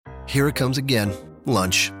Here it comes again.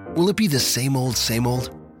 Lunch. Will it be the same old, same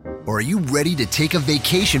old? Or are you ready to take a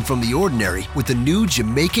vacation from the ordinary with the new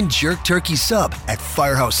Jamaican Jerk Turkey Sub at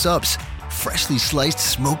Firehouse Subs? Freshly sliced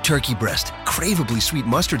smoked turkey breast, craveably sweet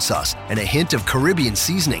mustard sauce, and a hint of Caribbean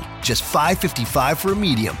seasoning. Just $5.55 for a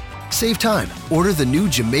medium. Save time. Order the new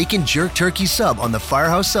Jamaican Jerk Turkey Sub on the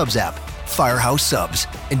Firehouse Subs app. Firehouse Subs.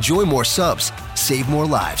 Enjoy more subs. Save more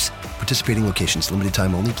lives. Participating locations. Limited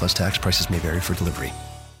time only, plus tax. Prices may vary for delivery.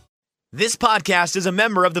 This podcast is a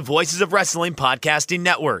member of the Voices of Wrestling Podcasting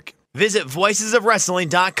Network. Visit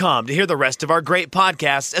voicesofwrestling.com to hear the rest of our great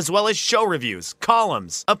podcasts, as well as show reviews,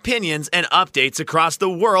 columns, opinions, and updates across the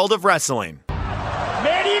world of wrestling.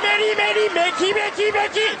 Meri, meri, meri, meki, meki,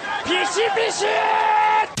 meki, pishi,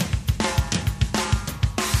 pishi!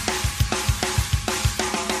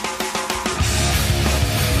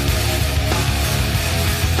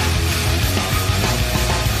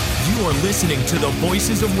 You are listening to the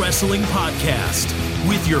Voices of Wrestling podcast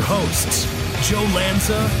with your hosts, Joe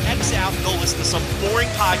Lanza. X out and go listen to some boring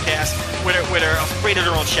podcast where they're afraid of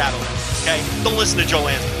their own shadow. Okay? Don't listen to Joe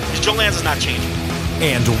Lanza, because Joe Lanza's not changing.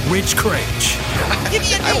 And Rich Craich. Give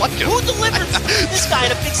me a name. Like who delivers this guy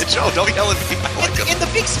in a big spot? Joe, don't yell at me. In the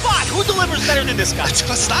big spot, who delivers better than this guy?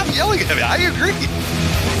 Stop yelling at me. I agree.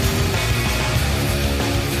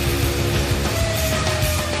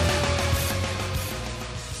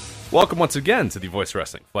 Welcome once again to the Voice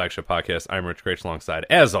Wrestling Flagship podcast. I'm Rich Craich alongside,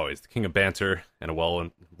 as always, the king of banter and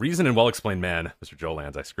a reasoned and well-explained man, Mr. Joe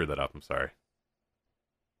Lanz. I screwed that up. I'm sorry.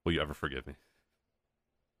 Will you ever forgive me?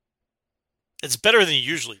 It's better than you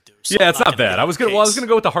usually do. So yeah, it's not bad. I was gonna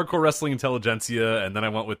go with the hardcore wrestling intelligentsia, and then I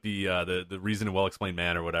went with the reasoned and well-explained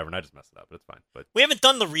man or whatever, and I just messed it up. But it's fine. But we haven't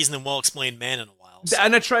done the reasoned and well-explained man in a while. So.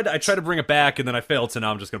 And I tried to bring it back, and then I failed. So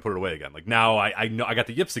now I'm just gonna put it away again. Like now I know I got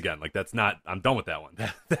the yips again. Like that's not. I'm done with that one.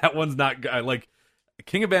 That one's not. Like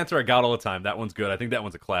King of Banter, I got all the time. That one's good. I think that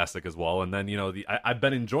one's a classic as well. And then I've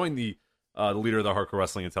been enjoying the leader of the hardcore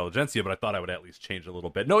wrestling intelligentsia, but I thought I would at least change a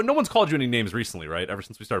little bit. No one's called you any names recently, right? Ever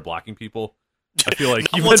since we started blocking people. I feel like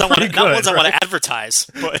not ones I want to advertise,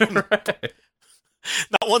 but right.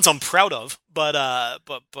 Not ones I'm proud of. But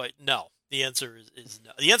no. The answer is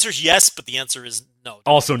no. The answer is yes, but the answer is no.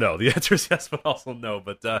 Also no. The answer is yes, but also no.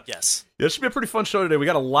 But yes, yeah, it should be a pretty fun show today. We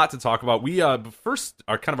got a lot to talk about. We first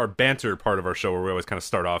our kind of our banter part of our show, where we always kind of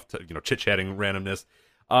start off to chit chatting randomness.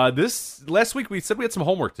 This last week we said we had some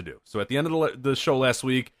homework to do. So at the end of the show last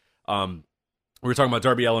week, we were talking about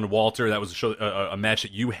Darby Allin and Walter. That was a match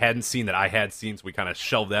that you hadn't seen that I had seen, so we kind of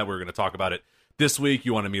shelved that. We were going to talk about it this week.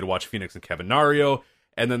 You wanted me to watch Phoenix and Kevin Nario.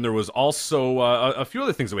 And then there was also a few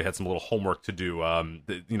other things that we had some little homework to do,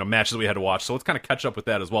 matches we had to watch. So let's kind of catch up with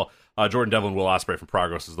that as well. Jordan Devlin, Will Ospreay from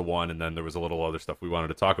Progress is the one, and then there was a little other stuff we wanted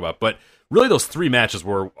to talk about. But really those three matches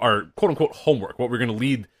were our quote-unquote homework, what we're going to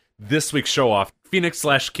lead this week's show off.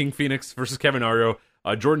 Phoenix/King Phoenix versus Kevin Nario.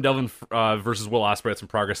 Jordan Devlin versus Will Ospreay. That's from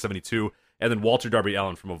Progress 72. And then Walter Darby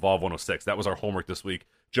Allin from Evolve 106. That was our homework this week.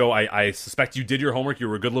 Joe, I suspect you did your homework. You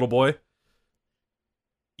were a good little boy.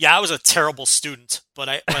 Yeah, I was a terrible student, but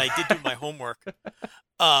I did do my homework.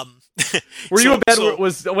 Were you a bad?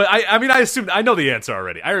 I assumed I know the answer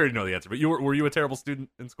already. I already know the answer. But were you a terrible student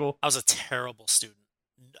in school? I was a terrible student.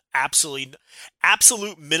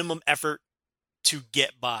 Absolute minimum effort to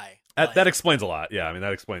get by. That explains a lot. Yeah,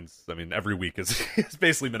 that explains. Every week is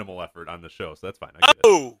basically minimal effort on the show, so that's fine. I get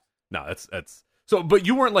it. No, that's so. But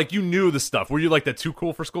you weren't like you knew the stuff. Were you like that too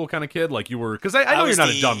cool for school kind of kid? Like you were, because I know you're not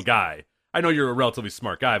a dumb guy. I know you're a relatively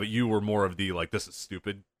smart guy, but you were more of the like this is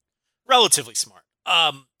stupid. Relatively smart.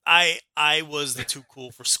 I was the too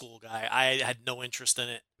cool for school guy. I had no interest in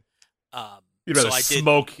it. You'd rather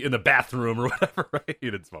smoke in the bathroom or whatever, right?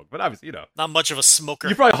 You didn't smoke, but obviously not much of a smoker.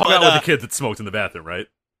 You probably hung out with the kids that smoked in the bathroom, right?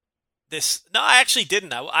 No, I actually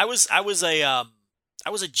didn't. I was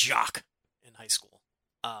a jock in high school.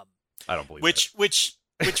 I don't believe which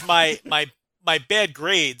my bad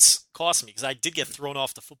grades cost me, because I did get thrown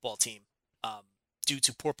off the football team due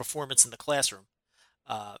to poor performance in the classroom.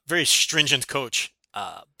 Very stringent coach.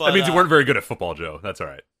 But that means you weren't very good at football, Joe. That's all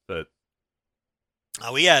right. But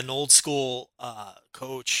we had an old school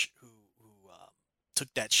coach who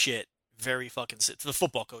took that shit very fucking the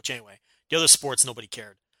football coach anyway. The other sports nobody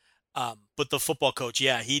cared. But the football coach,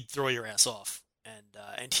 yeah, he'd throw your ass off,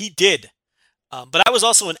 and he did. But I was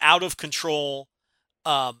also an out of control,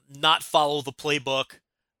 not follow the playbook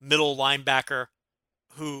middle linebacker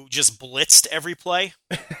who just blitzed every play.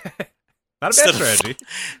 Not a bad strategy.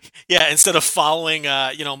 Yeah, instead of following,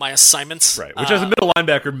 my assignments. Right, which as a middle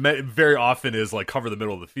linebacker very often is like cover the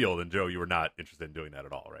middle of the field. And Joe, you were not interested in doing that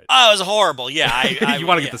at all, right? Oh, it was horrible. Yeah, you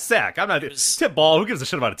want to get the sack. I'm not tip ball. Who gives a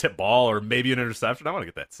shit about a tip ball or maybe an interception? I want to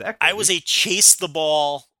get that sack. I was a chase the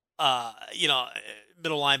ball,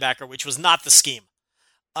 middle linebacker, which was not the scheme.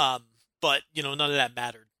 But none of that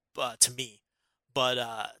mattered to me. But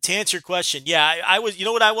to answer your question, yeah, I was. You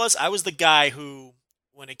know what I was? I was the guy who,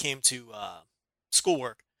 when it came to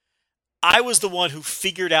schoolwork, I was the one who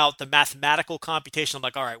figured out the mathematical computation. I'm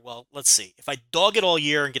like, all right, well, let's see. If I dog it all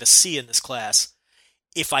year and get a C in this class,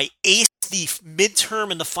 if I ace the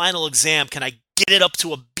midterm and the final exam, can I get it up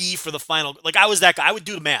to a B for the final? Like, I was that guy. I would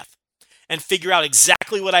do the math and figure out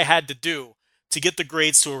exactly what I had to do to get the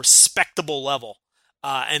grades to a respectable level.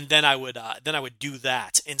 And then I would do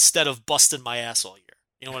that instead of busting my ass all year.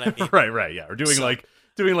 You know what I mean? right, yeah. Or doing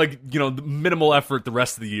minimal effort the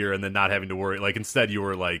rest of the year and then not having to worry. Like instead, you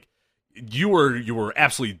were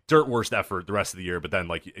absolutely dirt worst effort the rest of the year, but then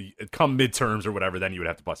like come midterms or whatever, then you would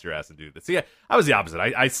have to bust your ass and do this. So yeah, I was the opposite.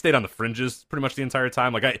 I stayed on the fringes pretty much the entire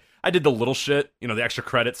time. Like I did the little shit, the extra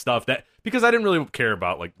credit stuff because I didn't really care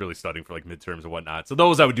about like really studying for like midterms and whatnot. So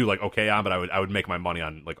those I would do like okay on, but I would make my money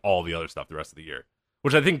on like all the other stuff the rest of the year.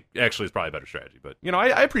 Which I think actually is probably a better strategy. But,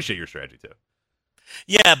 I appreciate your strategy, too.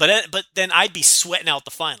 Yeah, but then I'd be sweating out the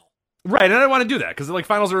final. Right, and I don't want to do that, because, like,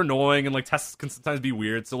 finals are annoying, and, like, tests can sometimes be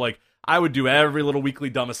weird. So, like, I would do every little weekly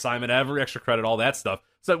dumb assignment, every extra credit, all that stuff.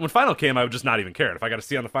 So when final came, I would just not even care. And if I got to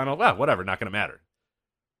see on the final, well, whatever, not going to matter.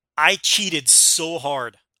 I cheated so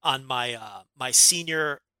hard on my my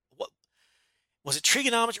senior... What was it,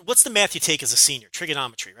 trigonometry? What's the math you take as a senior?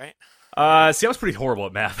 Trigonometry, right? See, I was pretty horrible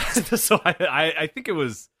at math, so I think it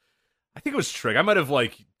was trig. I might have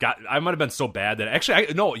been so bad that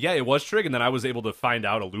it was trig, and then I was able to find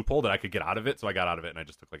out a loophole that I could get out of it, so I got out of it, and I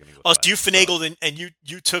just took like an English class. So you finagled and you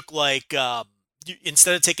took like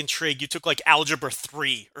instead of taking trig, you took like algebra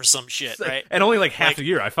 3 or some shit, right? And only like half a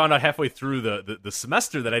year. I found out halfway through the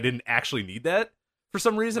semester that I didn't actually need that for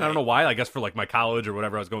some reason. Right. I don't know why. I guess for like my college or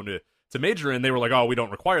whatever I was going to major in, they were like, oh, we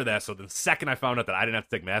don't require that. So the second I found out that I didn't have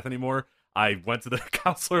to take math anymore, I went to the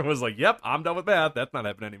counselor and was like, yep, I'm done with math. That's not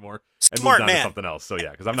happening anymore. And smart moved on man. to something else. So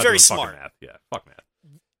yeah, because I'm not very doing smart. fucking math. Yeah, fuck math.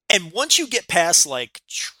 And once you get past like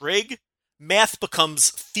trig, math becomes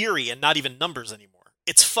theory and not even numbers anymore.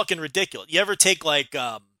 It's fucking ridiculous. You ever take like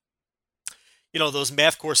those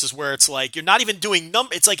math courses where it's like you're not even doing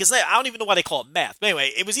it's like I don't even know why they call it math. But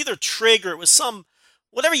anyway, it was either trig or it was some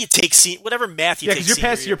whatever you take, whatever math you take. Yeah,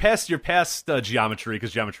 because you're past geometry,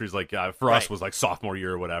 because geometry is like for us was like sophomore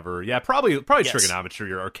year or whatever. Yeah, probably yes.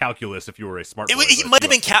 Trigonometry or calculus if you were a smart boy. It might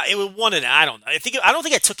have been it was one and I don't know. I don't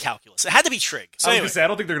think I took calculus. It had to be trig. So I was anyway. gonna say I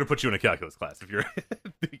don't think they're gonna put you in a calculus class if you're.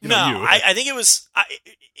 I think it was.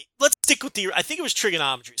 Let's stick with I think it was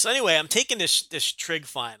trigonometry. So anyway, I'm taking this trig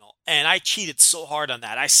final, and I cheated so hard on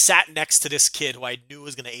that. I sat next to this kid who I knew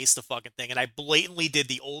was gonna ace the fucking thing, and I blatantly did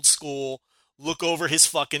the old school. Look over his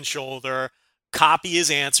fucking shoulder, copy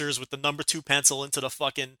his answers with the number 2 pencil into the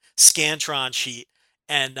fucking Scantron sheet.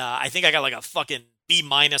 And I think I got like a fucking B-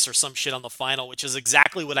 or some shit on the final, which is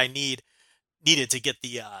exactly what I needed to get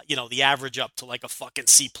the the average up to like a fucking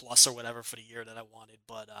C+ or whatever for the year that I wanted.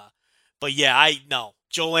 But yeah,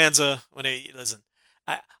 Joe Lanza,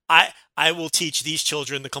 I will teach these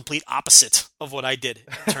children the complete opposite of what I did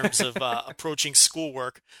in terms of approaching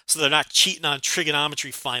schoolwork, so they're not cheating on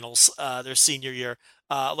trigonometry finals their senior year,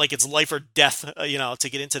 like it's life or death, to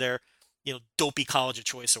get into their dopey college of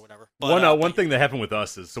choice or whatever. But, one thing that happened with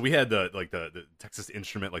us is, so we had the Texas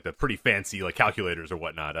Instrument, like the pretty fancy like calculators or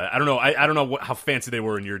whatnot. I don't know. I don't know how fancy they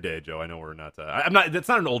were in your day, Joe. I know we're not. I'm not. That's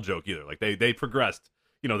not an old joke either. Like they progressed,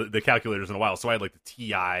 the calculators in a while. So I had like the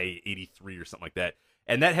TI 83 or something like that.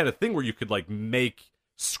 And that had a thing where you could like make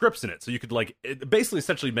scripts in it. So you could like basically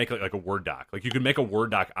essentially make like a Word doc. Like you could make a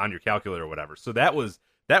Word doc on your calculator or whatever. So that was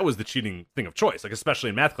the cheating thing of choice, like especially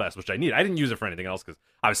in math class, which I need. I didn't use it for anything else because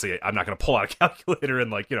obviously I'm not going to pull out a calculator in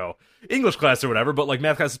like, English class or whatever. But like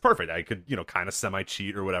math class is perfect. I could, kind of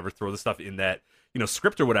semi-cheat or whatever, throw the stuff in that,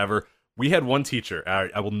 script or whatever. We had one teacher.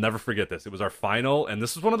 I will never forget this. It was our final. And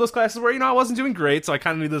this was one of those classes where, I wasn't doing great. So I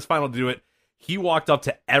kind of needed this final to do it. He walked up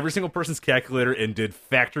to every single person's calculator and did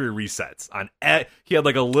factory resets on. He had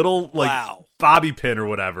like a little bobby pin or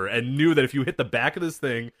whatever, and knew that if you hit the back of this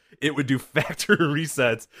thing, it would do factory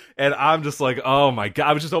resets. And I'm just like, oh my god!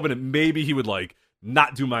 I was just hoping that maybe he would like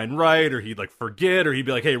not do mine right, or he'd like forget, or he'd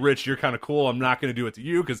be like, hey, Rich, you're kind of cool. I'm not going to do it to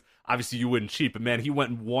you because obviously you wouldn't cheat. But man, he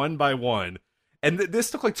went one by one, and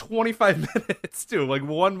this took like 25 minutes too, like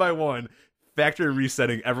one by one. factory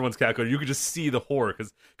resetting everyone's calculator. You could just see the horror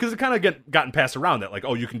because it kind of gotten passed around that like,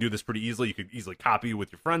 oh, you can do this pretty easily. You could easily copy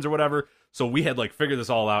with your friends or whatever. So we had like figured this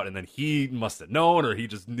all out, and then he must have known, or he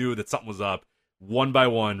just knew that something was up. One by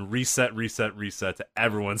one, reset to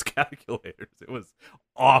everyone's calculators. It was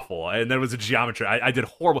awful, and then it was a geometry. I did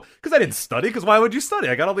horrible because I didn't study. Because why would you study?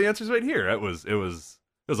 I got all the answers right here. It was a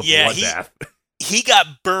bloodbath. He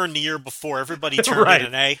got burned the year before. Everybody turned in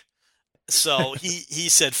an A. So he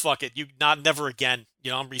said, "Fuck it, never again."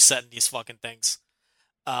 I'm resetting these fucking things.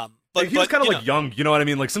 But he was kind of like young, you know what I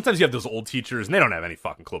mean? Like sometimes you have those old teachers and they don't have any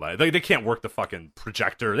fucking clue about it. They can't work the fucking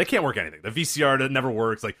projector. They can't work anything. The VCR that never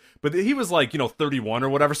works. Like, but he was like 31 or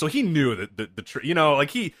whatever, so he knew that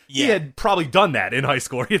he had probably done that in high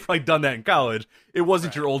school. Or he had probably done that in college. It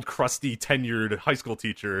wasn't your old crusty tenured high school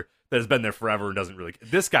teacher that has been there forever and doesn't really.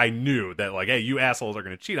 This guy knew that like, hey, you assholes are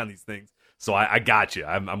going to cheat on these things. So I got you.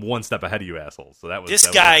 I'm one step ahead of you assholes. So this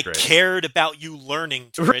guy cared about you learning.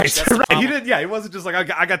 Right, right. He did. Yeah, he wasn't just like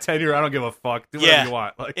I got tenure. I don't give a fuck. Do whatever you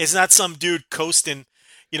want. Like, it's not some dude coasting,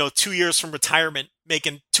 2 years from retirement,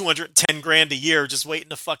 making $210,000 a year, just waiting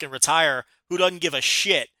to fucking retire. Who doesn't give a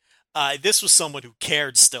shit? This was someone who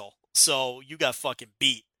cared still. So you got fucking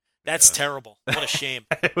beat. That's terrible. What a shame.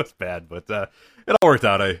 It was bad, but it all worked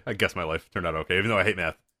out. I guess my life turned out okay, even though I hate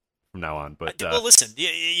math from now on. But well, listen,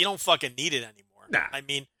 you don't fucking need it anymore. Nah. I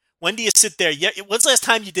mean, when do you sit there? Yeah, when's the last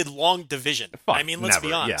time you did long division? I mean, let's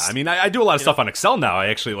be honest. Yeah, I mean, I do a lot of stuff on Excel now. I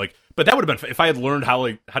actually like, but that would have been if I had learned how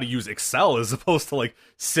to use Excel as opposed to like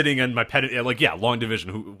sitting in my pen. Like, long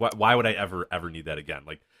division. Why would I ever need that again?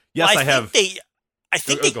 Like, yes, I have. I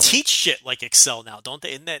think they teach shit like Excel now, don't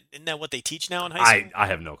they? Isn't that what they teach now in high school? I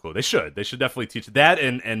have no clue. They should definitely teach that,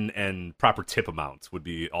 and proper tip amounts would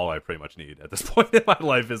be all I pretty much need at this point in my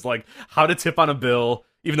life is like how to tip on a bill.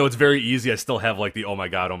 Even though it's very easy, I still have like the oh my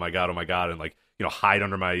god, and like hide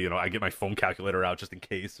under my I get my phone calculator out just in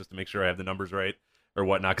case, just to make sure I have the numbers right or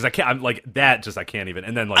whatnot. Because I can't. I'm like that. Just I can't even.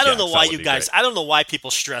 And then like I don't know why you guys. I don't know why people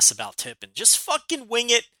stress about tipping. Just fucking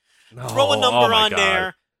wing it. Throw a number on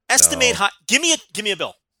there. Estimate high. Give me a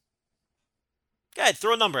bill. Go ahead,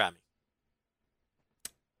 throw a number at me.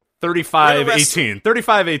 35.18.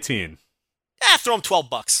 35.18. Yeah, throw him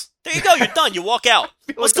 $12. There you go. You're done. You walk out.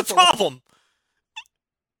 What's the problem?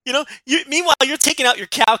 Meanwhile, you're taking out your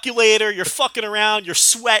calculator. You're fucking around. You're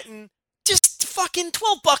sweating. Just fucking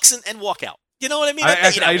 $12 and walk out. You know what I mean?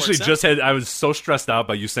 I was so stressed out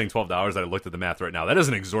by you saying $12 that I looked at the math right now. That is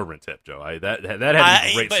an exorbitant tip, Joe. That had to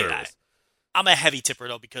be great service. I'm a heavy tipper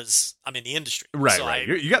though because I'm in the industry. Right, so right.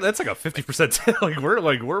 You got that's like a 50% tip.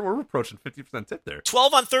 We're approaching 50% tip there.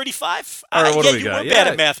 12 on 35. You were bad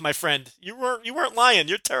at math, my friend. You weren't lying.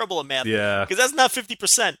 You're terrible at math. Yeah, because that's not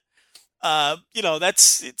 50%.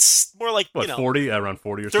 It's more like 40 around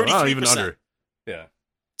 40 or so. Not even under. Yeah,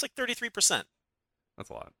 it's like 33%. That's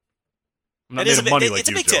a lot. I'm not made of money like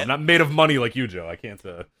you, Joe. I'm not made of money like you, Joe. I can't.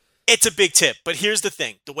 It's a big tip, but here's the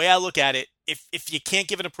thing. The way I look at it, if you can't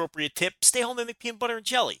give an appropriate tip, stay home and make peanut butter and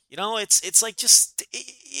jelly. It's like just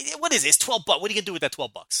what is it? It's $12. What are you gonna do with that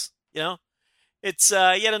 $12? It's you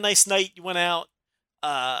had a nice night, you went out.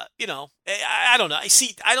 I don't know.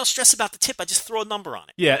 I don't stress about the tip. I just throw a number on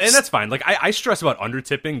it. Yeah, and that's fine. Like I stress about under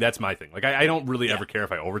tipping. That's my thing. Like I don't really ever care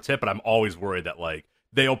if I over tip, but I'm always worried that like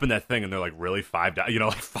they open that thing and they're like, really $5? Like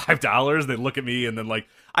 $5? They look at me and then like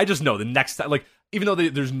I just know the next time like. Even though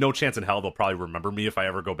there's no chance in hell they'll probably remember me if I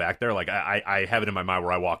ever go back there. Like I have it in my mind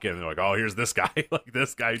where I walk in and they're like, oh, here's this guy. Like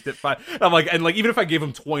this guy tipped $5. And I'm like, and like even if I gave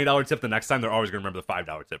him $20 tip the next time, they're always gonna remember the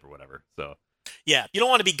 $5 tip or whatever. So yeah, you don't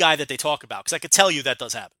want to be guy that they talk about because I could tell you that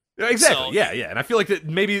does happen. Yeah, exactly. So, yeah. And I feel like that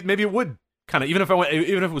maybe it would kind of even if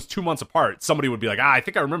it was 2 months apart, somebody would be like, I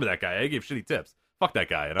think I remember that guy. I gave shitty tips. Fuck that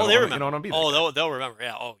guy. And they remember. They'll remember.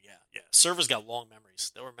 Yeah. Oh yeah. Servers got long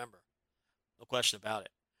memories. They'll remember. No question about it.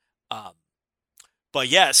 But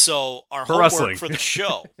yeah, so our homework for the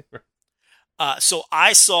show. So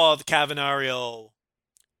I saw the Cavernario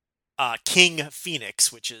King Phoenix,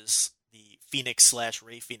 which is the Phoenix /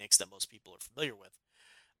 Ray Phoenix that most people are familiar with.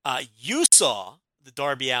 You saw the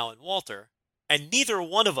Darby Allin Walter, and neither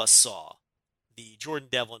one of us saw the Jordan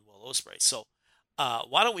Devlin Will Ospreay. So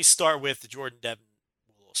why don't we start with the Jordan Devlin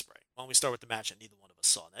Will Ospreay? Why don't we start with the match that neither one of us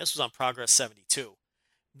saw? Now, this was on Progress 72,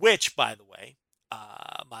 which, by the way,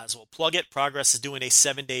 might as well plug it. Progress is doing a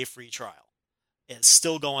 7-day free trial. It's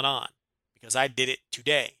still going on because I did it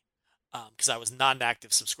today because I was not an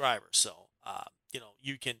active subscriber. So,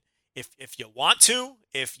 you can, if you want to,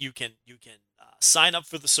 you can sign up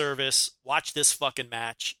for the service, watch this fucking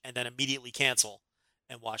match, and then immediately cancel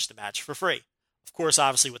and watch the match for free. Of course,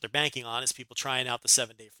 obviously, what they're banking on is people trying out the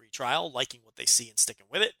 7-day free trial, liking what they see and sticking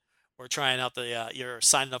with it, or trying out you're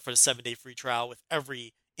signing up for the 7-day free trial with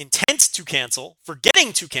every intent to cancel,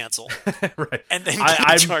 forgetting to cancel, right? And then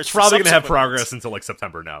I'm charged probably for going to have subsequent progress ones. until like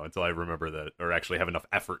September now, until I remember that, or actually have enough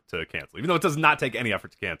effort to cancel. Even though it does not take any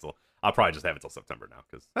effort to cancel, I'll probably just have it till September now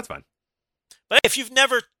because that's fine. But if you've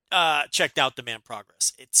never checked out Demand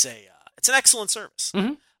Progress, it's an excellent service.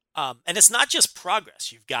 Mm-hmm. And it's not just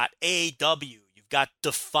Progress. You've got AAW, you've got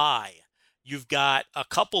Defy, you've got a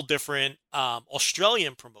couple different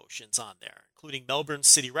Australian promotions on there, including Melbourne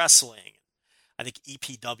City Wrestling. I think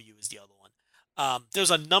EPW is the other one. There's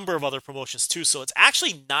a number of other promotions too, so it's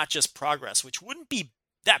actually not just Progress, which wouldn't be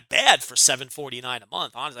that bad for $7.49 a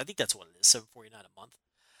month. Honestly, I think that's what it is, $7.49 a month.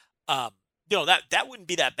 That wouldn't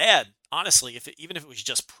be that bad, honestly, even if it was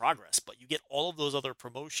just Progress. But you get all of those other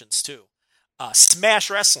promotions too. Smash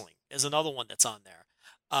Wrestling is another one that's on there.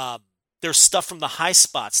 There's stuff from the High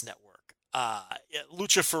Spots Network,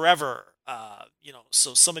 Lucha Forever.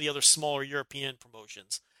 So some of the other smaller European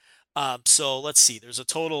promotions. So let's see. There's a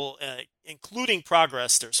total, including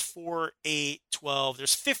Progress. There's 4, 8, 12.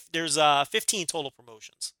 There's 15 total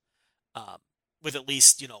promotions, with at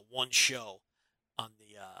least one show on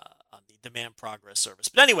the Demand Progress service.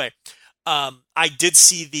 But anyway, I did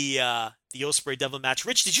see the Ospreay Devlin match.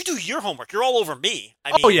 Rich, did you do your homework? You're all over me.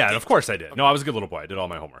 Of course I did. Okay. No, I was a good little boy. I did all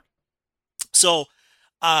my homework. So,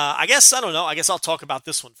 I guess I'll talk about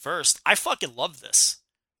this one first. I fucking love this.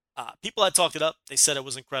 People had talked it up. They said it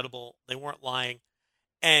was incredible. They weren't lying.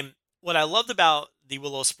 And what I loved about the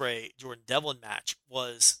Will Ospreay Jordan Devlin match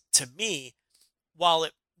was, to me, while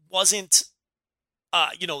it wasn't,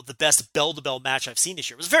 the best bell-to-bell match I've seen this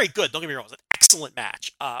year, it was very good. Don't get me wrong. It was an excellent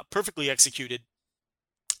match. Perfectly executed.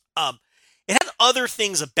 It had other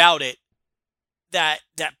things about it that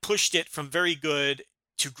pushed it from very good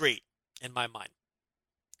to great, in my mind.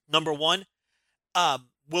 Number one,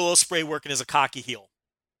 Will Ospreay working as a cocky heel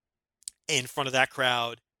in front of that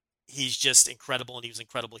crowd. He's just incredible, and he was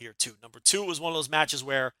incredible here too. Number two, it was one of those matches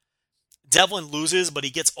where Devlin loses, but he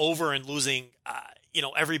gets over and losing,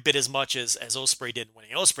 every bit as much as Ospreay did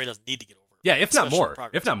winning. Ospreay doesn't need to get over. Yeah, if not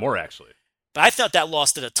more, actually. But I thought that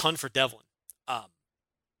lost it a ton for Devlin,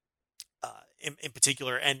 in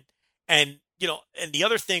particular. And the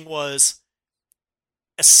other thing was,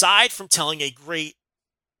 aside from telling a great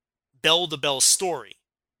bell-to-bell story,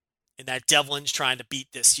 in that Devlin's trying to beat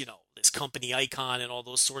this, this company icon and all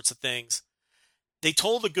those sorts of things, they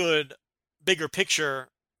told a good, bigger picture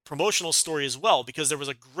promotional story as well, because there was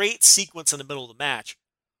a great sequence in the middle of the match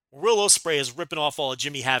where Will Ospreay is ripping off all of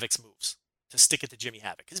Jimmy Havoc's moves to stick it to Jimmy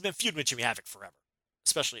Havoc. He's been feuding with Jimmy Havoc forever,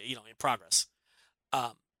 especially, in Progress.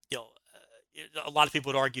 A lot of people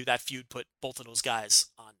would argue that feud put both of those guys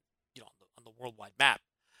on the worldwide map.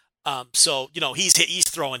 So he's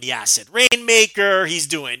throwing the acid rainmaker. He's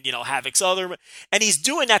doing Havoc's other, and he's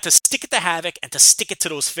doing that to stick it to Havoc and to stick it to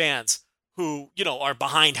those fans who are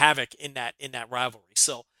behind Havoc in that rivalry.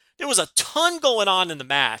 So there was a ton going on in the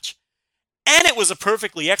match, and it was a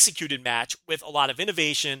perfectly executed match with a lot of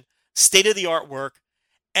innovation, state of the art work,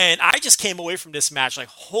 and I just came away from this match like,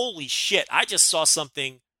 holy shit! I just saw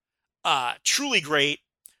something truly great.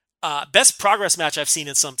 Best Progress match I've seen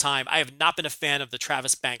in some time. I have not been a fan of the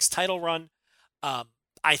Travis Banks title run.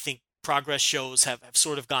 I think Progress shows have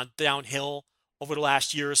sort of gone downhill over the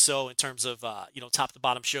last year or so in terms of top to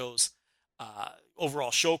bottom shows,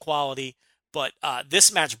 overall show quality. But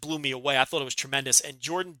this match blew me away. I thought it was tremendous. And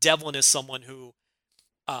Jordan Devlin is someone who,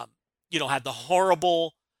 had the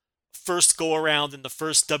horrible first go around in the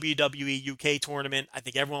first WWE UK tournament. I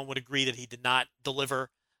think everyone would agree that he did not deliver.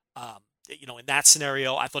 In that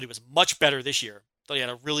scenario, I thought he was much better this year. I thought he had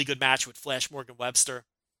a really good match with Flash Morgan Webster.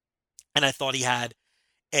 And I thought he had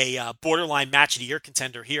a borderline match of the year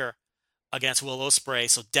contender here against Will Ospreay.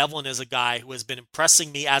 So Devlin is a guy who has been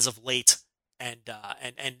impressing me as of late. And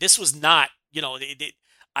this was not,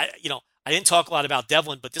 I didn't talk a lot about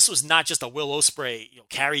Devlin, but this was not just a Will Ospreay,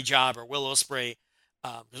 carry job or Will Ospreay,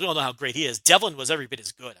 because we all know how great he is. Devlin was every bit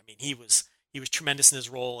as good. I mean, he was tremendous in his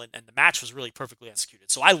role, and the match was really perfectly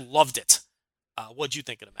executed. So I loved it. What'd you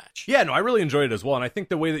think of the match? Yeah, no, I really enjoyed it as well, and I think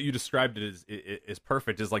the way that you described it is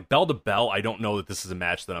perfect. Is like bell to bell. I don't know that this is a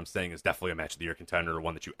match that I'm saying is definitely a match of the year contender, or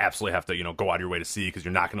one that you absolutely have to go out of your way to see, because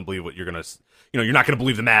you're not going to believe what you're going to, you're not going to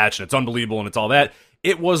believe the match, and it's unbelievable, and it's all that.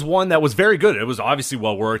 It was one that was very good. It was obviously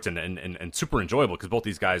well worked and super enjoyable, because both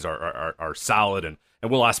these guys are solid, and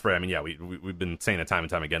Will Ospreay. I mean, yeah, we've been saying it time and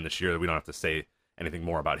time again this year that we don't have to say anything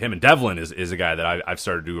more about him. And Devlin is a guy that I've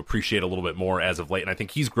started to appreciate a little bit more as of late, and I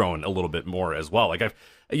think he's grown a little bit more as well. Like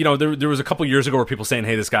there was a couple years ago where people saying,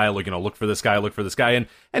 hey, this guy, look for this guy, and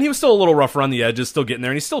he was still a little rough around the edges, still getting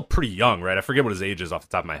there, and he's still pretty young, right? I forget what his age is off the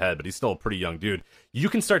top of my head, but he's still a pretty young dude. You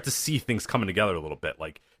can start to see things coming together a little bit.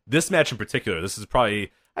 Like this match in particular, this is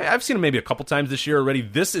probably, I've seen him maybe a couple times this year already.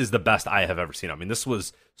 This is the best I have ever seen him. I mean, this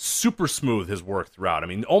was super smooth, his work throughout. I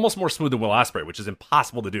mean, almost more smooth than Will Ospreay, which is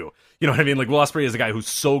impossible to do. You know what I mean? Like, Will Ospreay is a guy who's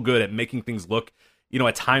so good at making things look,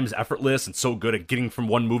 at times effortless and so good at getting from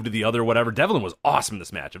one move to the other, whatever. Devlin was awesome in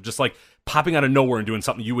this match of just like popping out of nowhere and doing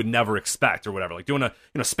something you would never expect or whatever. Like doing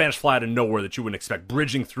a Spanish fly out of nowhere that you wouldn't expect,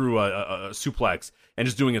 bridging through a suplex and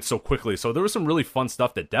just doing it so quickly. So there was some really fun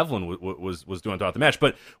stuff that Devlin was doing throughout the match.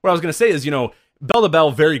 But what I was going to say is, bell to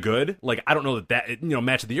bell, very good. Like, I don't know that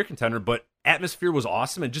match of the year contender, but atmosphere was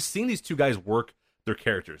awesome. And just seeing these two guys work their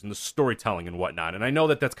characters and the storytelling and whatnot. And I know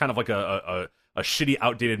that that's kind of like a shitty,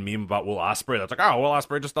 outdated meme about Will Ospreay. That's like, oh, Will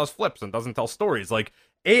Ospreay just does flips and doesn't tell stories. Like,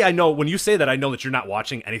 I know when you say that, I know that you're not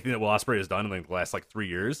watching anything that Will Ospreay has done in the last 3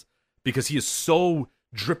 years, because he is so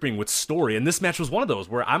dripping with story. And this match was one of those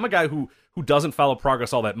where I'm a guy who doesn't follow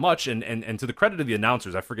Progress all that much. And to the credit of the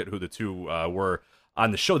announcers, I forget who the two were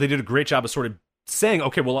on the show, they did a great job of sort of saying,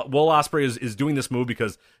 okay, well, Will Ospreay is doing this move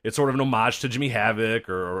because it's sort of an homage to Jimmy Havoc,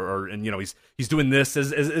 or he's doing this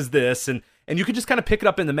as this, and you can just kind of pick it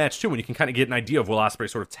up in the match too, when you can kind of get an idea of Will Ospreay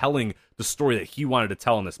sort of telling the story that he wanted to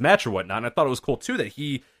tell in this match or whatnot. And I thought it was cool too that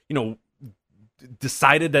he,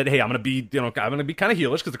 decided that, hey, I'm gonna be kind of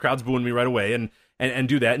heelish because the crowd's booing me right away, and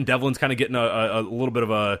do that. And Devlin's kind of getting a little bit of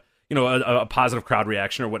a positive crowd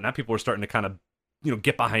reaction or whatnot. People are starting to kind of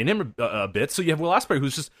get behind him a bit. So you have Will Ospreay,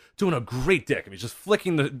 who's just doing a great dick. I mean, he's just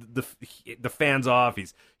flicking the fans off.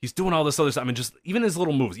 He's doing all this other stuff. I mean, just even his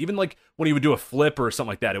little moves, even like when he would do a flip or something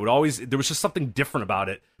like that, there was just something different about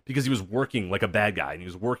it because he was working like a bad guy and he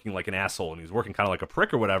was working like an asshole and he was working kind of like a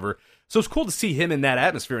prick or whatever. So it's cool to see him in that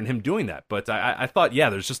atmosphere and him doing that. But I thought,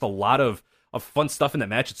 yeah, there's just a lot of fun stuff in that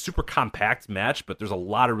match. It's a super compact match, but there's a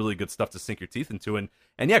lot of really good stuff to sink your teeth into. And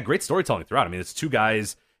yeah, great storytelling throughout. I mean, it's two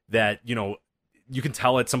guys that, you can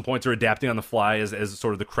tell at some points are adapting on the fly as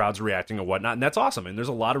sort of the crowd's reacting and whatnot, and that's awesome. And there's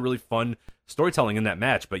a lot of really fun storytelling in that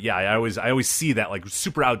match. But yeah, I always see that like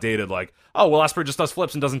super outdated, like, oh, Will Ospreay just does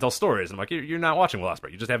flips and doesn't tell stories. And I'm like, you're not watching Will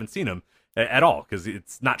Ospreay. You just haven't seen him at all, because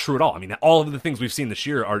it's not true at all. I mean, all of the things we've seen this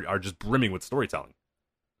year are just brimming with storytelling.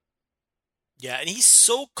 Yeah, and he's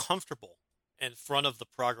so comfortable in front of the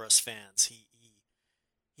Progress fans.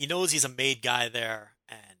 He knows he's a made guy there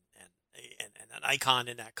and an icon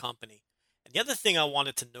in that company. The other thing I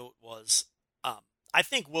wanted to note was, I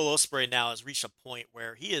think Will Ospreay now has reached a point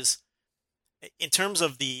where he is, in terms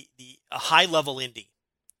of a high level indie,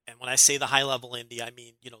 and when I say the high level indie, I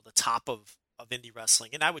mean the top of indie wrestling,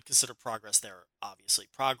 and I would consider Progress there, obviously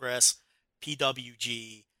Progress,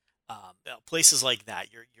 PWG, places like that.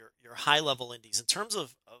 Your high level indies. In terms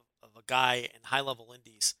of a guy in high level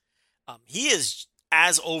indies, he is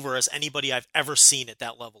as over as anybody I've ever seen at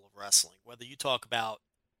that level of wrestling. Whether you talk about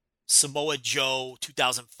Samoa Joe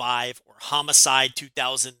 2005 or Homicide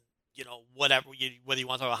 2000, whatever, whether you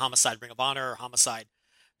want to talk about Homicide Ring of Honor or Homicide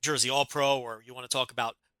Jersey All Pro, or you want to talk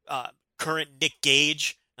about current Nick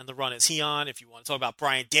Gage and the run is he on, if you want to talk about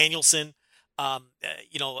Bryan Danielson,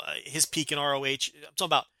 his peak in ROH. I'm talking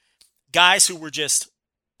about guys who were just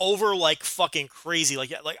over like fucking crazy.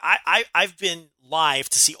 Like I've been live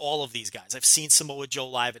to see all of these guys. I've seen Samoa Joe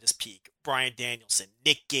live at his peak, Bryan Danielson,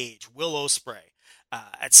 Nick Gage, Will Ospreay,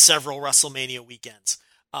 at several WrestleMania weekends,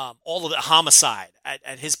 all of the Homicide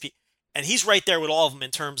at his peak, and he's right there with all of them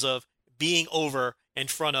in terms of being over in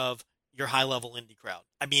front of your high-level indie crowd.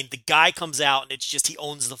 I mean, the guy comes out and it's just he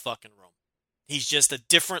owns the fucking room. He's just a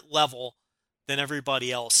different level than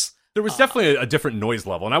everybody else. There was definitely a different noise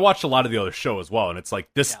level, and I watched a lot of the other show as well, and it's like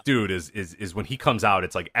this dude is when he comes out,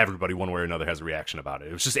 it's like everybody one way or another has a reaction about it.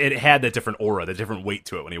 It was just it had that different aura, that different weight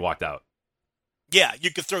to it when he walked out. Yeah, you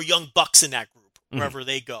could throw Young Bucks in that group wherever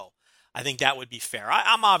they go. I think that would be fair.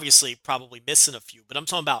 I'm obviously probably missing a few, but I'm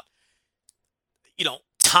talking about,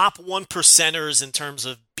 top 1%ers in terms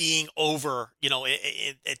of being over,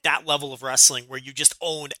 at that level of wrestling where you just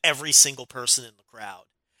own every single person in the crowd.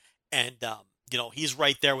 And, he's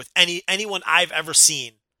right there with anyone I've ever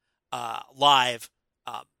seen live,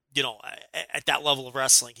 at that level of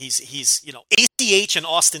wrestling. He's ACH in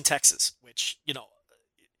Austin, Texas, which,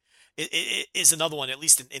 is another one, at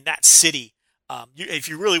least in that city. If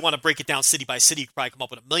you really want to break it down city by city, you could probably come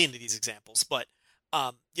up with a million of these examples. But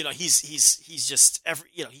he's just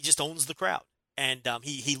he just owns the crowd, and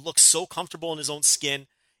he looks so comfortable in his own skin,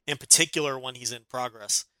 in particular when he's in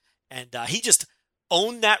Progress, and he just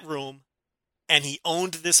owned that room, and he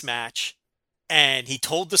owned this match, and he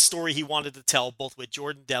told the story he wanted to tell, both with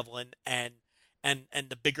Jordan Devlin and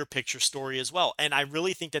the bigger picture story as well. And I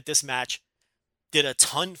really think that this match did a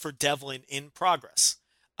ton for Devlin in Progress.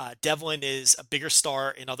 Devlin is a bigger star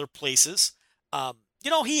in other places.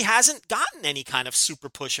 He hasn't gotten any kind of super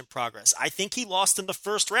push in Progress. I think he lost in the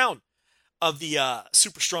first round of the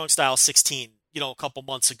Super Strong Style 16, a couple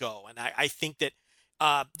months ago. And I think that,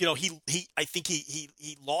 I think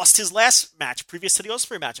he lost his last match previous to the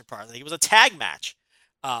Ospreay match in Progress. I think it was a tag match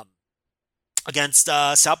against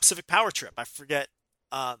South Pacific Power Trip. I forget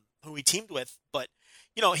who he teamed with, but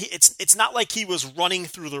it's not like he was running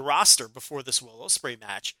through the roster before this Will Ospreay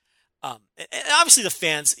match. And obviously the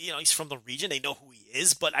fans, he's from the region, they know who he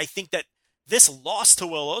is, but I think that this loss to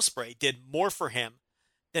Will Ospreay did more for him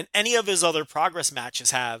than any of his other Progress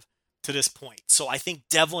matches have to this point. So I think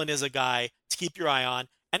Devlin is a guy to keep your eye on.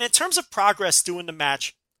 And in terms of Progress doing the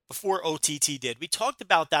match before OTT did, we talked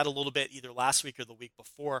about that a little bit either last week or the week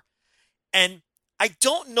before. And I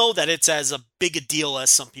don't know that it's as a big a deal as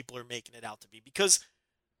some people are making it out to be, because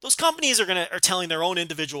those companies are telling their own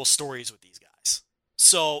individual stories with these guys.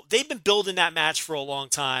 So they've been building that match for a long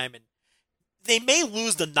time, and they may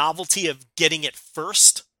lose the novelty of getting it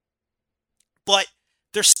first, but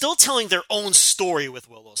they're still telling their own story with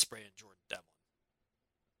Will Ospreay and Jordan Devlin.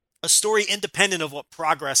 A story independent of what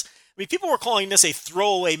Progress... people were calling this a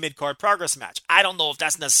throwaway mid-card Progress match. I don't know if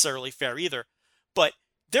that's necessarily fair either, but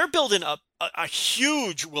they're building a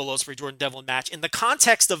huge Will Ospreay Jordan Devlin match in the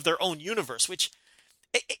context of their own universe, which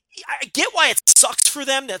I get why it sucks for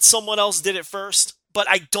them that someone else did it first, but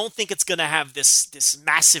I don't think it's going to have this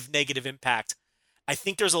massive negative impact. I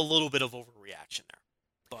think there's a little bit of overreaction there.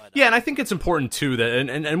 But, yeah, and I think it's important, too, that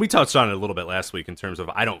and we touched on it a little bit last week in terms of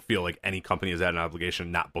I don't feel like any company is at an obligation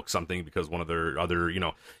to not book something because one of their other,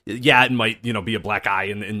 it might, be a black eye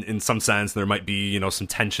in some sense. There might be, some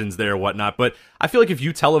tensions there or whatnot. But I feel like if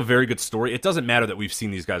you tell a very good story, it doesn't matter that we've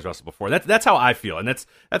seen these guys wrestle before. That's how I feel. And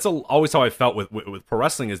that's always how I felt with pro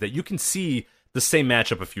wrestling, is that you can see the same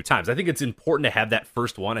matchup a few times. I think it's important to have that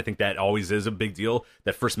first one. I think that always is a big deal.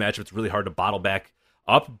 That first matchup, it's really hard to bottle back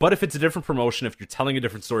up. But if it's a different promotion, if you're telling a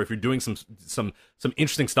different story, if you're doing some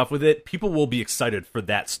interesting stuff with it, people will be excited for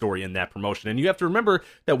that story and that promotion. And you have to remember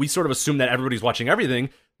that we sort of assume that everybody's watching everything.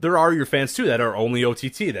 There are your fans too that are only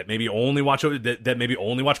OTT, that maybe only watch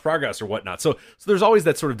Progress or whatnot. So there's always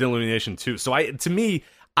that sort of delineation too. So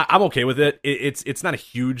I'm okay with it. It's not a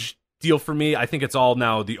huge deal for me. I think it's all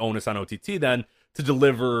now the onus on OTT then to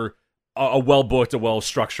deliver a well-booked, a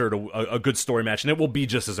well-structured, a good story match, and it will be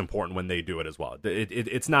just as important when they do it as well.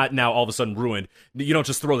 It's not now all of a sudden ruined. You don't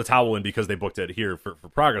just throw the towel in because they booked it here for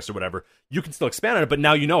Progress or whatever. You can still expand on it, but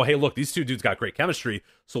now hey, look, these two dudes got great chemistry,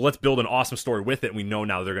 so let's build an awesome story with it, and we know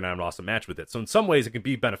now they're going to have an awesome match with it. So in some ways, it can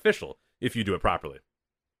be beneficial if you do it properly.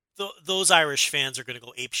 Those Irish fans are going to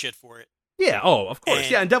go apeshit for it. Yeah, of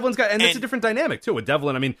course. And Devlin's it's a different dynamic too with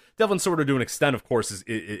Devlin. Devlin sort of to an extent, of course,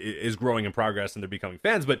 is growing in Progress and they're becoming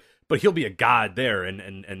fans, but he'll be a god there,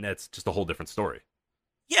 and that's just a whole different story.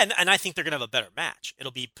 Yeah, and I think they're gonna have a better match.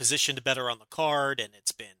 It'll be positioned better on the card, and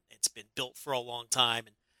it's been built for a long time,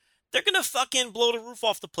 and they're gonna fucking blow the roof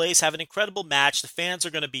off the place, have an incredible match. The fans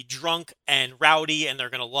are gonna be drunk and rowdy, and they're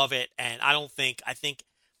gonna love it. And I think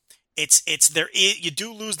you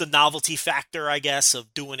do lose the novelty factor, I guess,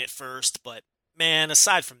 of doing it first. But man,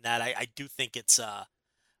 aside from that, I do think it's a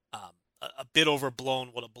bit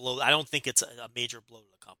overblown. I don't think it's a major blow to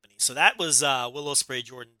the company. So that was Will Ospreay,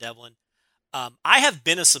 Jordan Devlin. I have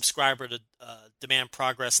been a subscriber to Demand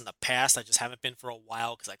Progress in the past. I just haven't been for a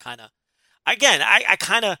while because I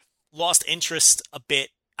kind of lost interest a bit.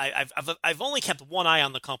 I've only kept one eye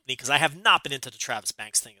on the company because I have not been into the Travis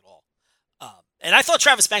Banks thing at all. And I thought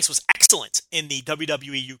Travis Banks was excellent in the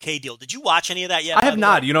WWE UK deal. Did you watch any of that yet? I have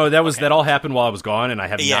not. That all happened while I was gone, and I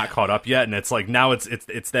have not caught up yet. And it's like now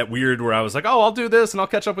it's that weird where I was like, oh, I'll do this and I'll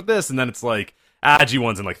catch up with this, and then it's like,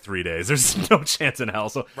 G1's in like 3 days. There's no chance in hell.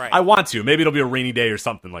 So right. I want to. Maybe it'll be a rainy day or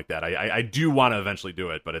something like that. I do want to eventually do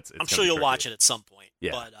it, but it's I'm sure you'll watch it at some point.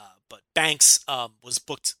 Yeah. But Banks was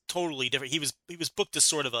booked totally different. He was booked as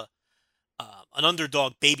sort of an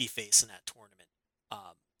underdog babyface in that tournament.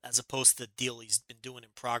 As opposed to the deal he's been doing in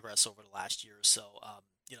Progress over the last year or so.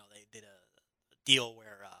 They did a deal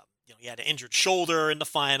where, he had an injured shoulder in the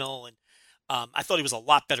final, and I thought he was a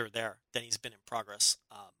lot better there than he's been in Progress.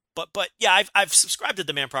 But yeah, I've subscribed to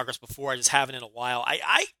Demand Progress before. I just haven't in a while.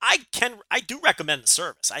 I do recommend the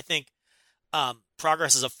service. I think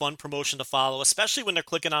Progress is a fun promotion to follow, especially when they're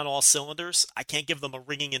clicking on all cylinders. I can't give them a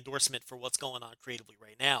ringing endorsement for what's going on creatively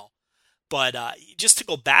right now. But just to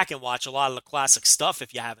go back and watch a lot of the classic stuff,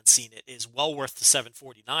 if you haven't seen it, is well worth the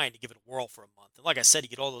 $7.49 to give it a whirl for a month. And like I said, you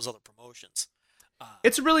get all those other promotions.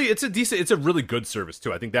 It's a really good service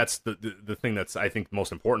too. I think that's the thing that's I think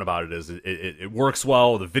most important about it is it works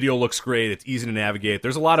well. The video looks great. It's easy to navigate.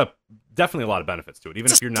 There's definitely a lot of benefits to it.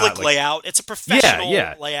 Even if you're not like layout, it's a professional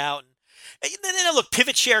layout. And then look,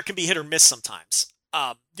 pivot share can be hit or miss sometimes.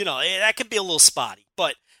 That can be a little spotty.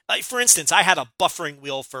 But for instance, I had a buffering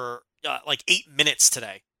wheel for like 8 minutes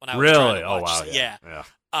today when I was trying to watch. Oh wow,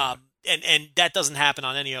 yeah. And that doesn't happen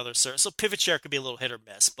on any other service. So pivot share could be a little hit or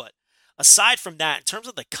miss, but aside from that, in terms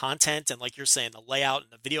of the content and like you're saying, the layout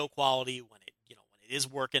and the video quality when it is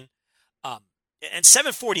working, and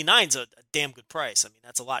 $7.49 is a damn good price. I mean,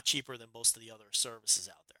 that's a lot cheaper than most of the other services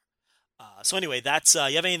out there. So anyway, that's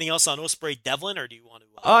you have anything else on Osprey Devlin, or do you want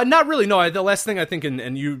to? Not really. No. The last thing I think,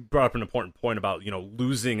 and you brought up an important point about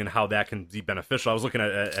losing and how that can be beneficial. I was looking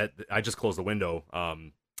at I just closed the window.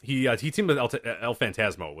 He teamed with El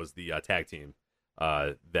Phantasmo was the tag team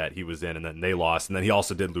that he was in, and then they lost, and then he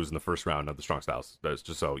also did lose in the first round of the Strong Styles. That's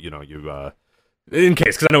just so you in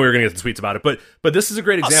case, because I know we were going to get the tweets about it, but this is a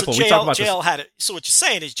great example. So we talk about JL had it. So what you're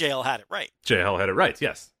saying is JL had it right. JL had it right.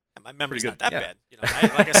 Yes. And my memory's not that bad.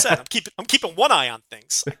 Like I said, I'm keeping one eye on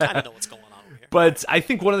things. I kind of know what's going on over here. But I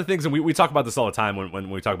think one of the things, and we talk about this all the time when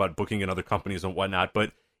we talk about booking in other companies and whatnot,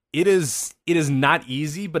 but it is not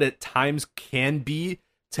easy, but at times can be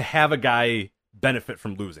to have a guy benefit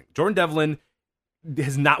from losing. Jordan Devlin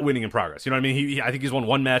is not winning in progress. You know what I mean? I think he's won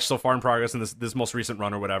one match so far in progress in this most recent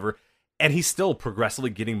run or whatever, and he's still progressively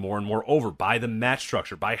getting more and more over by the match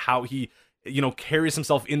structure, by how he carries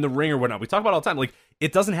himself in the ring or whatnot. We talk about it all the time. Like,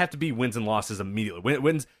 it doesn't have to be wins and losses immediately.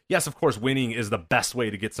 Wins, yes, of course, winning is the best way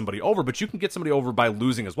to get somebody over, but you can get somebody over by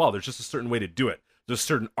losing as well. There's just a certain way to do it. There's a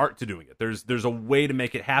certain art to doing it. There's a way to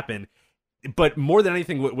make it happen. But more than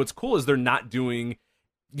anything, what's cool is they're not doing.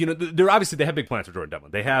 They're obviously they have big plans for Jordan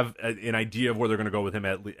Devlin. They have an idea of where they're going to go with him.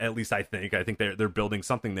 At least I think they're building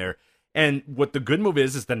something there. And what the good move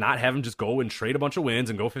is to not have him just go and trade a bunch of wins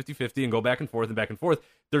and go 50-50 and go back and forth and back and forth.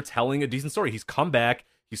 They're telling a decent story. He's come back.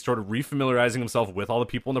 He's sort of refamiliarizing himself with all the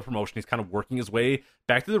people in the promotion. He's kind of working his way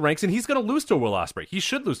back to the ranks, and he's going to lose to a Will Ospreay. He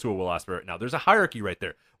should lose to a Will Ospreay right now. There's a hierarchy right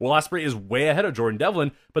there. Will Ospreay is way ahead of Jordan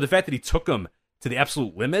Devlin, but the fact that he took him to the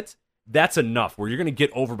absolute limit, that's enough where you're going to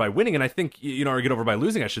get over by winning, and I think, or get over by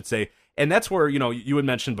losing, I should say. And that's where, you had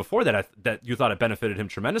mentioned before that you thought it benefited him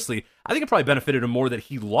tremendously. I think it probably benefited him more that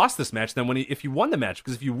he lost this match than if he won the match.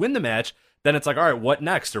 Because if you win the match, then it's like, all right, what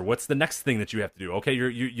next? Or what's the next thing that you have to do? Okay,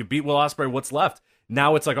 you beat Will Ospreay, what's left?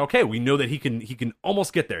 Now it's like, okay, we know that he can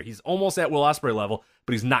almost get there. He's almost at Will Ospreay level,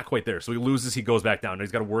 but he's not quite there. So he loses, he goes back down.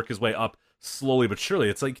 He's got to work his way up slowly but surely.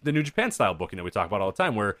 It's like the New Japan style booking that we talk about all the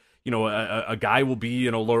time, where a guy will be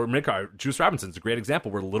lower mid-card. Juice Robinson's a great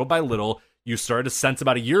example, where little by little you started to sense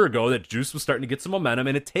about a year ago that Juice was starting to get some momentum,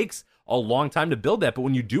 and it takes a long time to build that. But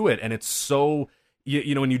when you do it, and it's so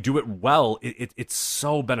when you do it well, it's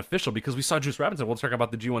so beneficial, because we saw Juice Robinson. We'll talk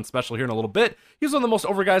about the G1 special here in a little bit. He's one of the most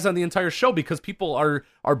over guys on the entire show, because people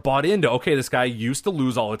are bought into, okay, this guy used to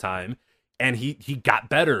lose all the time, and he got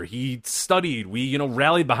better. He studied. We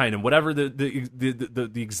rallied behind him. Whatever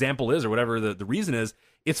the example is, or whatever the reason is,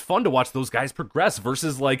 it's fun to watch those guys progress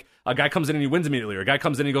versus like a guy comes in and he wins immediately, or a guy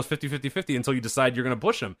comes in and he goes 50-50-50 until you decide you're going to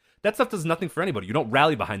push him. That stuff does nothing for anybody. You don't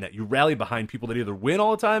rally behind that. You rally behind people that either win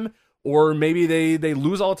all the time, or maybe they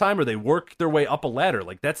lose all the time, or they work their way up a ladder.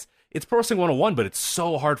 Like, it's Pro Wrestling 101, but it's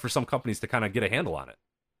so hard for some companies to kind of get a handle on it.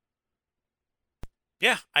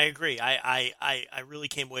 Yeah, I agree. I really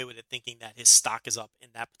came away with it thinking that his stock is up in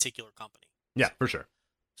that particular company. Yeah, for sure.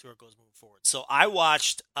 See where it goes moving forward. So I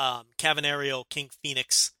watched Cavernario King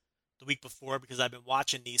Phoenix the week before, because I've been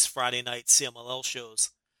watching these Friday night CMLL shows.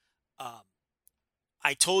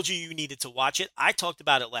 I told you needed to watch it. I talked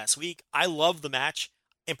about it last week. I loved the match.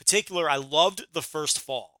 In particular, I loved the first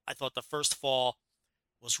fall. I thought the first fall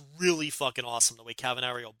was really fucking awesome, the way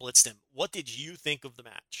Cavernario blitzed him. What did you think of the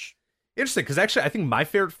match? Interesting, because actually I think my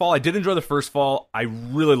favorite fall, I did enjoy the first fall. I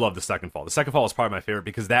really loved the second fall. The second fall was probably my favorite,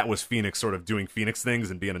 because that was Phoenix sort of doing Phoenix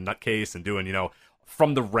things and being a nutcase and doing,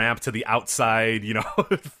 from the ramp to the outside,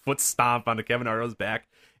 foot stomp onto Cavernaro's back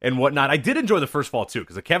and whatnot. I did enjoy the first fall too,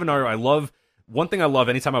 because the Cavernario, one thing I love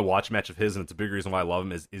anytime I watch a match of his, and it's a big reason why I love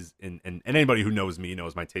him, is and anybody who knows me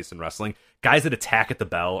knows my taste in wrestling, guys that attack at the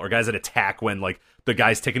bell, or guys that attack when like the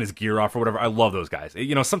guy's taking his gear off or whatever. I love those guys.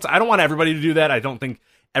 Sometimes I don't want everybody to do that. I don't think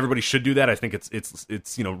everybody should do that. I think it's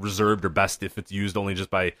reserved or best if it's used only just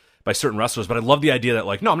by certain wrestlers. But I love the idea that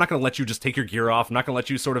like, no, I'm not going to let you just take your gear off. I'm not going to let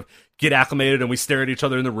you sort of get acclimated and we stare at each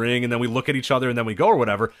other in the ring and then we look at each other and then we go or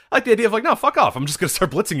whatever. I like the idea of like, no, fuck off. I'm just going to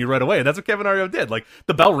start blitzing you right away. And that's what Kevin Ario did. Like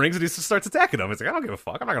the bell rings and he just starts attacking him. It's like, I don't give a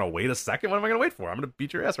fuck. I'm not going to wait a second. What am I going to wait for? I'm going to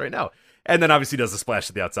beat your ass right now. And then obviously does the splash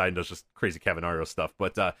to the outside and does just crazy Kevin Ario stuff.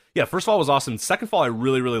 But yeah, first fall was awesome. Second fall I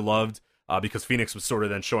really, really loved. Because Phoenix was sort of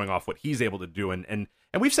then showing off what he's able to do, and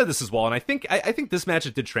we've said this as well, and I think this match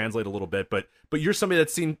it did translate a little bit, but you're somebody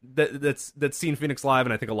that's seen Phoenix live,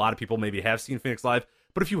 and I think a lot of people maybe have seen Phoenix live,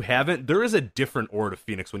 but if you haven't, there is a different aura to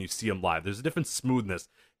Phoenix when you see him live. There's a different smoothness.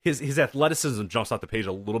 His athleticism jumps off the page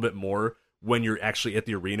a little bit more when you're actually at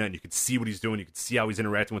the arena and you can see what he's doing, you can see how he's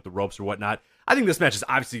interacting with the ropes or whatnot. I think this match is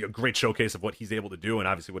obviously a great showcase of what he's able to do and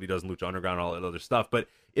obviously what he does in Lucha Underground and all that other stuff. But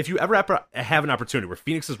if you ever have an opportunity where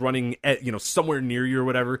Phoenix is running at, somewhere near you or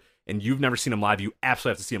whatever, and you've never seen him live, you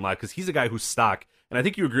absolutely have to see him live because he's a guy whose stock, and I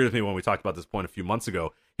think you agreed with me when we talked about this point a few months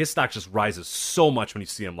ago, his stock just rises so much when you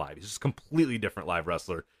see him live. He's just a completely different live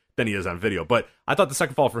wrestler than he is on video. But I thought the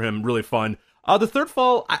second fall for him really fun. The third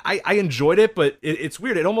fall, I enjoyed it, but it's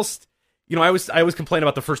weird. It almost... I always complain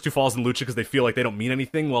about the first two falls in Lucha because they feel like they don't mean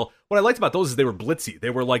anything. Well, what I liked about those is they were blitzy. They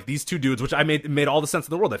were like these two dudes, which made all the sense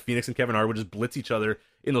in the world that Phoenix and Kevin Ario would just blitz each other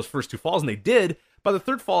in those first two falls, and they did. By the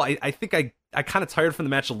third fall, I think I kind of tired from the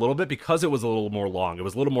match a little bit because it was a little more long. It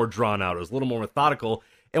was a little more drawn out. It was a little more methodical.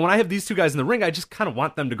 And when I have these two guys in the ring, I just kind of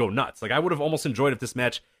want them to go nuts. Like I would have almost enjoyed if this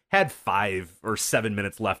match had 5 or 7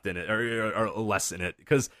 minutes left in it or less in it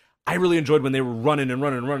because I really enjoyed when they were running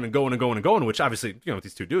and going, which obviously, with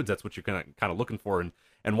these two dudes, that's what you're kind of looking for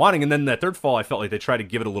and wanting. And then that third fall, I felt like they tried to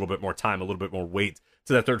give it a little bit more time, a little bit more weight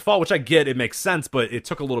to that third fall, which I get, it makes sense, but it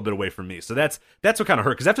took a little bit away from me. So that's what kind of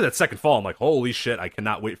hurt, because after that second fall, I'm like, holy shit, I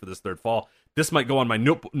cannot wait for this third fall. This might go on my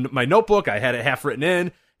notebook. I had it half written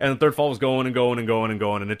in, and the third fall was going,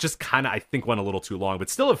 and it just kind of, I think, went a little too long,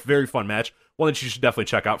 but still a very fun match, one that you should definitely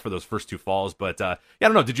check out for those first two falls. But yeah, I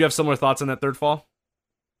don't know, did you have similar thoughts on that third fall?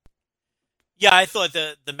 Yeah, I thought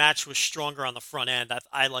the match was stronger on the front end.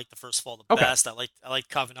 I liked the first fall the best. I liked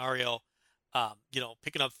Cavanario,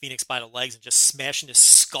 picking up Phoenix by the legs and just smashing his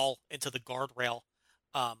skull into the guardrail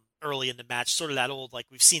early in the match. Sort of that old, like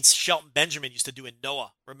we've seen Shelton Benjamin used to do in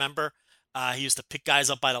Noah. Remember? He used to pick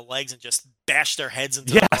guys up by the legs and just bash their heads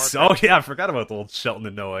into the guardrail. Oh yeah, I forgot about the old Shelton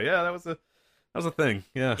and Noah. Yeah, that was a thing.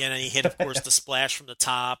 Yeah. Yeah, and then he hit, of course, the splash from the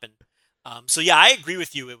top, and so yeah, I agree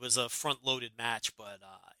with you. It was a front-loaded match, but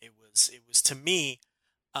it was to me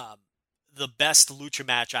the best lucha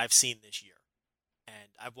match I've seen this year, and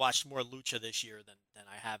I've watched more lucha this year than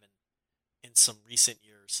I have in some recent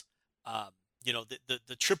years.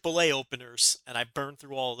 The AAA openers, and I burned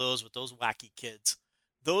through all of those with those wacky kids.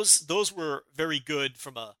 Those were very good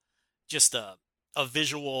from a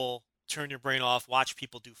visual turn your brain off, watch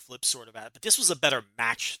people do flips sort of at it. But this was a better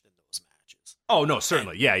match than those matches. Oh no,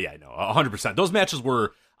 certainly, yeah, no, 100%. Those matches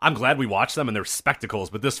were. I'm glad we watched them and they're spectacles,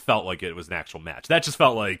 but this felt like it was an actual match. That just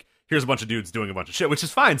felt like here's a bunch of dudes doing a bunch of shit, which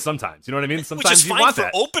is fine sometimes. You know what I mean? Sometimes which is you fine want for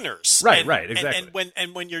that. Openers, right? Exactly.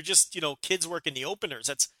 And when you're just kids working the openers,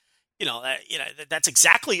 that's that's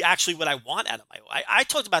exactly actually what I want out of my. I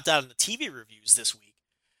talked about that in the TV reviews this week.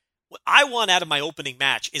 What I want out of my opening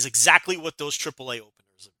match is exactly what those AAA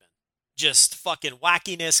openers have been. Just fucking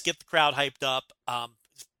wackiness, get the crowd hyped up,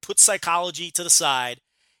 put psychology to the side,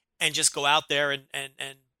 and just go out there and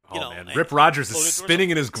man. Rip Rogers is spinning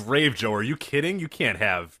in his grave, Joe. Are you kidding? You can't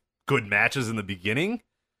have good matches in the beginning.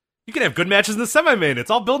 You can have good matches in the semi-main.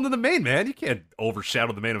 It's all building to the main, man. You can't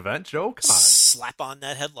overshadow the main event, Joe. Come on. Slap on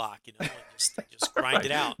that headlock, and just grind right.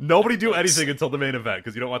 it out. Nobody do anything until the main event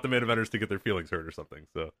because you don't want the main eventers to get their feelings hurt or something.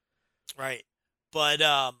 So, right. But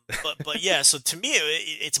yeah. So to me,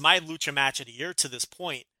 it's my lucha match of the year to this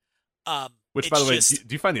point. Which, by the way,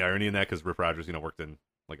 do you find the irony in that? Because Rip Rogers, worked in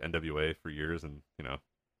like NWA for years, and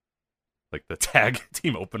like the tag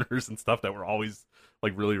team openers and stuff that were always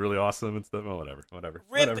like really, really awesome and stuff. Oh, whatever. Rip,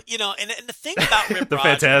 whatever. And the thing about Rip the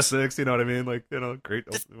Rogers, Fantastics, you know what I mean? Like, great,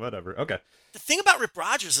 whatever. Okay. The thing about Rip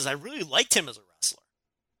Rogers is I really liked him as a wrestler.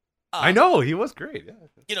 I know, he was great. Yeah.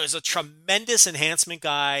 He's a tremendous enhancement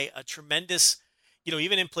guy, a tremendous,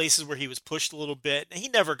 even in places where he was pushed a little bit, and he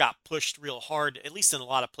never got pushed real hard, at least in a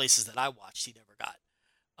lot of places that I watched, he never got,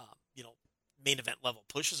 main event level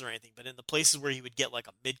pushes or anything, but in the places where he would get like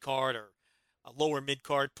a mid-card or a lower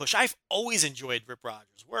mid-card push, I've always enjoyed Rip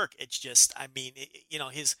Rogers' work. It's just,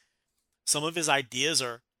 some of his ideas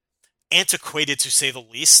are antiquated to say the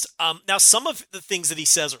least. Now some of the things that he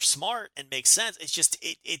says are smart and make sense. It's just,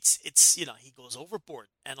 it's he goes overboard,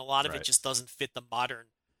 and a lot of it just doesn't fit the modern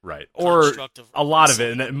Right. Or construct of a lot of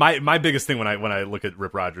wrestling. it. And my biggest thing when I look at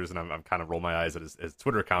Rip Rogers and I'm kind of roll my eyes at his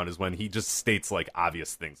Twitter account is when he just states like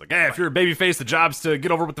obvious things. Like, hey, if you're a babyface, the job's to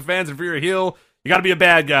get over with the fans. If you're a heel, you got to be a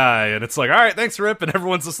bad guy. And it's like, all right, thanks, Rip. And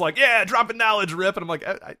everyone's just like, yeah, dropping knowledge, Rip. And I'm like,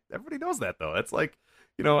 everybody knows that, though. It's like,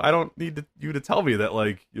 I don't need you to tell me that,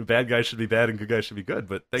 like, bad guys should be bad and good guys should be good.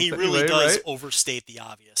 But thanks he really anyway, does right? overstate the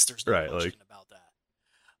obvious. There's no question about that.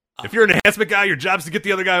 If you're an enhancement guy, your job's to get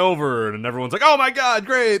the other guy over. And everyone's like, oh, my God,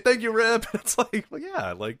 great. Thank you, Rip. It's like, well,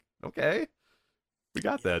 yeah, like, okay. We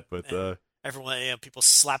got that. But everyone, people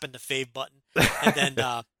slapping the fave button. And then,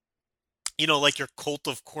 like your cult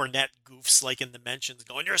of Cornette goofs, like in the mentions,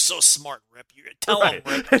 going, "You're so smart, Rip. You tell him,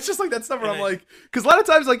 Rip." It's just like that stuff where I'm like, because a lot of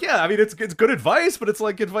times, like, yeah, I mean, it's good advice, but it's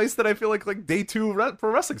like advice that I feel like day two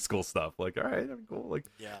pro wrestling school stuff. Like, all right, I'm cool. Like,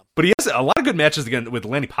 yeah. But he has a lot of good matches again with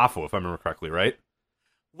Lanny Poffo, if I remember correctly, right?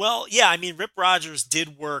 Well, yeah, I mean, Rip Rogers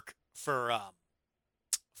did work for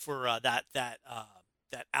that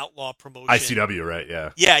outlaw promotion. ICW, right?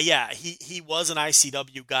 Yeah. Yeah. He was an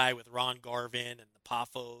ICW guy with Ron Garvin and the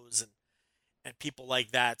Poffos and people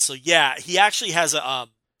like that. So yeah, he actually has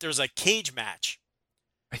there's a cage match.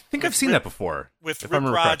 I think I've seen that before with Rip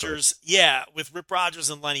Rogers. Yeah, with Rip Rogers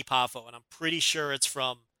and Lenny Poffo, and I'm pretty sure it's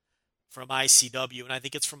from ICW, and I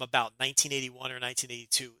think it's from about 1981 or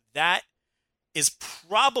 1982. That is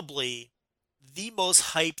probably the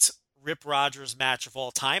most hyped Rip Rogers match of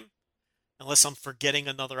all time, unless I'm forgetting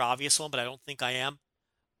another obvious one, but I don't think I am.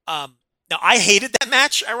 Now, I hated that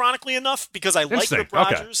match, ironically enough, because I like Rip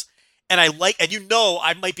Rogers, and I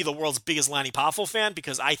might be the world's biggest Lanny Poffo fan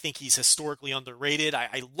because I think he's historically underrated.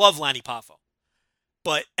 I love Lanny Poffo,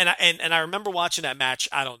 but and I remember watching that match.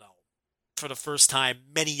 I don't know, for the first time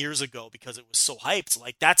many years ago because it was so hyped.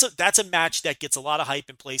 Like that's a match that gets a lot of hype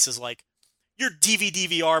in places like your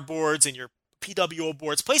DVR boards and your PWO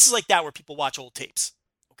boards, places like that where people watch old tapes.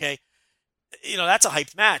 Okay. That's a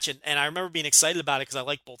hyped match. And I remember being excited about it because I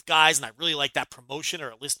like both guys and I really like that promotion,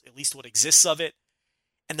 or at least what exists of it.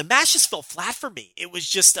 And the match just fell flat for me. It was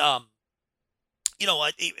just, all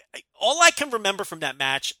I can remember from that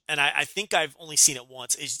match, and I think I've only seen it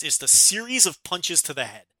once, is just a series of punches to the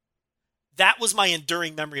head. That was my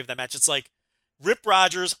enduring memory of that match. It's like Rip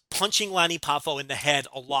Rogers punching Lanny Poffo in the head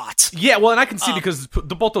a lot. Yeah, well, and I can see because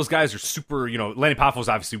both those guys are super, Lanny Poffo was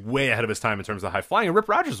obviously way ahead of his time in terms of high flying, and Rip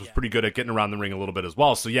Rogers was pretty good at getting around the ring a little bit as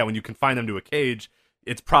well. So yeah, when you confine them to a cage,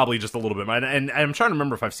 it's probably just a little bit. And I'm trying to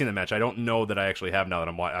remember if I've seen that match. I don't know that I actually have now that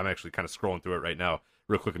I'm actually kind of scrolling through it right now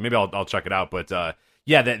real quickly. Maybe I'll check it out. But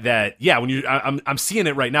when I'm seeing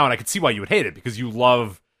it right now, and I can see why you would hate it because you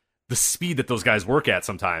love the speed that those guys work at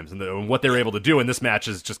sometimes and what they're able to do. And this match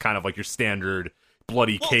is just kind of like your standard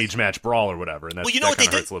bloody cage match brawl or whatever. And that what they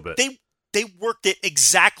hurts a little bit. They worked it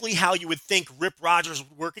exactly how you would think Rip Rogers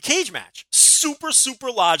would work a cage match. Super, super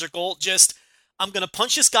logical. Just, I'm going to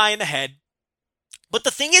punch this guy in the head. But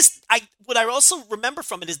the thing is, what I also remember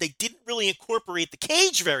from it is they didn't really incorporate the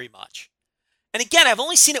cage very much. And again, I've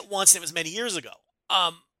only seen it once, and it was many years ago.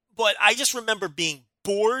 But I just remember being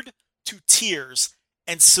bored to tears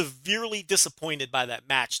and severely disappointed by that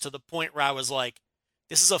match to the point where I was like,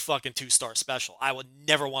 this is a fucking 2-star special. I would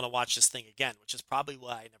never want to watch this thing again, which is probably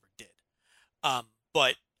why I never did.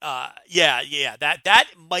 That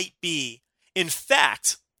might be, in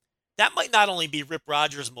fact, that might not only be Rip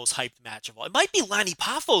Rogers' most hyped match of all, it might be Lanny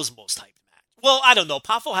Poffo's most hyped match. Well, I don't know.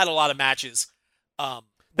 Poffo had a lot of matches.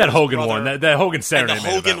 That Hogan one, that Hogan Saturday and the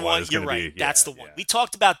Hogan one, you're right. That's the one. We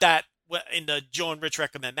talked about that in the Joe and Rich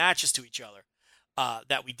recommend matches to each other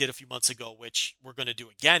that we did a few months ago, which we're going to do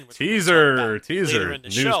again. Teaser. In the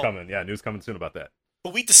news show. coming. Yeah, news coming soon about that.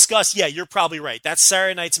 But we discussed, you're probably right. That's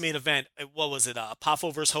Saturday night's main event. What was it?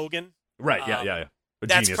 Poffo versus Hogan? Right, yeah.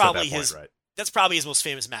 That's probably right. That's probably his most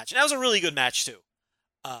famous match. And that was a really good match, too.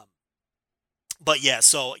 But yeah,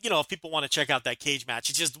 so, if people want to check out that cage match,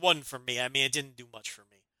 it just wasn't for me. I mean, it didn't do much for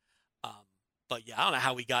me. But yeah, I don't know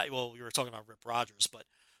how we were talking about Rip Rogers, but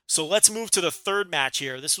so let's move to the third match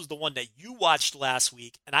here. This was the one that you watched last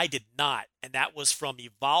week, and I did not. And that was from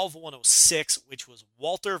Evolve 106, which was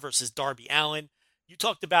Walter versus Darby Allin. You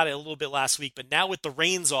talked about it a little bit last week, but now with the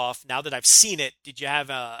reins off, now that I've seen it, did you have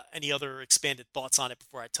any other expanded thoughts on it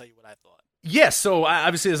before I tell you what I thought? Yeah, so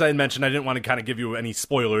obviously, as I mentioned, I didn't want to kind of give you any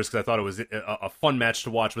spoilers because I thought it was a fun match to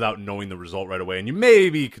watch without knowing the result right away. And you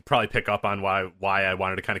maybe could probably pick up on why I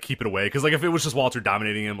wanted to kind of keep it away. Because if it was just Walter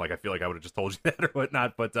dominating him, I feel like I would have just told you that or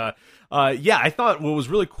whatnot. But I thought what was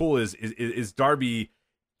really cool is Darby.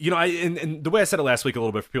 And the way I said it last week a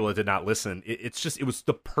little bit for people that did not listen, it was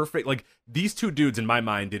the perfect, these two dudes in my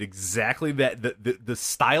mind did exactly that, the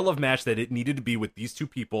style of match that it needed to be with these two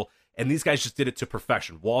people. And these guys just did it to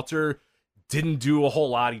perfection. Walter didn't do a whole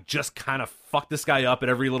lot. He just kind of fucked this guy up at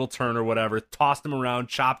every little turn or whatever, tossed him around,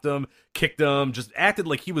 chopped him, kicked him, just acted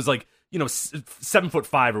like he was like,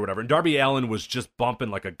 7'5" or whatever. And Darby Allin was just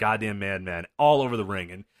bumping like a goddamn madman all over the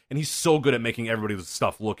ring. And he's so good at making everybody's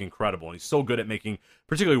stuff look incredible. And he's so good at making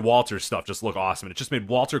particularly Walter's stuff just look awesome. And it just made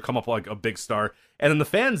Walter come up like a big star. And then the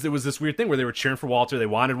fans, there was this weird thing where they were cheering for Walter. They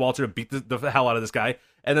wanted Walter to beat the hell out of this guy.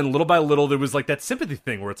 And then little by little, there was like that sympathy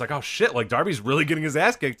thing where it's like, oh shit, like Darby's really getting his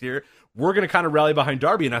ass kicked here. We're going to kind of rally behind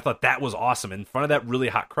Darby. And I thought that was awesome. In front of that really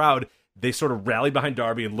hot crowd, they sort of rallied behind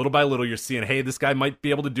Darby. And little by little, you're seeing, hey, this guy might be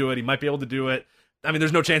able to do it. He might be able to do it. I mean,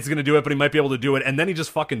 there's no chance he's going to do it, but he might be able to do it. And then he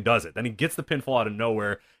just fucking does it. Then he gets the pinfall out of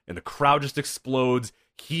nowhere, and the crowd just explodes.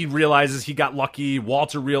 He realizes he got lucky.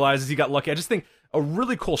 Walter realizes he got lucky. I just think a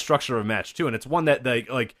really cool structure of a match, too. And it's one that,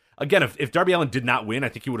 like again, if Darby Allin did not win, I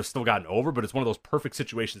think he would have still gotten over, but it's one of those perfect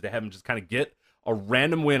situations to have him just kind of get a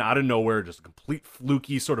random win out of nowhere, just a complete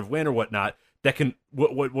fluky sort of win or whatnot, that can,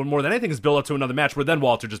 what more than anything, is build up to another match where then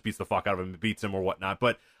Walter just beats the fuck out of him and beats him or whatnot.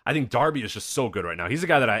 But I think Darby is just so good right now. He's a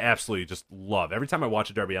guy that I absolutely just love. Every time I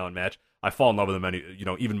watch a Darby Allin match, I fall in love with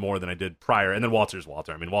him, even more than I did prior. And then Walter's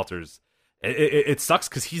Walter. I mean, it sucks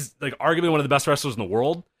because he's like arguably one of the best wrestlers in the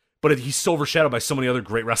world, but he's so overshadowed by so many other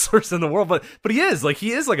great wrestlers in the world. But he is like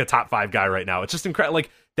a top 5 guy right now. It's just incredible.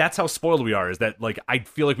 Like, that's how spoiled we are, is that like I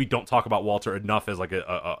feel like we don't talk about Walter enough as like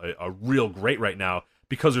a real great right now,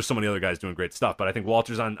 because there's so many other guys doing great stuff. But I think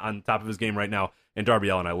Walter's on top of his game right now, and Darby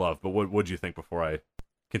Allin I love. But what do you think before I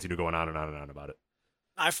continue going on and on and on about it?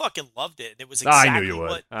 I fucking loved it. It was exactly I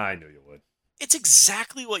knew you would. It's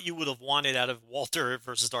exactly what you would have wanted out of Walter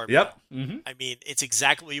versus Darby. Yep. Mm-hmm. I mean, it's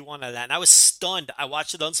exactly what you wanted out of that. And I was stunned. I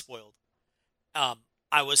watched it unspoiled. I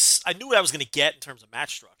knew what I was going to get in terms of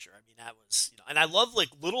match structure. I mean, that was, and I love like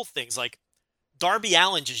little things like Darby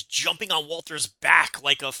Allin just jumping on Walter's back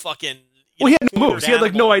like a fucking. Well, he had no moves. He had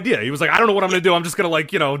like no idea. He was like, I don't know what I'm going to do. I'm just going to like,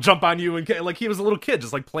 jump on you. And like he was a little kid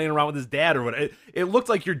just like playing around with his dad or what. It looked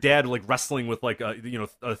like your dad like wrestling with like a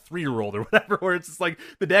 3-year-old or whatever, where it's just like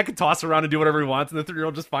the dad can toss around and do whatever he wants. And the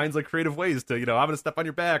 3-year-old just finds like creative ways to, I'm going to step on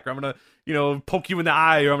your back, or I'm going to, poke you in the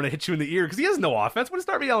eye, or I'm going to hit you in the ear, because he has no offense. What is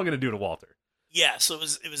Darby Allin going to do to Walter? Yeah. So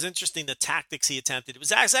it was interesting. The tactics he attempted. It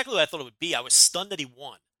was exactly what I thought it would be. I was stunned that he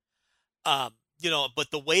won. But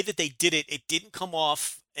the way that they did it, it didn't come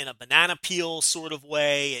off in a banana peel sort of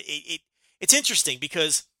way. It's interesting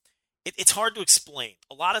because it's hard to explain.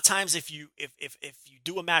 A lot of times, if you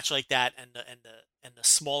do a match like that and the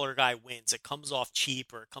smaller guy wins, it comes off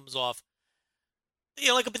cheap, or it comes off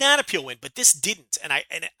like a banana peel win. But this didn't, and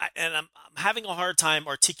I'm having a hard time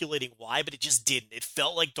articulating why, but it just didn't. It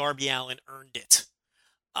felt like Darby Allin earned it.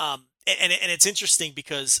 And it's interesting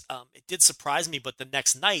because it did surprise me. But the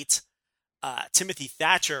next night, Timothy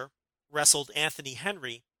Thatcher wrestled Anthony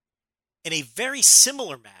Henry in a very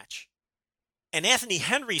similar match, and Anthony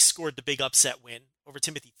Henry scored the big upset win over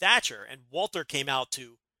Timothy Thatcher, and Walter came out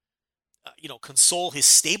to console his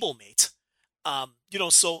stablemate.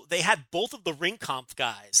 So they had both of the ring comp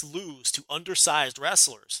guys lose to undersized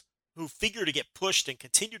wrestlers who figure to get pushed and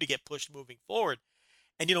continue to get pushed moving forward.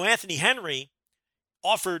 And Anthony Henry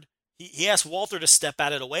offered, he asked Walter to step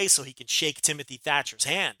out of the way so he can shake Timothy Thatcher's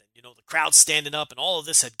hand. And, the crowd standing up and all of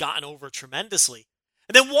this had gotten over tremendously.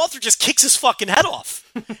 And then Walter just kicks his fucking head off.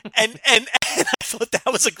 and I thought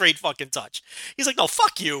that was a great fucking touch. He's like, no,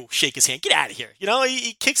 fuck you, shake his hand, get out of here.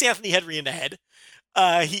 He kicks Anthony Henry in the head.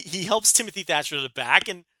 He helps Timothy Thatcher to the back.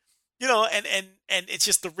 And, and it's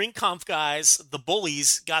just the ring conf guys, the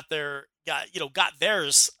bullies got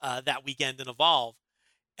theirs that weekend in Evolve.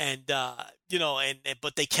 And,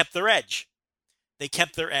 but they kept their edge.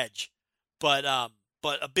 But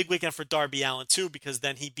a big weekend for Darby Allin too, because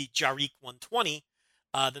then he beat Jarek 120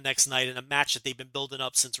 the next night in a match that they've been building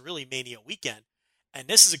up since really Mania weekend. And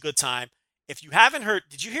this is a good time. If you haven't heard,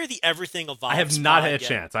 did you hear the Everything Evolves? I have not had a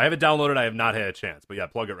chance. I have it downloaded. I have not had a chance. But yeah,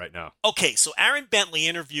 plug it right now. Okay, so Aaron Bentley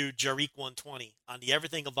interviewed Jarek 120 on the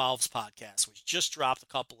Everything Evolves podcast, which just dropped a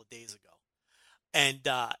couple of days ago. And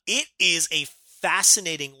it is a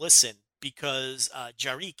fascinating listen because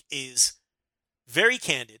Jarek is very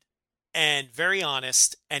candid and very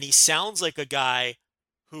honest, and he sounds like a guy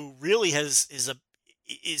who really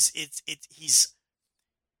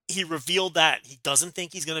he revealed that he doesn't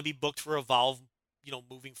think he's going to be booked for Evolve,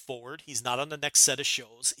 moving forward. He's not on the next set of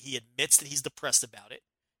shows. He admits that he's depressed about it.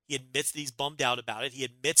 He admits that he's bummed out about it. He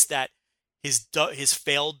admits that his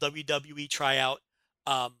failed WWE tryout,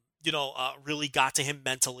 really got to him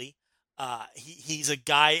mentally. He's a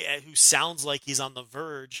guy who sounds like he's on the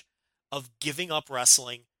verge of giving up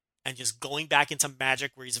wrestling and just going back into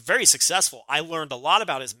magic, where he's very successful. I learned a lot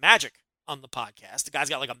about his magic on the podcast. The guy's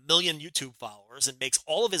got like 1 million YouTube followers and makes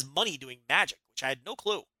all of his money doing magic, which I had no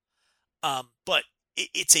clue. But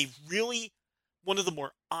it's a really one of the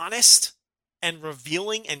more honest and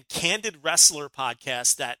revealing and candid wrestler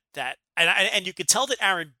podcasts and you could tell that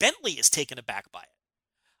Aaron Bentley is taken aback by it.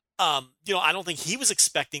 I don't think he was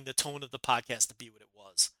expecting the tone of the podcast to be what it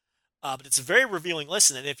was. But it's a very revealing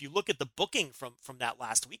listen. And if you look at the booking from that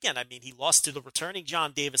last weekend, I mean, he lost to the returning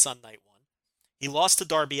John Davis on night 1. He lost to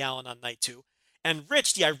Darby Allin on night 2. And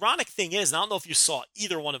Rich, the ironic thing is, and I don't know if you saw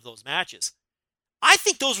either one of those matches, I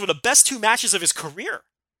think those were the best 2 matches of his career.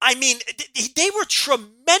 I mean, they were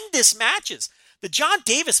tremendous matches. The John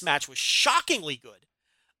Davis match was shockingly good.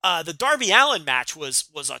 The Darby Allin match was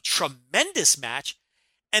a tremendous match.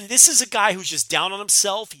 And this is a guy who's just down on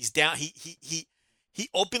himself. He's down. He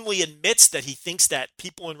openly admits that he thinks that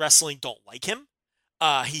people in wrestling don't like him.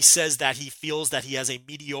 He says that he feels that he has a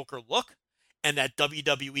mediocre look, and that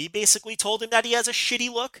WWE basically told him that he has a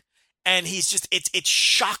shitty look. And he's just it's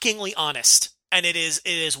shockingly honest, and it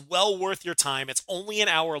is well worth your time. It's only an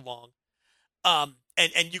hour long,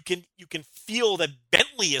 and you can feel that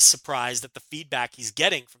Bentley is surprised at the feedback he's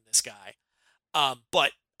getting from this guy.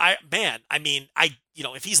 But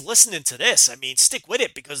if he's listening to this, I mean, stick with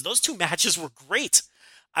it, because those 2 matches were great.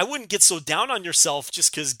 I wouldn't get so down on yourself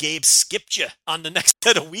just because Gabe skipped you on the next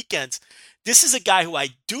set of weekends. This is a guy who I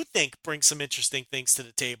do think brings some interesting things to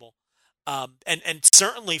the table, and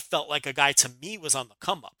certainly felt like a guy to me was on the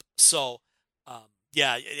come up. So,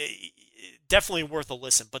 definitely worth a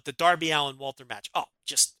listen. But the Darby Allin Walter match,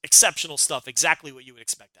 just exceptional stuff. Exactly what you would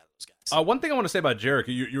expect out of those guys. One thing I want to say about Jarek,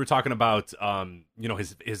 you were talking about,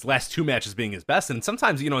 his last 2 matches being his best. And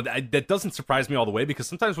sometimes, that doesn't surprise me all the way, because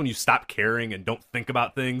sometimes when you stop caring and don't think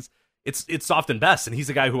about things, it's often best. And he's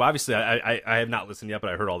a guy who obviously I have not listened yet, but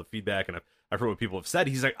I heard all the feedback and I've heard what people have said.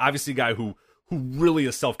 He's obviously a guy who really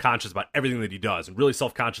is self-conscious about everything that he does, and really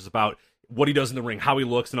self-conscious about what he does in the ring, how he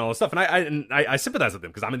looks, and all this stuff. And I sympathize with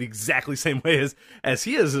him, because I'm in the exactly same way as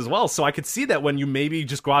he is as well. So I could see that when you maybe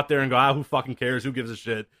just go out there and go, who fucking cares? Who gives a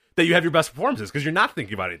shit? That you have your best performances, because you're not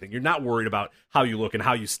thinking about anything. You're not worried about how you look and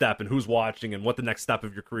how you step and who's watching and what the next step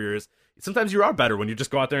of your career is. Sometimes you are better when you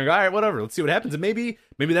just go out there and go, all right, whatever, let's see what happens. And maybe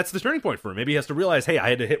that's the turning point for him. Maybe he has to realize, hey, I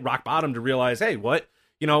had to hit rock bottom to realize, hey, what?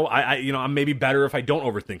 I'm maybe better if I don't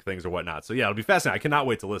overthink things or whatnot. So yeah, it'll be fascinating. I cannot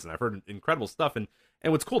wait to listen. I've heard incredible stuff, and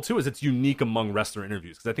what's cool too is it's unique among wrestler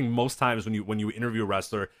interviews, because I think most times when you interview a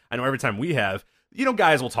wrestler, I know every time we have,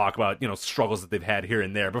 guys will talk about struggles that they've had here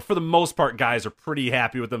and there, but for the most part, guys are pretty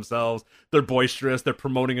happy with themselves. They're boisterous. They're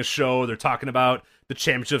promoting a show. They're talking about the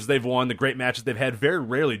championships they've won, the great matches they've had. Very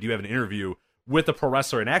rarely do you have an interview with a pro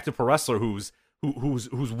wrestler, an active pro wrestler who's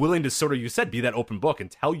willing to sort of, you said, be that open book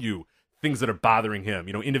and tell you things that are bothering him,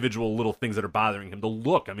 individual little things that are bothering him, the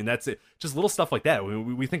look. I mean, that's it. Just little stuff like that.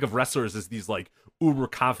 We think of wrestlers as these like uber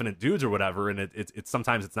confident dudes or whatever, and it's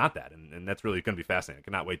sometimes it's not that, and that's really going to be fascinating. I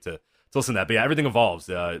cannot wait to listen to that. But yeah, Everything Evolves,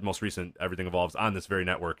 most recent Everything Evolves on this very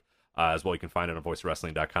network as well. You can find it on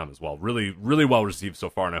voicewrestling.com as well. Really, really well received so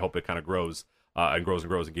far, and I hope it kind of grows and grows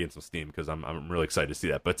and gains some steam, because I'm really excited to see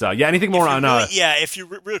that. But anything more on? If you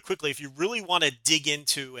really quickly, if you really want to dig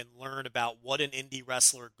into and learn about what an indie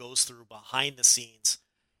wrestler goes through behind the scenes,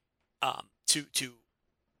 to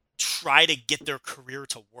try to get their career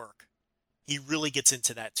to work, he really gets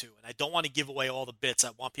into that too. And I don't want to give away all the bits.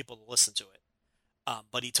 I want people to listen to it.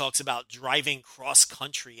 But he talks about driving cross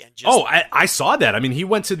country and just. Oh, I saw that. I mean, he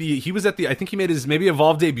was at the. I think he made his maybe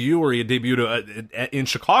Evolve debut, or he debuted in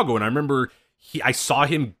Chicago, and I remember. I saw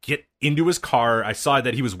him get into his car. I saw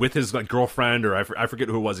that he was with his girlfriend, or I forget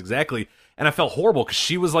who it was exactly, and I felt horrible because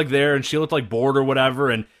she was like there and she looked like bored or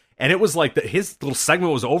whatever, and it was like his little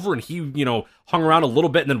segment was over, and he hung around a little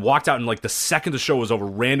bit and then walked out, and like the second the show was over,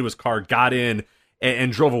 ran to his car, got in,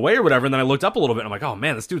 and drove away or whatever. And then I looked up a little bit and I'm like, oh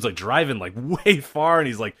man, this dude's like driving like way far, and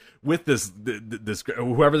he's like with this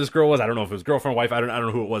whoever this girl was. I don't know if it was girlfriend, wife. I don't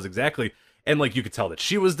know who it was exactly. And like you could tell that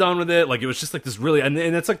she was done with it. Like it was just like this really, and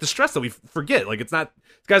it's like the stress that we forget. Like it's not,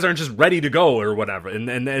 these guys aren't just ready to go or whatever.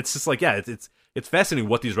 And it's just like, yeah, it's fascinating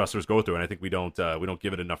what these wrestlers go through. And I think we don't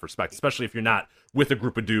give it enough respect, especially if you're not with a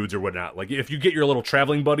group of dudes or whatnot. Like if you get your little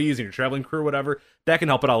traveling buddies and your traveling crew or whatever, that can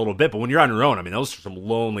help it out a little bit. But when you're on your own, I mean, those are some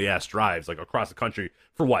lonely ass drives like across the country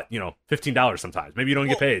for what, $15 sometimes. Maybe you don't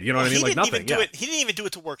get paid. You know what I mean? Like nothing. He didn't even do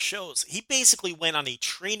it to work shows. He basically went on a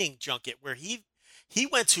training junket where he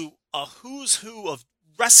went to a who's who of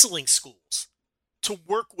wrestling schools to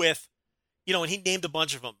work with, and he named a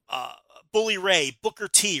bunch of them. Bully Ray, Booker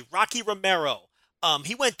T, Rocky Romero.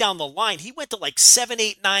 He went down the line. He went to like 7,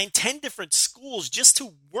 8, 9, 10 different schools just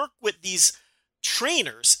to work with these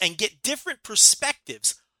trainers and get different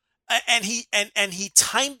perspectives. and he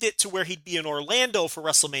timed it to where he'd be in Orlando for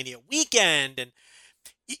WrestleMania weekend, and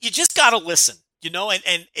you just got to listen,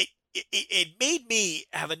 and it made me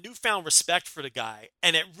have a newfound respect for the guy,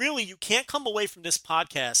 and it really, you can't come away from this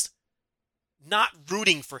podcast not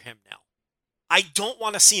rooting for him now. I don't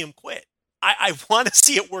want to see him quit. I want to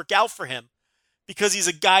see it work out for him, because he's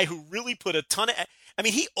a guy who really put a ton of,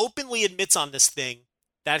 he openly admits on this thing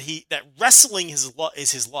that wrestling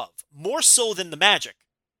is his love, more so than the magic,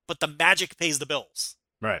 but the magic pays the bills.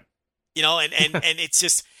 Right. And it's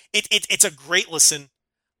just, it's a great listen.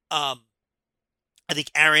 I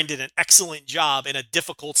think Aaron did an excellent job in a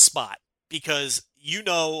difficult spot, because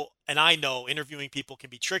and I know interviewing people can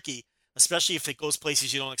be tricky, especially if it goes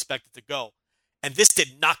places you don't expect it to go. And this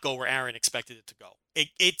did not go where Aaron expected it to go.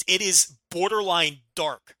 It is borderline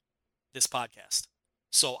dark, this podcast.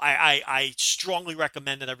 So I strongly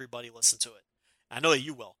recommend that everybody listen to it. I know that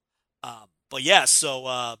you will. But yeah,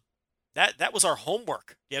 so that was our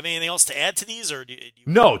homework. Do you have anything else to add to these, or do you...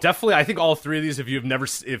 No, definitely. I think all three of these, if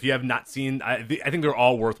you have not seen, I think they're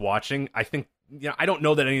all worth watching. I think, I don't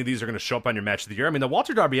know that any of these are going to show up on your match of the year. The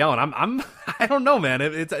Walter Darby Allin, I don't know, man.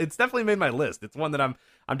 It's definitely made my list. It's one that I'm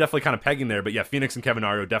definitely kind of pegging there. But yeah, Phoenix and Kevin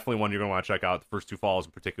Nario, definitely one you're going to want to check out. The first two falls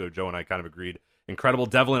in particular, Joe and I kind of agreed. Incredible.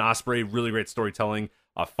 Devlin Ospreay, really great storytelling.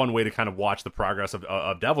 A fun way to kind of watch the progress of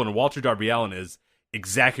Devlin. And Walter Darby Allin is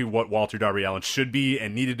exactly what Walter Darby Allin should be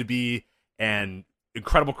and needed to be. And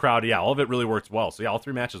incredible crowd. Yeah, all of it really works well. So yeah, all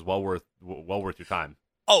three matches well worth your time.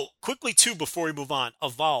 Oh, quickly too, before we move on,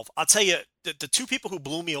 Evolve. I'll tell you, the two people who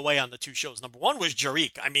blew me away on the two shows. Number one was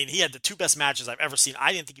Jerick. He had the two best matches I've ever seen.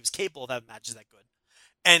 I didn't think he was capable of having matches that good.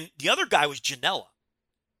 And the other guy was Janela,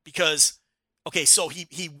 because, okay, so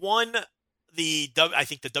he won the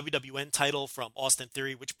WWN title from Austin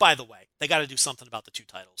Theory, which, by the way, they got to do something about the two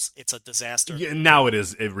titles. It's a disaster. Yeah, now it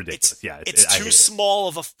is ridiculous. It's too small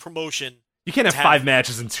of a promotion. You can't have 5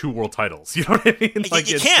 matches and 2 world titles. You know what I mean?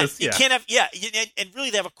 You can't. You can't have. Yeah, and really,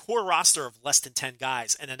 they have a core roster of less than 10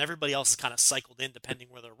 guys, and then everybody else is kind of cycled in depending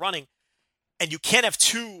where they're running. And you can't have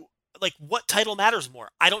 2. Like, what title matters more?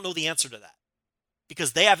 I don't know the answer to that,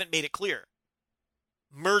 because they haven't made it clear.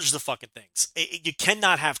 Merge the fucking things. You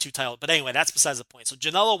cannot have 2 titles. But anyway, that's besides the point. So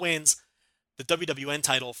Janela wins the WWN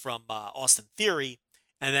title from Austin Theory.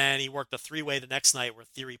 And then he worked a 3-way the next night where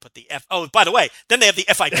Theory put the Oh, by the way, then they have the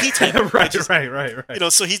FIP title. right.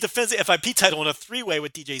 So he defends the FIP title in a 3-way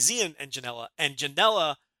with DJZ and Janela. And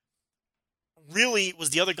Janela really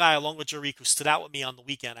was the other guy, along with Jerick, who stood out with me on the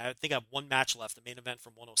weekend. I think I have one match left, the main event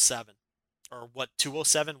from 107. Or what,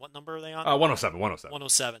 207? What number are they on? 107.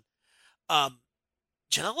 107.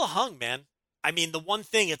 Janela hung, man. The one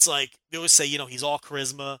thing, it's like, they always say, he's all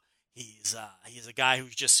charisma. He's a guy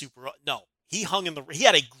who's just super... No. He hung he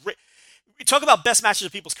had a great, talk about best matches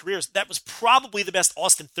of people's careers. That was probably the best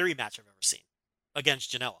Austin Theory match I've ever seen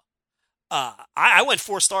against Janela. I went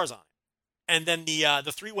 4 stars on it. And then the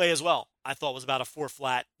 3-way as well, I thought was about a 4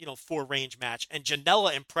 flat, 4 range match. And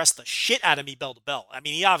Janela impressed the shit out of me bell to bell.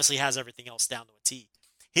 He obviously has everything else down to a T.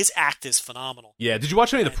 His act is phenomenal. Yeah, did you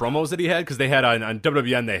watch any of the promos that he had? Because they had on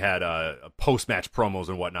WWN, they had post-match promos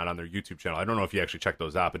and whatnot on their YouTube channel. I don't know if you actually checked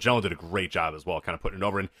those out, but Janela did a great job as well, kind of putting it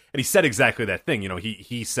over. And he said exactly that thing.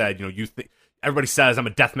 He said, everybody says I'm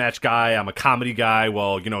a deathmatch guy, I'm a comedy guy.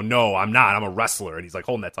 Well, no, I'm not. I'm a wrestler. And he's like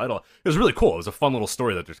holding that title. It was really cool. It was a fun little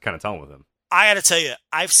story that they're kind of telling with him. I got to tell you,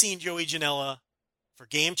 I've seen Joey Janela for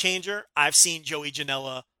Game Changer. I've seen Joey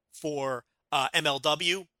Janela for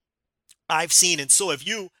MLW. I've seen, and so have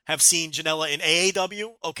you, have seen Janela in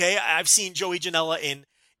AAW, okay? I've seen Joey Janela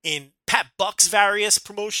in Pat Buck's various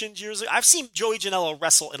promotions years ago. I've seen Joey Janela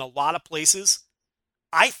wrestle in a lot of places.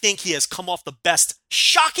 I think he has come off the best,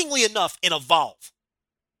 shockingly enough, in Evolve.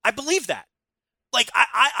 I believe that.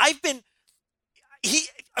 I've been...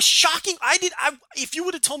 if you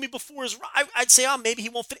would have told me before, I'd say, maybe he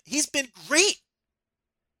won't fit. He's been great.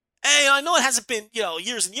 And I know it hasn't been,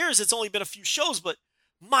 years and years. It's only been a few shows, but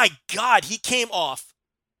my God, he came off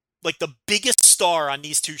like the biggest star on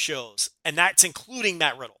these 2 shows. And that's including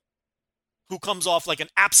Matt Riddle, who comes off like an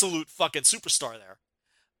absolute fucking superstar there.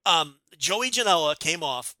 Joey Janela came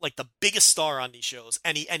off like the biggest star on these shows,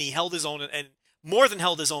 and he held his own, and more than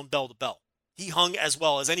held his own bell to bell. He hung as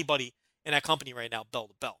well as anybody in that company right now, bell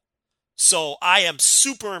to bell. So I am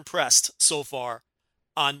super impressed so far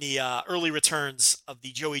on the early returns of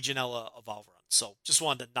the Joey Janela Evolve run. So just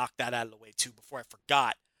wanted to knock that out of the way too before I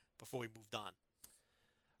forgot, before we moved on.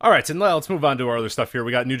 All right, so now let's move on to our other stuff here.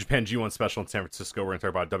 We got New Japan G1 Special in San Francisco. We're going to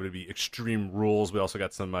talk about WWE Extreme Rules. We also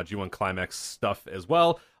got some G1 Climax stuff as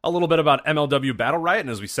well. A little bit about MLW Battle Riot, and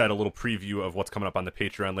as we said, a little preview of what's coming up on the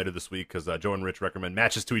Patreon later this week, because Joe and Rich recommend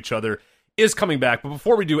matches to each other is coming back. But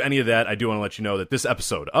before we do any of that, I do want to let you know that this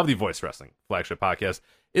episode of the Voice Wrestling Flagship Podcast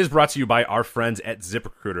is brought to you by our friends at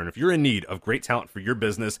ZipRecruiter. And if you're in need of great talent for your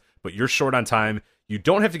business, but you're short on time, you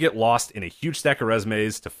don't have to get lost in a huge stack of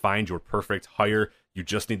resumes to find your perfect hire. You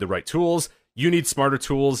just need the right tools. You need smarter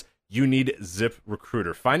tools. You need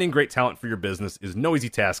ZipRecruiter. Finding great talent for your business is no easy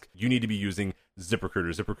task. You need to be using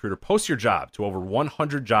ZipRecruiter. ZipRecruiter posts your job to over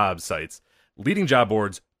 100 job sites, leading job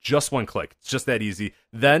boards, just one click. It's just that easy.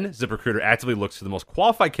 Then ZipRecruiter actively looks for the most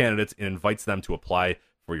qualified candidates and invites them to apply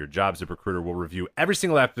for your job. ZipRecruiter will review every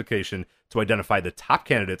single application to identify the top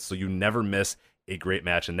candidates so you never miss a great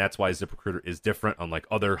match, and that's why ZipRecruiter is different. Unlike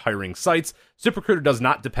other hiring sites, ZipRecruiter does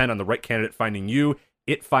not depend on the right candidate finding you.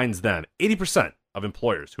 It finds them. 80% of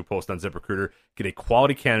employers who post on ZipRecruiter get a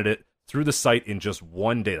quality candidate through the site in just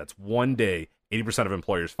one day. That's one day. 80% of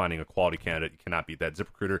employers finding a quality candidate. You cannot beat that.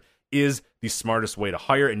 ZipRecruiter is the smartest way to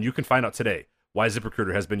hire, and you can find out today why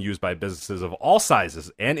ZipRecruiter has been used by businesses of all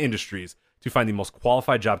sizes and industries to find the most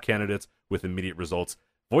qualified job candidates with immediate results.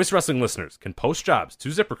 Voice Wrestling listeners can post jobs to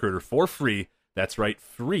ZipRecruiter for free. That's right,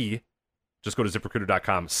 free. Just go to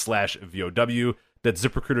ZipRecruiter.com/VOW. That's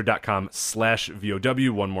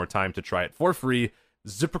ZipRecruiter.com/VOW. One more time to try it for free.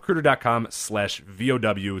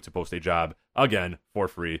 ZipRecruiter.com/VOW to post a job. Again, for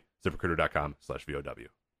free. ZipRecruiter.com/VOW.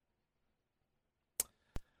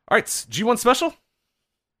 All right, G1 special?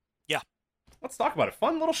 Yeah. Let's talk about it.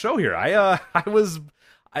 Fun little show here. I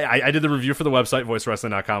did the review for the website,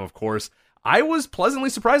 voicewrestling.com, of course. I was pleasantly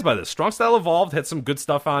surprised by this. Strong Style Evolved had some good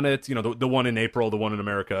stuff on it. You know, the one in April, the one in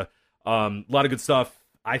America. A lot of good stuff.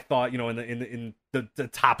 I thought, you know, in the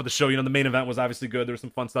top of the show, you know, the main event was obviously good. There was some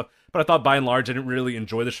fun stuff, but I thought by and large, I didn't really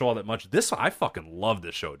enjoy the show all that much. I fucking love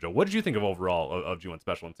this show, Joe. What did you think of overall of G1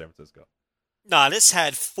 Special in San Francisco? Nah, this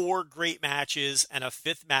had 4 great matches and a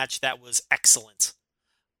 5th match that was excellent.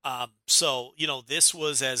 So, you know, this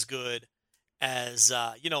was as good as,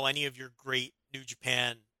 you know, any of your great New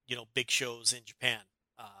Japan, you know, big shows in Japan.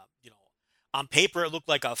 You know, on paper, it looked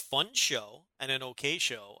like a fun show and an okay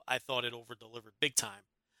show. I thought it over-delivered big time.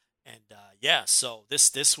 And, yeah, so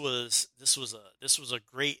this was a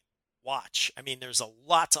great watch. I mean, there's a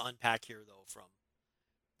lot to unpack here, though, from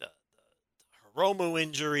the Hiromu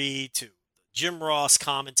injury to Jim Ross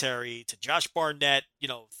commentary to Josh Barnett, you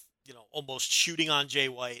know, almost shooting on Jay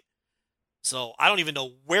White. So I don't even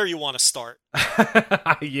know where you want to start.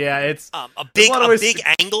 Yeah, it's a big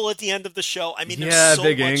angle at the end of the show. I mean, yeah, there's so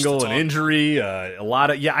big much angle, an injury, a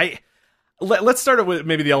lot of Let's start it with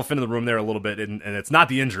maybe the elephant in the room there a little bit, and it's not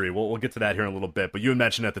the injury. We'll get to that here in a little bit. But you had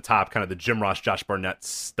mentioned at the top kind of the Jim Ross, Josh Barnett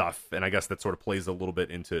stuff, and I guess that sort of plays a little bit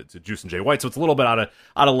into Juice and Jay White, so it's a little bit out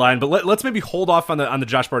of line. But let's maybe hold off on the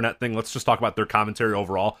Josh Barnett thing. Let's just talk about their commentary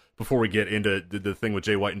overall before we get into the thing with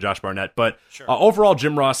Jay White and Josh Barnett. But sure. Overall,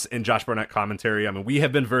 Jim Ross and Josh Barnett commentary. I mean, we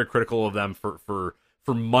have been very critical of them for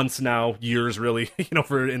months now, years really. You know,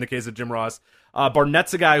 for in the case of Jim Ross.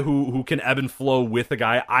 Barnett's a guy who can ebb and flow with a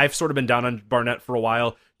guy. I've sort of been down on Barnett for a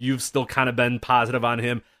while. You've still kind of been positive on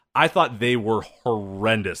him. I thought they were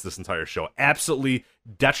horrendous this entire show. Absolutely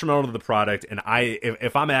detrimental to the product. And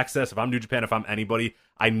if I'm Access, if I'm New Japan, if I'm anybody,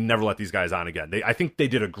 I never let these guys on again. I think they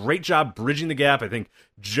did a great job bridging the gap. I think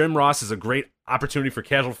Jim Ross is a great opportunity for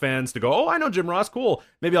casual fans to go, oh, I know Jim Ross, cool.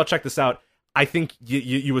 Maybe I'll check this out. I think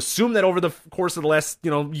you assume that over the course of the last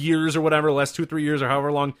years or whatever, the last 2-3 years or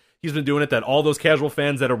however long he's been doing it, that all those casual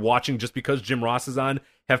fans that are watching just because Jim Ross is on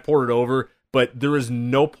have poured it over. But there is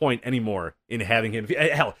no point anymore in having him.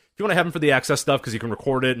 Hell, if you want to have him for the Access stuff because you can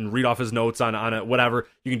record it and read off his notes on it, whatever,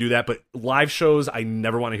 you can do that. But live shows, I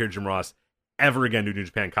never want to hear Jim Ross ever again do New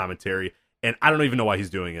Japan commentary. And I don't even know why he's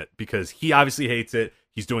doing it, because he obviously hates it.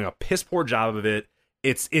 He's doing a piss poor job of it.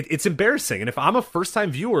 It's embarrassing. And if I'm a first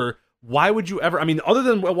time viewer, why would you ever? I mean, other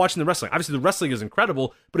than watching the wrestling, obviously the wrestling is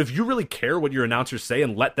incredible, but if you really care what your announcers say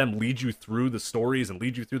and let them lead you through the stories and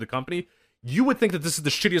lead you through the company, you would think that this is the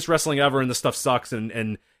shittiest wrestling ever and this stuff sucks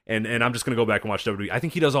and I'm just going to go back and watch WWE. I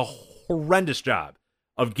think he does a horrendous job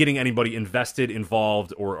of getting anybody invested,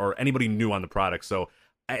 involved, or anybody new on the product. So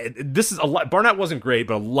this is a lot. Barnett wasn't great,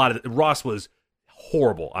 but Ross was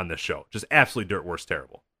horrible on this show. Just absolutely dirt worse,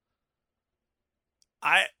 terrible.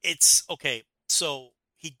 It's okay. So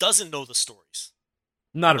he doesn't know the stories.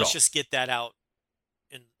 Not at all. Let's just get that out.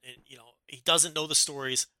 And he doesn't know the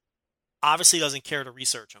stories. Obviously doesn't care to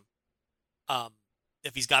research them.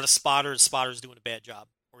 If he's got a spotter, the spotter's doing a bad job,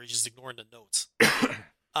 or he's just ignoring the notes.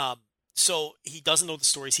 So he doesn't know the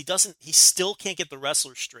stories. He still can't get the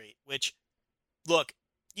wrestler straight, which, look,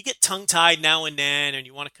 you get tongue-tied now and then, and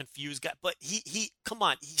you want to confuse guys, but come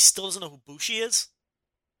on, he still doesn't know who Bushi is?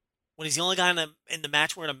 When he's the only guy in the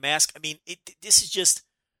match wearing a mask? I mean, this is just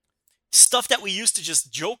stuff that we used to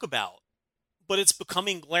just joke about. but it's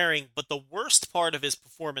becoming glaring. But the worst part of his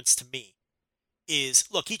performance to me is,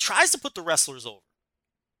 look, he tries to put the wrestlers over.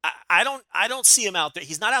 I don't see him out there.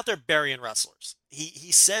 He's not out there burying wrestlers.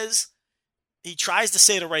 He says, he tries to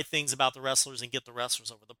say the right things about the wrestlers and get the wrestlers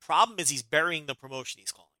over. The problem is he's burying the promotion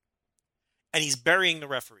he's calling. And he's burying the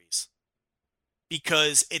referees.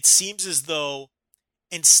 Because it seems as though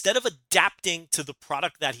instead of adapting to the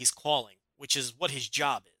product that he's calling, which is what his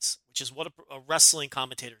job is, which is what a wrestling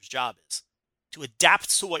commentator's job is, to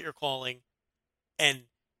adapt to what you're calling and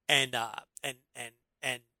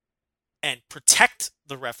protect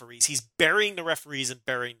the referees. He's burying the referees and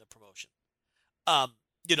burying the promotion.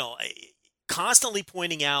 Constantly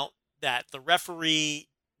pointing out that the referee,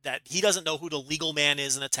 that he doesn't know who the legal man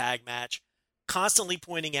is in a tag match. Constantly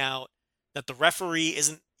pointing out that the referee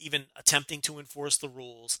isn't even attempting to enforce the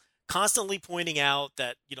rules. Constantly pointing out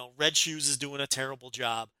that, Red Shoes is doing a terrible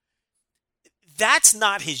job. That's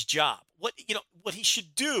not his job. What he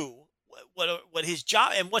should do, what his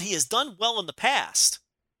job, and what he has done well in the past,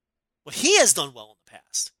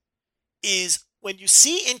 is when you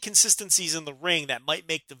see inconsistencies in the ring that might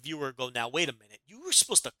make the viewer go, now wait a minute, you were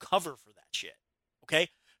supposed to cover for that shit. Okay?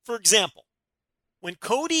 For example, when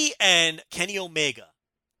Cody and Kenny Omega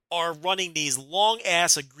are running these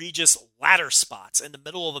long-ass, egregious ladder spots in the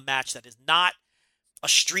middle of a match that is not a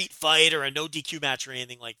street fight or a no DQ match or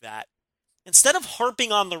anything like that, instead of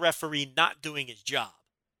harping on the referee not doing his job,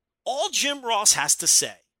 all Jim Ross has to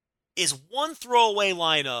say is one throwaway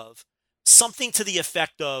line of something to the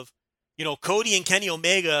effect of, Cody and Kenny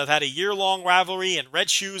Omega have had a year-long rivalry and Red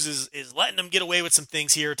Shoes is letting them get away with some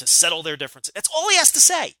things here to settle their differences. That's all he has to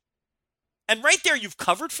say. And right there, you've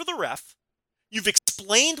covered for the ref. You've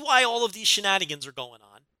explained why all of these shenanigans are going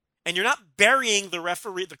on, and you're not burying the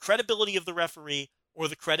referee, the credibility of the referee, or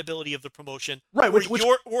the credibility of the promotion, right?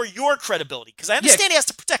 Or your credibility, because I understand he has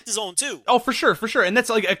to protect his own too. Oh, for sure. And that's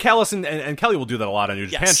like Callis and Kelly will do that a lot on New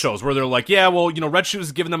Japan shows, where they're like, yeah, well, Red Shoes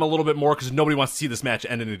is giving them a little bit more because nobody wants to see this match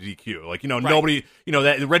end in a DQ. Like, right. Nobody,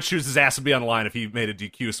 that Red Shoes' ass would be on the line if he made a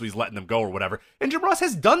DQ, so he's letting them go or whatever. And Jim Ross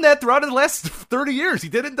has done that throughout the last 30 years. He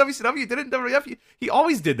did it in WCW, he did it in WWF. He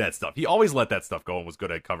always did that stuff. He always let that stuff go and was good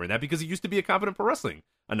at covering that because he used to be a competent pro wrestling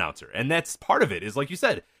announcer. And that's part of it, is like you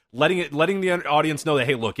said, letting the audience know that,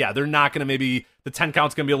 hey, look, yeah, they're not going to, maybe the 10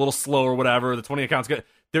 count's going to be a little slow or whatever, the 20 count's going to,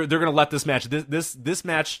 they're going to let this match, this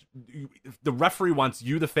match, the referee wants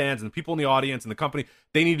you, the fans, and the people in the audience and the company,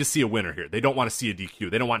 they need to see a winner here. They don't want to see a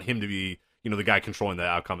DQ. They don't want him to be, the guy controlling the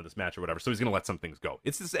outcome of this match or whatever. So he's going to let some things go.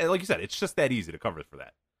 It's just, like you said, it's just that easy to cover for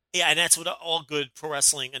that. Yeah, and that's what all good pro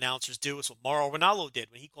wrestling announcers do. It's what Mauro Ranallo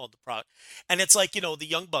did when he called the product. And it's like, the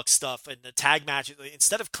Young Bucks stuff and the tag match,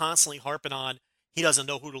 instead of constantly harping on he doesn't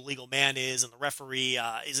know who the legal man is and the referee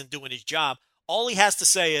isn't doing his job, all he has to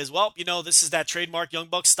say is, well, this is that trademark Young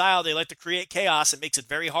Bucks style. They like to create chaos. It makes it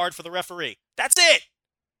very hard for the referee. That's it.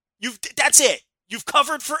 That's it. You've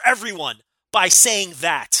covered for everyone by saying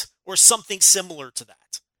that or something similar to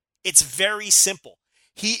that. It's very simple.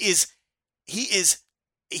 He's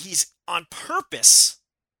on purpose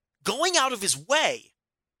going out of his way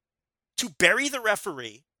to bury the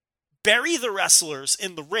referee, bury the wrestlers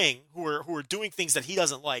in the ring who are doing things that he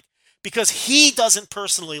doesn't like because he doesn't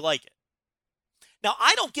personally like it. Now,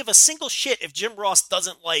 I don't give a single shit if Jim Ross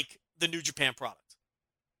doesn't like the New Japan product,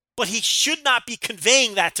 but he should not be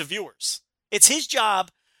conveying that to viewers. It's his job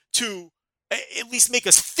to at least make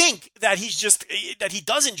us think that that he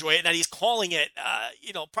does enjoy it and that he's calling it,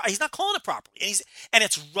 he's not calling it properly. And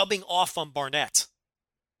it's rubbing off on Barnett.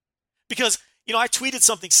 Because, I tweeted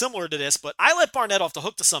something similar to this, but I let Barnett off the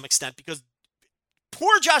hook to some extent because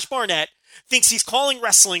poor Josh Barnett thinks he's calling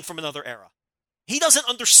wrestling from another era. He doesn't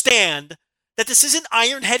understand that this isn't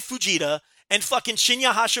Ironhead Fujita and fucking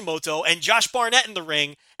Shinya Hashimoto and Josh Barnett in the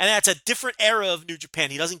ring, and that's a different era of New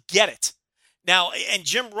Japan. He doesn't get it. Now, and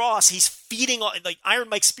Jim Ross, he's feeding on, like Iron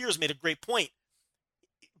Mike Spears made a great point.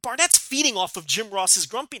 Barnett's feeding off of Jim Ross's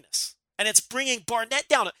grumpiness. And it's bringing Barnett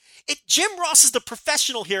down. Jim Ross is the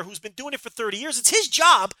professional here who's been doing it for 30 years. It's his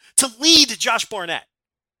job to lead Josh Barnett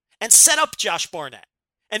and set up Josh Barnett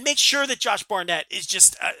and make sure that Josh Barnett is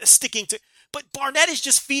just sticking to. But Barnett is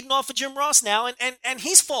just feeding off of Jim Ross now, and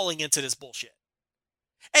he's falling into this bullshit.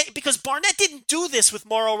 Because Barnett didn't do this with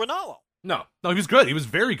Mauro Ranallo. No, he was good. He was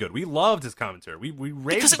very good. We loved his commentary. We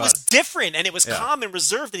raved because it about was different, and it was calm and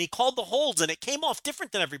reserved, and he called the holds, and it came off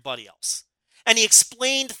different than everybody else. And he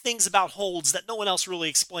explained things about holds that no one else really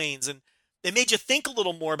explains. And they made you think a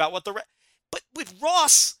little more about what But with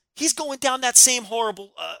Ross, he's going down that same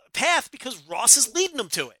horrible path because Ross is leading him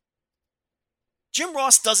to it. Jim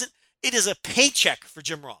Ross doesn't. It is a paycheck for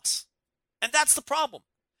Jim Ross. And that's the problem.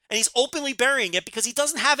 And he's openly burying it because he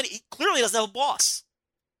doesn't have any. He clearly doesn't have a boss.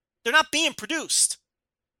 They're not being produced.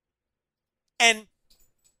 And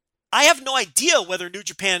I have no idea whether New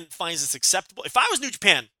Japan finds this acceptable. If I was New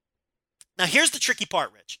Japan, now here's the tricky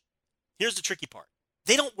part, Rich. Here's the tricky part.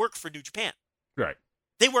 They don't work for New Japan. Right.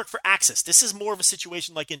 They work for Access. This is more of a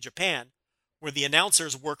situation like in Japan where the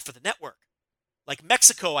announcers work for the network. Like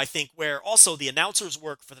Mexico, I think, where also the announcers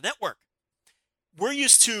work for the network. We're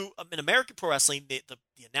used to, in American Pro Wrestling, the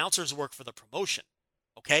announcers work for the promotion.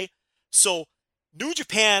 Okay? So New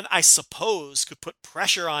Japan, I suppose, could put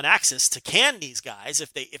pressure on Access to can these guys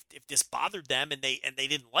if this bothered them and they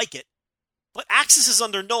didn't like it. But Access is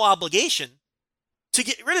under no obligation to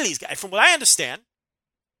get rid of these guys. From what I understand,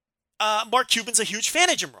 Mark Cuban's a huge fan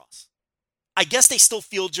of Jim Ross. I guess they still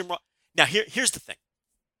feel Jim Ross. Now, here's the thing.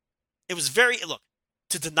 It was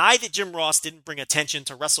to deny that Jim Ross didn't bring attention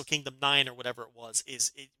to Wrestle Kingdom 9 or whatever it was,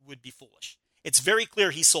 it would be foolish. It's very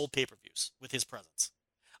clear he sold pay-per-views with his presence.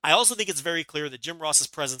 I also think it's very clear that Jim Ross's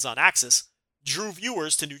presence on Axis drew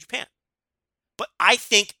viewers to New Japan. But I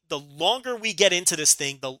think the longer we get into this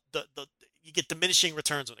thing, you get diminishing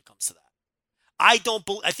returns when it comes to that. I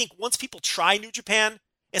think once people try New Japan,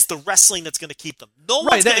 it's the wrestling that's going to keep them. No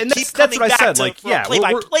one's going to keep coming back to a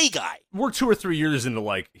play-by-play guy. We're 2 or 3 years into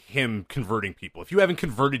like him converting people. If you haven't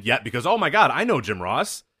converted yet because, oh my God, I know Jim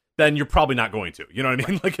Ross, then you're probably not going to. You know what I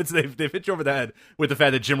mean? Right. Like they've hit you over the head with the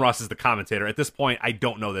fact that Jim Ross is the commentator. At this point, I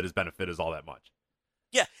don't know that his benefit is all that much.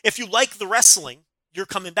 Yeah, if you like the wrestling, you're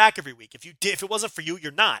coming back every week. If it wasn't for you,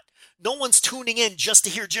 you're not. No one's tuning in just to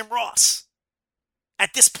hear Jim Ross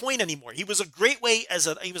at this point anymore. He was a great way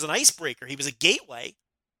he was an icebreaker. He was a gateway.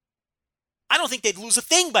 I don't think they'd lose a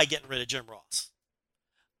thing by getting rid of Jim Ross.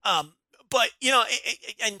 But,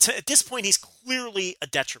 at this point, he's clearly a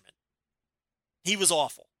detriment. He was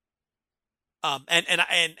awful. And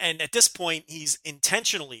at this point, he's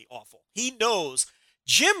intentionally awful.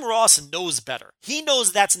 Jim Ross knows better. He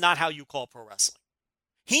knows that's not how you call pro wrestling.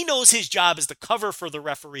 He knows his job is to cover for the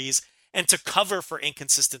referees and to cover for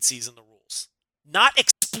inconsistencies in the rules, not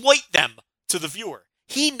exploit them to the viewer.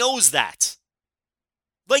 He knows that.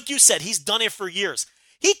 Like you said, he's done it for years.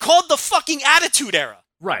 He called the fucking Attitude Era.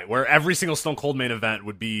 Right, where every single Stone Cold main event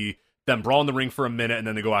would be them brawl in the ring for a minute, and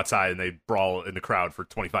then they go outside and they brawl in the crowd for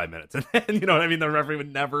 25 minutes. And then, you know what I mean? The referee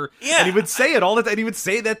would never... Yeah. And he would say it all the time. He would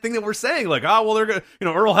say that thing that we're saying, like, oh, well, they're going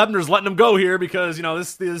to... Earl Hebner's letting them go here because,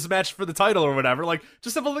 this match for the title or whatever. Like,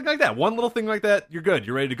 just something like that. One little thing like that, you're good.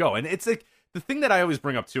 You're ready to go. And it's like... The thing that I always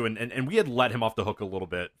bring up too, and we had let him off the hook a little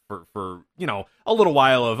bit for a little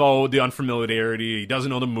while of, the unfamiliarity, he doesn't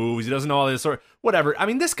know the moves, he doesn't know all this or whatever. I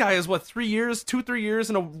mean, this guy is 3 years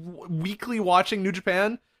in a weekly watching New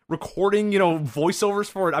Japan, recording, voiceovers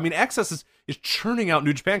for it. I mean, Access is churning out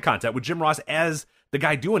New Japan content with Jim Ross as the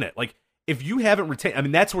guy doing it. Like, if you haven't retained, I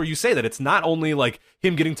mean, that's where you say that it's not only like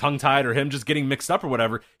him getting tongue-tied or him just getting mixed up or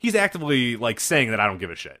whatever, he's actively like saying that I don't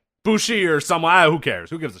give a shit. Bushi or someone, who cares?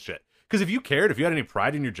 Who gives a shit? Because if you cared, if you had any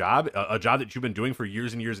pride in your job, a job that you've been doing for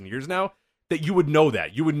years and years and years now, that you would know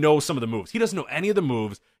that. You would know some of the moves. He doesn't know any of the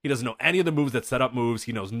moves. He doesn't know any of the moves that set up moves.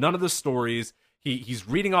 He knows none of the stories. He's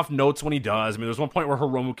reading off notes when he does. I mean, there's one point where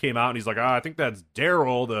Hiromu came out and he's like, I think that's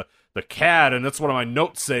Daryl, the cat, and that's what my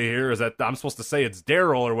notes say here, is that I'm supposed to say it's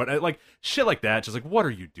Daryl or what. Like, shit like that. Just like, what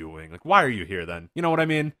are you doing? Like, why are you here then? You know what I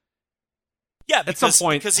mean? Yeah, at some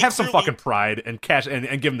point, have some fucking pride and cash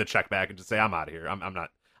and give him the check back and just say, I'm out of here. I'm not.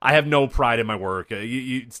 I have no pride in my work.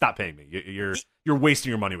 You stop paying me. You're wasting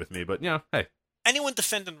your money with me. But hey. Anyone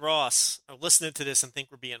defending Ross or listening to this and think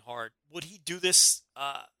we're being hard, would he do this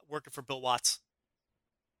working for Bill Watts?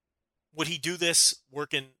 Would he do this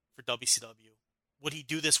working for WCW? Would he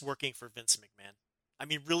do this working for Vince McMahon? I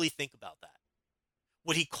mean, really think about that.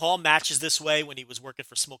 Would he call matches this way when he was working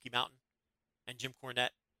for Smoky Mountain and Jim Cornette?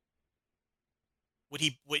 What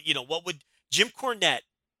would Jim Cornette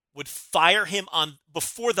would fire him on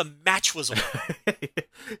before the match was over?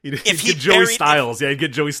 If he get Joey Styles, he'd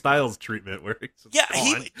get Joey Styles treatment.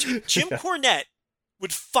 Jim Cornette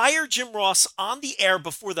would fire Jim Ross on the air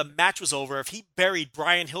before the match was over if he buried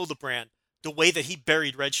Brian Hildebrand the way that he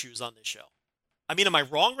buried Red Shoes on this show. I mean, am I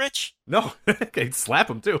wrong, Rich? No, he'd slap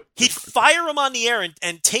him too. He'd fire him on the air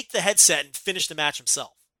and take the headset and finish the match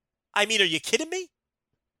himself. I mean, are you kidding me?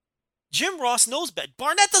 Jim Ross knows better.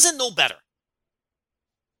 Barnett doesn't know better.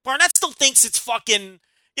 Barnett still thinks it's fucking,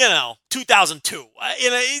 2002.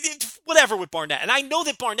 Whatever with Barnett. And I know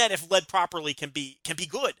that Barnett, if led properly, can be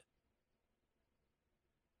good.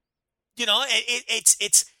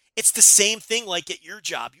 It's the same thing like at your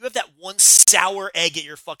job. You have that one sour egg at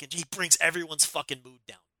your he brings everyone's fucking mood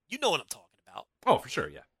down. You know what I'm talking about. Oh, for sure,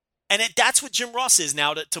 yeah. And that's what Jim Ross is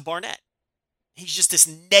now to Barnett. He's just this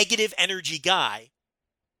negative energy guy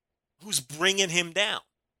who's bringing him down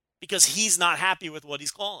because he's not happy with what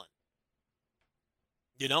he's calling.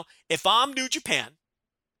 You know, if I'm New Japan,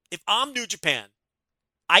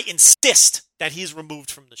 I insist that he's removed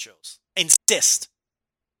from the shows. Insist.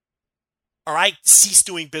 Or I cease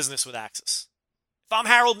doing business with Axis. If I'm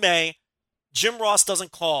Harold May, Jim Ross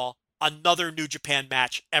doesn't call another New Japan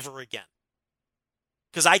match ever again.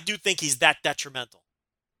 Because I do think he's that detrimental.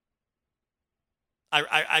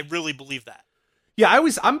 I really believe that. Yeah,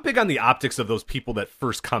 I'm big on the optics of those people that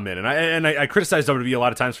first come in, and I criticize WWE a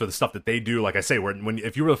lot of times for the stuff that they do. Like I say,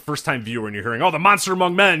 if you were a first time viewer and you're hearing, oh, the Monster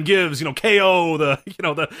Among Men gives KO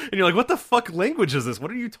and you're like, what the fuck language is this?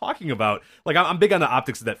 What are you talking about? Like I'm big on the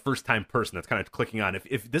optics of that first time person that's kind of clicking on.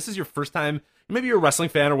 If this is your first time, maybe you're a wrestling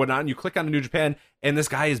fan or whatnot, and you click on the New Japan, and this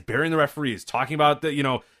guy is burying the referees, talking about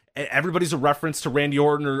everybody's a reference to Randy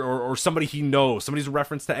Orton or somebody he knows. Somebody's a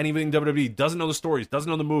reference to anything WWE. Doesn't know the stories,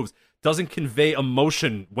 doesn't know the moves, doesn't convey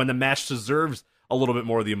emotion when the match deserves a little bit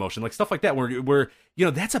more of the emotion. Like stuff like that where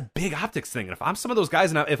that's a big optics thing. And if I'm some of those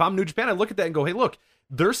guys and if I'm New Japan, I look at that and go, hey, look,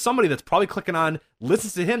 there's somebody that's probably clicking on,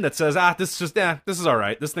 listens to him that says, this is all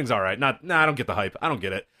right. This thing's all right. I don't get the hype. I don't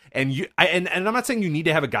get it. And I'm not saying you need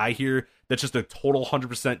to have a guy here that's just a total 100%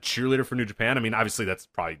 cheerleader for New Japan. I mean, obviously that's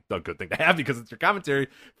probably a good thing to have because it's your commentary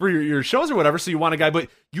for your shows or whatever. So you want a guy, but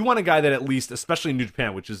you want a guy that at least, especially in New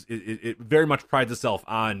Japan, which is it very much prides itself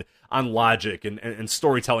on logic and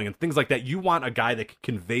storytelling and things like that. You want a guy that can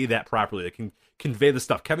convey that properly, that can convey the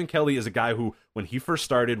stuff. Kevin Kelly is a guy who, when he first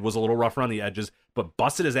started, was a little rough around the edges, but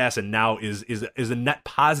busted his ass and now is a net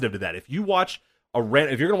positive to that. If you watch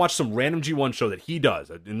if you're going to watch some random G1 show that he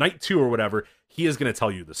does, night 2 or whatever, he is going to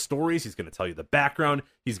tell you the stories, he's going to tell you the background,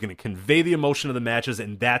 he's going to convey the emotion of the matches,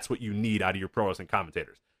 and that's what you need out of your pro wrestling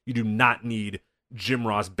commentators. You do not need Jim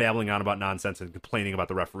Ross babbling on about nonsense and complaining about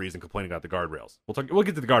the referees and complaining about the guardrails. We'll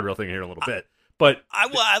get to the guardrail thing here in a little bit. But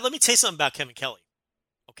let me tell you something about Kevin Kelly,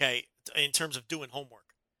 okay, in terms of doing homework.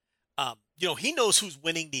 He knows who's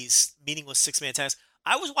winning these meaningless six-man tags.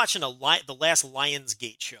 I was watching the last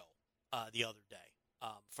Lionsgate show the other day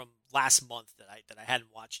from last month that I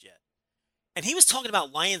hadn't watched yet, and he was talking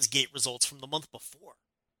about Lionsgate results from the month before,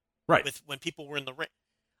 right? When people were in the ring.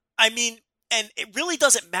 I mean, and it really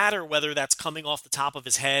doesn't matter whether that's coming off the top of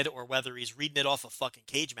his head or whether he's reading it off a fucking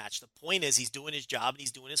cage match. The point is he's doing his job and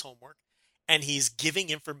he's doing his homework and he's giving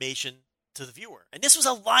information to the viewer. And this was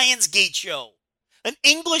a Lionsgate show. The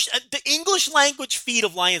English language feed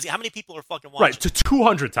of Lionsgate. How many people are fucking watching? Right, to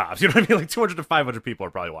 200 tops. You know what I mean? Like 200 to 500 people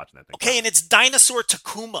are probably watching that thing. Okay, and it's Dinosaur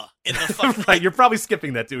Takuma in the fucking... Right, you're probably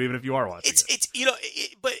skipping that too, even if you are watching it.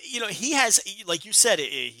 He has, like you said,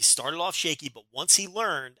 he started off shaky, but once he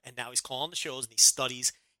learned, and now he's calling the shows and he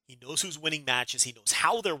studies, he knows who's winning matches, he knows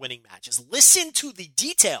how they're winning matches. Listen to the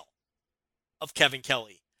detail of Kevin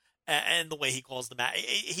Kelly and the way he calls the match.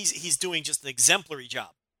 He's doing just an exemplary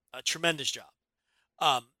job, a tremendous job.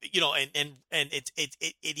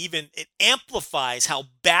 It amplifies how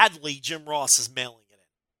badly Jim Ross is mailing it in.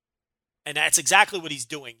 And that's exactly what he's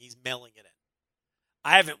doing. He's mailing it in.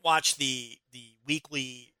 I haven't watched the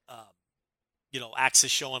weekly,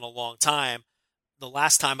 Axis show in a long time. The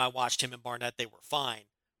last time I watched him and Barnett, they were fine.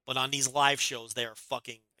 But on these live shows, they are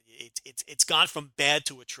fucking, it's gone from bad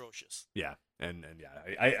to atrocious. Yeah. And yeah,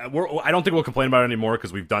 I don't think we'll complain about it anymore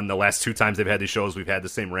because we've done the last 2 times they've had these shows, we've had the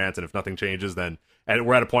same rants, and if nothing changes, then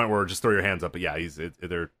we're at a point where just throw your hands up. But yeah,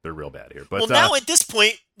 they're real bad here. But now at this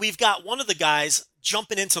point, we've got one of the guys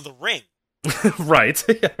jumping into the ring, right?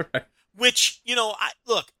 Yeah, right. Which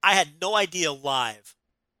I had no idea live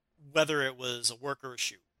whether it was a work or a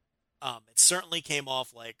shoot. It certainly came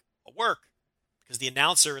off like a work because the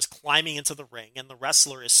announcer is climbing into the ring and the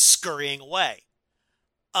wrestler is scurrying away.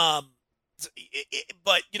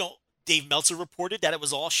 But Dave Meltzer reported that it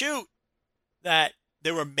was all shoot, that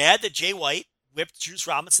they were mad that Jay White whipped Juice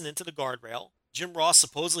Robinson into the guardrail. Jim Ross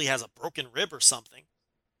supposedly has a broken rib or something.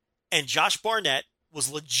 And Josh Barnett was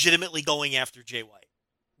legitimately going after Jay White,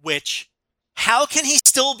 which, how can he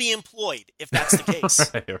still be employed if that's the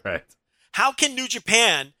case? Right. How can New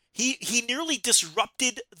Japan, he nearly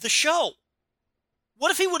disrupted the show. What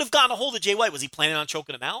if he would have gotten a hold of Jay White? Was he planning on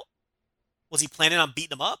choking him out? Was he planning on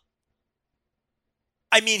beating him up?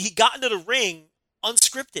 I mean, he got into the ring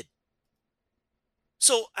unscripted.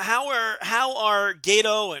 So how are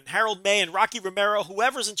Gato and Harold May and Rocky Romero,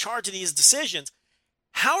 whoever's in charge of these decisions,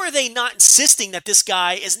 how are they not insisting that this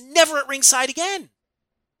guy is never at ringside again?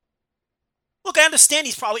 Look, I understand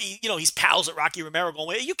he's probably, he's pals at Rocky Romero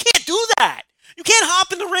going, you can't do that. You can't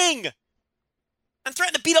hop in the ring and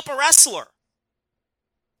threaten to beat up a wrestler.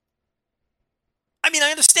 I mean,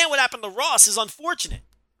 I understand what happened to Ross is unfortunate.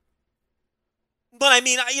 But I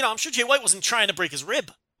mean, I'm sure Jay White wasn't trying to break his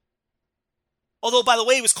rib. Although, by the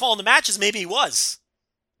way, he was calling the matches, maybe he was.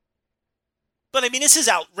 But I mean, this is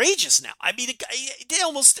outrageous now. I mean, they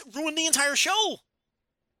almost ruined the entire show.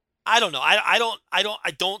 I don't know.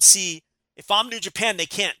 I don't see. If I'm New Japan, they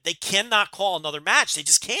cannot call another match. They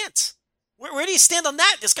just can't. Where do you stand on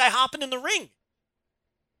that? This guy hopping in the ring.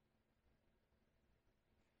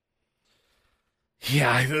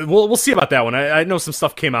 Yeah, we'll see about that one. I know some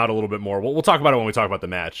stuff came out a little bit more. We'll talk about it when we talk about the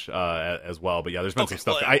match as well. But yeah, there's been some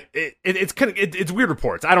stuff. Well, it's weird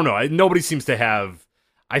reports. I don't know. Nobody seems to have.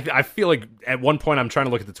 I feel like at one point I'm trying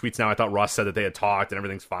to look at the tweets now. I thought Ross said that they had talked and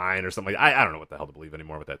everything's fine or something. I don't know what the hell to believe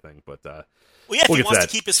anymore with that thing. But well, yeah, if he wants to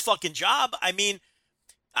keep his fucking job, I mean,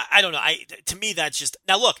 I don't know. To me, that's just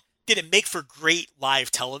now. Look, did it make for great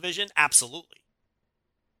live television? Absolutely.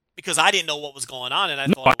 Because I didn't know what was going on, and I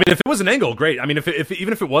thought. I mean, if it was an angle, great. I mean,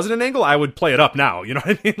 even if it wasn't an angle, I would play it up now. You know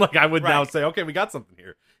what I mean? Like I would now say, okay, we got something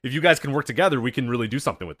here. If you guys can work together, we can really do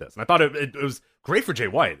something with this. And I thought it was great for Jay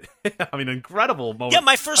White. I mean, incredible moment. Yeah,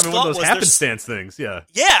 my first thought one of those was happenstance things. Yeah.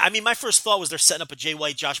 Yeah, I mean, my first thought was they're setting up a Jay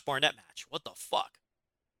White Josh Barnett match. What the fuck?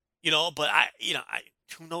 But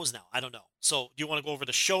who knows now? I don't know. So, do you want to go over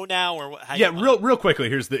the show now, or how? Yeah, real quickly.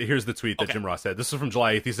 Here's the tweet that Jim Ross said. This is from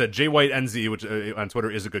July 8th. He said, "Jay White NZ, which on Twitter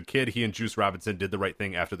is a good kid. He and Juice Robinson did the right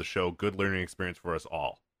thing after the show. Good learning experience for us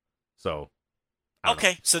all." So,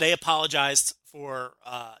 okay, so they apologized for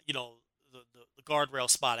the guardrail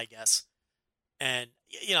spot, I guess. And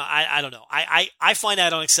I don't know. I find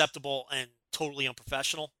that unacceptable and totally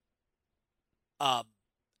unprofessional. I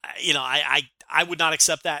would not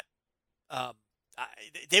accept that.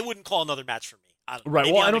 They wouldn't call another match for me. I don't know. Right.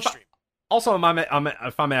 Maybe well, also,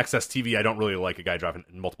 if I'm Access TV, I don't really like a guy dropping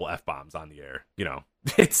multiple F-bombs on the air.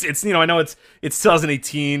 It's I know it's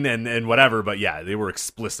 2018 and whatever, but yeah, they were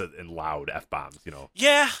explicit and loud F-bombs.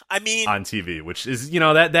 Yeah, I mean, on TV, which is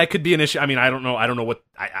that could be an issue. I mean, I don't know what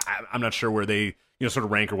I'm not sure where they sort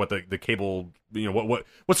of rank or what the cable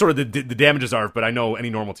what sort of the damages are, but I know any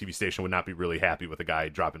normal TV station would not be really happy with a guy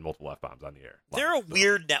dropping multiple F-bombs on the air. They're a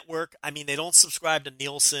weird network. I mean, they don't subscribe to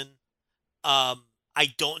Nielsen.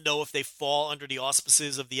 I don't know if they fall under the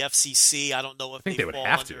auspices of the FCC. I don't know if they would fall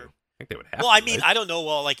have under... to. I think they would have well, to. I mean, right? I don't know.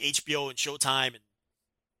 Well, like HBO and Showtime and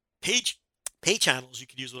pay channels, you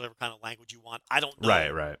could use whatever kind of language you want. I don't know.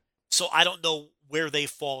 Right. So I don't know where they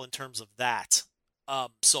fall in terms of that.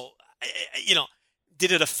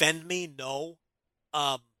 Did it offend me? No.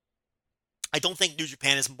 I don't think New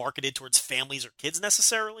Japan is marketed towards families or kids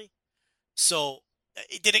necessarily. So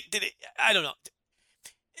did it? I don't know.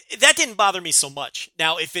 That didn't bother me so much.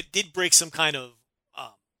 Now, if it did break some kind of,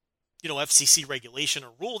 FCC regulation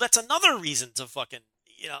or rule, that's another reason to fucking,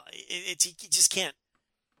 you just can't,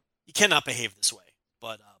 you cannot behave this way.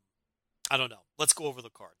 But I don't know. Let's go over the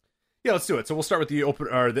card. Yeah, let's do it. So we'll start with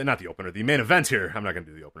the main event here. I'm not going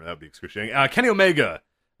to do the opener. That would be excruciating. Kenny Omega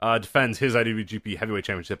defends his IWGP Heavyweight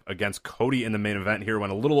Championship against Cody in the main event here.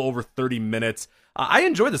 Went a little over 30 minutes. I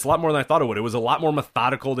enjoyed this a lot more than I thought it would. It was a lot more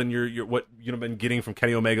methodical than your what been getting from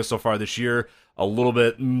Kenny Omega so far this year. A little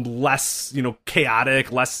bit less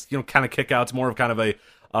chaotic, less kind of kickouts, more of kind of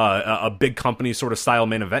a big company sort of style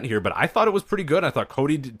main event here. But I thought it was pretty good. I thought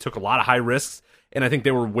Cody took a lot of high risks. And I think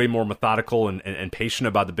they were way more methodical and patient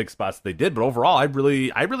about the big spots that they did. But overall, I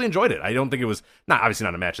really enjoyed it. I don't think it was obviously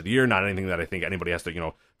not a match of the year, not anything that I think anybody has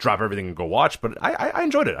to drop everything and go watch. But I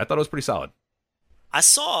enjoyed it. I thought it was pretty solid. I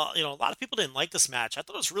saw a lot of people didn't like this match. I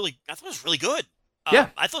thought it was really good. Yeah,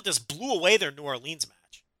 I thought this blew away their New Orleans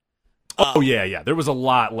match. Yeah. There was a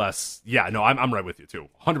lot less. Yeah, no, I'm right with you too.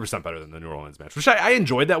 100% better than the New Orleans match, which I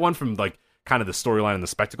enjoyed that one from like kind of the storyline and the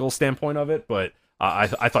spectacle standpoint of it, but.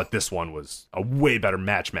 I thought this one was a way better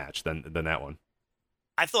match than that one.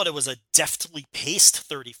 I thought it was a deftly paced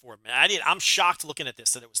 34 minutes. I'm shocked looking at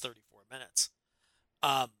this that it was 34 minutes.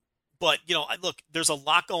 But look, there's a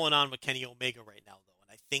lot going on with Kenny Omega right now, though,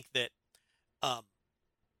 and I think that,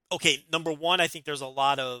 number one, I think there's a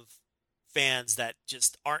lot of fans that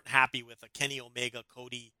just aren't happy with a Kenny Omega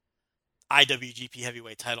Cody IWGP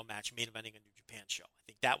Heavyweight Title match main eventing a New Japan show. I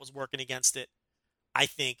think that was working against it. I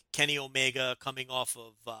think Kenny Omega coming off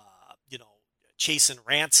of, Chase and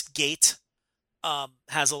Rant's gate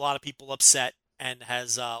has a lot of people upset and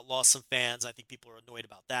has lost some fans. I think people are annoyed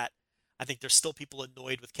about that. I think there's still people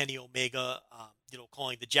annoyed with Kenny Omega,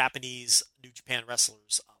 calling the Japanese New Japan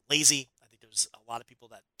wrestlers lazy. I think there's a lot of people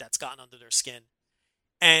that's gotten under their skin.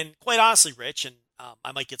 And quite honestly, Rich, and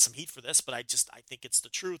I might get some heat for this, but I think it's the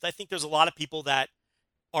truth. I think there's a lot of people that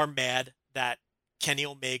are mad that Kenny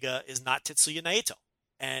Omega is not Tetsuya Naito.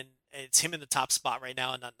 And it's him in the top spot right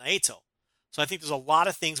now and not Naito. So I think there's a lot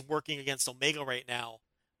of things working against Omega right now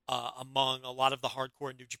among a lot of the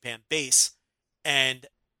hardcore New Japan base, and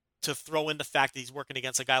to throw in the fact that he's working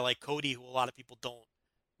against a guy like Cody, who a lot of people don't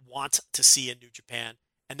want to see in New Japan.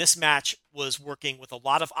 And this match was working with a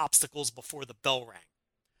lot of obstacles before the bell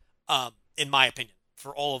rang, in my opinion,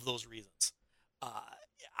 for all of those reasons.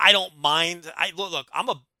 I don't mind. Look, I'm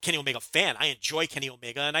a Kenny Omega fan. I enjoy Kenny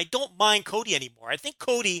Omega, and I don't mind Cody anymore. I think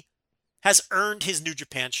Cody has earned his New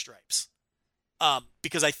Japan stripes,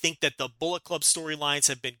 because I think that the Bullet Club storylines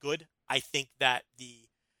have been good. I think that the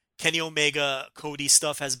Kenny Omega Cody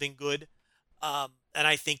stuff has been good, and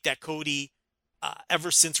I think that Cody, ever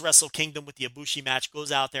since Wrestle Kingdom with the Ibushi match,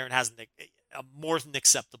 goes out there and has a more than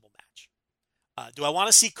acceptable match. Do I want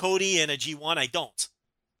to see Cody in a G1? I don't.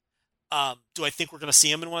 Do I think we're going to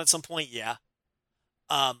see him in one at some point? Yeah.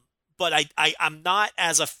 But I'm not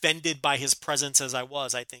as offended by his presence as I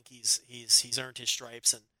was. I think he's earned his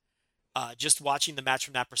stripes, and just watching the match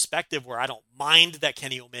from that perspective, where I don't mind that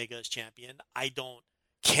Kenny Omega is champion. I don't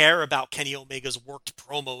care about Kenny Omega's worked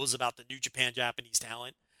promos about the New Japan Japanese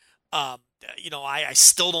talent. I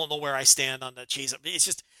still don't know where I stand on the chase. It's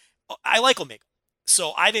just, I like Omega.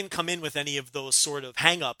 So I didn't come in with any of those sort of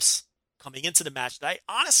hang-ups coming into the match that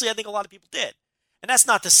I think a lot of people did. And that's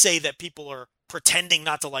not to say that people are pretending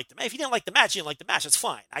not to like the match. If you didn't like the match, you didn't like the match. That's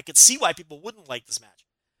fine. I could see why people wouldn't like this match.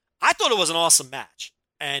 I thought it was an awesome match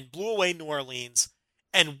and blew away New Orleans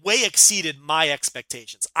and way exceeded my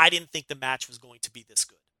expectations. I didn't think the match was going to be this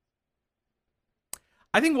good.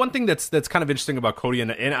 I think one thing that's kind of interesting about Cody,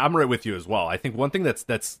 and I'm right with you as well. I think one thing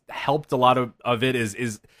that's helped a lot of it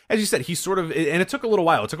is as you said, he sort of, and it took a little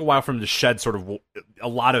while. It took a while for him to shed sort of a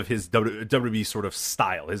lot of his WWE sort of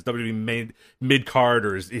style, his WWE mid card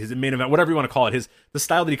or his main event, whatever you want to call it, the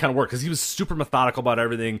style that he kind of worked, because he was super methodical about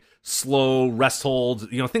everything, slow rest holds,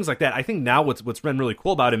 things like that. I think now what's been really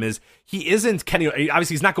cool about him is he isn't Kenny.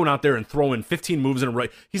 Obviously, he's not going out there and throwing 15 moves in a row.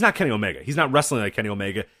 He's not Kenny Omega. He's not wrestling like Kenny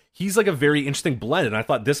Omega. He's like a very interesting blend, and I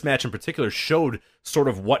thought this match in particular showed sort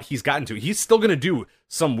of what he's gotten to. He's still going to do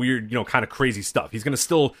some weird, kind of crazy stuff. He's going to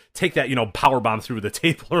still take that, power bomb through the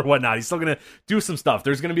table or whatnot. He's still going to do some stuff.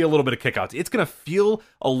 There's going to be a little bit of kickouts. It's going to feel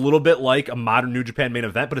a little bit like a modern New Japan main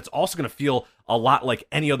event, but it's also going to feel a lot like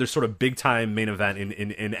any other sort of big-time main event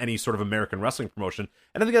in any sort of American wrestling promotion.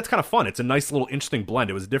 And I think that's kind of fun. It's a nice little interesting blend.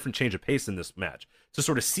 It was a different change of pace in this match to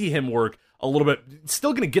sort of see him work a little bit.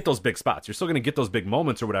 Still going to get those big spots. You're still going to get those big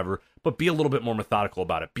moments or whatever, but be a little bit more methodical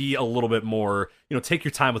about it. Be a little bit more, take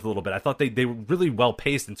your time with it a little bit. I thought they were really well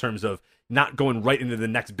paced in terms of not going right into the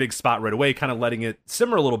next big spot right away, kind of letting it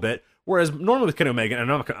simmer a little bit. Whereas normally with Kenny Omega,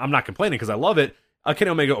 and I'm not complaining because I love it,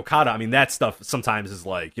 Kenny Omega Okada, that stuff sometimes is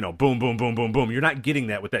like, boom, boom, boom, boom, boom. You're not getting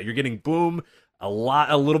that with that. You're getting boom, a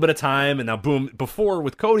little bit of time, and now boom. Before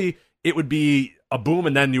with Cody, it would be a boom,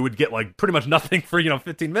 and then you would get like pretty much nothing for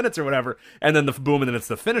 15 minutes or whatever, and then the boom, and then it's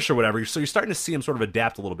the finish or whatever. So you're starting to see him sort of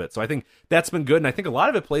adapt a little bit. So I think that's been good, and I think a lot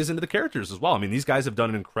of it plays into the characters as well. These guys have done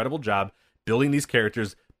an incredible job building these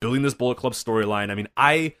characters, building this Bullet Club storyline.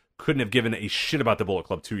 I couldn't have given a shit about the Bullet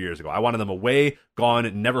Club 2 years ago. I wanted them away,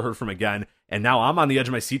 gone, never heard from again, and now I'm on the edge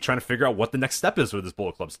of my seat trying to figure out what the next step is with this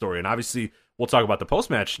Bullet Club story. And obviously, we'll talk about the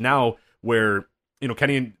post-match now, where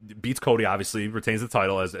Kenny beats Cody, obviously retains the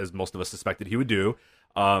title as most of us suspected he would do.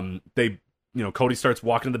 Cody starts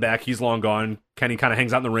walking to the back. He's long gone. Kenny kind of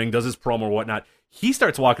hangs out in the ring, does his promo or whatnot. He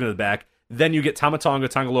starts walking to the back. Then you get Tama Tonga,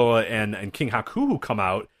 Tangaloa, and King Haku who come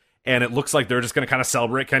out, and it looks like they're just going to kind of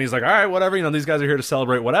celebrate. Kenny's like, all right, whatever. These guys are here to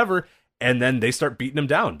celebrate, whatever. And then they start beating him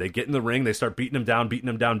down. They get in the ring. They start beating him down.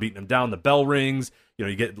 The bell rings.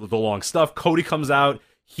 You get the long stuff. Cody comes out.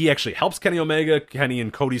 He actually helps Kenny Omega. Kenny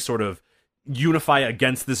and Cody sort of unify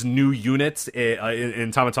against this new unit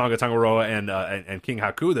in Tama Tonga, Tangaroa, and King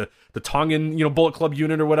Haku, the Tongan Bullet Club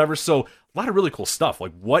unit or whatever. So a lot of really cool stuff.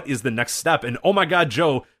 Like, what is the next step? And oh my God,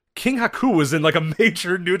 Joe, King Haku was in like a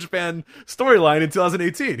major New Japan storyline in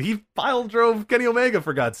 2018. He pile drove Kenny Omega,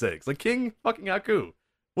 for God's sakes. Like, King fucking Haku.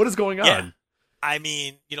 What is going on? Yeah.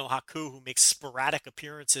 Haku, who makes sporadic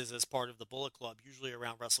appearances as part of the Bullet Club, usually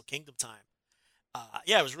around Wrestle Kingdom time.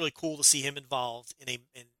 It was really cool to see him involved in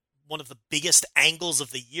one of the biggest angles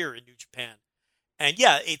of the year in New Japan. And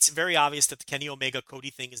yeah, it's very obvious that the Kenny Omega Cody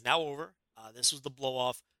thing is now over. This was the blow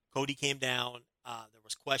off. Cody came down. There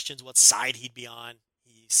was questions what side he'd be on.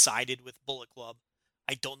 He sided with Bullet Club.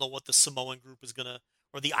 I don't know what the Samoan group is gonna,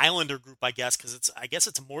 or the Islander group, I guess, because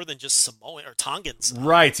it's more than just Samoan or Tongans.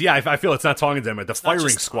 Right? Yeah, I feel it's not Tongans anymore. The Firing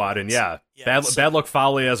Squad, and Bad Luck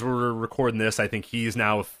Fale, as we're recording this, I think he's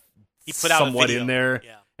now he put out somewhat a video. in there.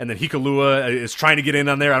 Yeah. And then Hikalua is trying to get in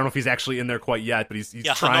on there. I don't know if he's actually in there quite yet, but he's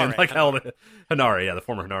trying hell to. Hanare, the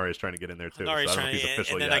former Hanare is trying to get in there too. Hanare's so I don't know if he's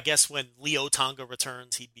official and then yet. I guess when Leo Tonga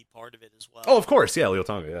returns, he'd be part of it as well. Oh, of course, yeah, Leo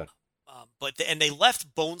Tonga, yeah. And they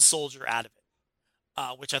left Bone Soldier out of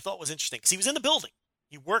it, which I thought was interesting because he was in the building.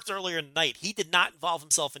 He worked earlier in the night. He did not involve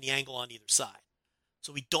himself in the angle on either side.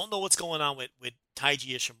 So we don't know what's going on with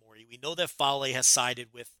Taiji Ishimori. We know that Fale has sided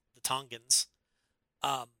with the Tongans.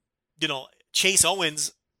 Chase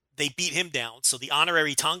Owens, they beat him down. So the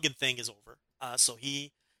honorary Tongan thing is over. So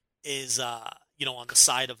he is, on the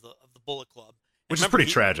side of the Bullet Club. Which is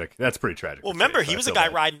pretty tragic. That's pretty tragic. Well, remember, he was a guy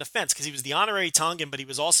riding the fence because he was the honorary Tongan, but he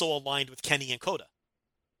was also aligned with Kenny and Kota.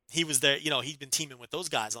 He was there, he'd been teaming with those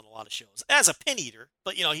guys on a lot of shows as a pin eater,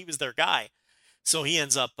 but, he was their guy. So he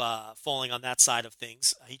ends up falling on that side of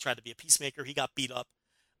things. He tried to be a peacemaker. He got beat up.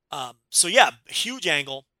 Huge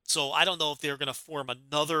angle. So I don't know if they're going to form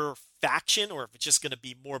another faction or if it's just going to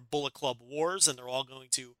be more Bullet Club wars and they're all going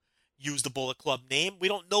to use the Bullet Club name. We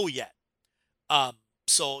don't know yet.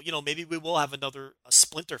 So maybe we will have a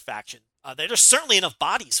splinter faction. There's certainly enough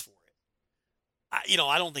bodies for it.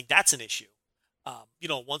 I don't think that's an issue.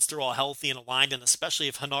 Once they're all healthy and aligned, and especially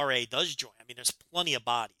if Hanare does join, there's plenty of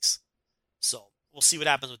bodies. So we'll see what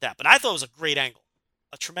happens with that. But I thought it was a great angle,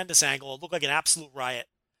 a tremendous angle. It looked like an absolute riot.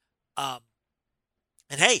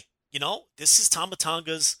 And hey, this is Tama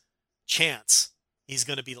Tonga's chance. He's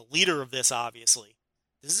going to be the leader of this, obviously.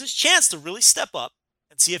 This is his chance to really step up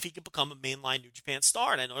and see if he can become a mainline New Japan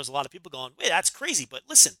star. And I know there's a lot of people going, wait, that's crazy. But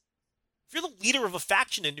listen, if you're the leader of a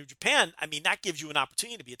faction in New Japan, that gives you an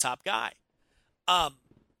opportunity to be a top guy.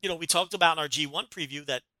 We talked about in our G1 preview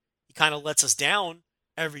that he kind of lets us down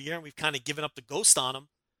every year, and we've kind of given up the ghost on him.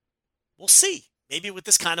 We'll see. Maybe with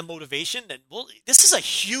this kind of motivation, this is a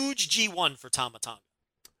huge G1 for Tama Tonga.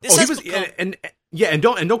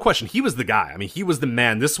 No question, he was the guy. He was the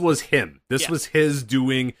man. This was him. This was his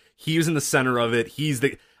doing. He was in the center of it.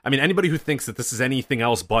 Anybody who thinks that this is anything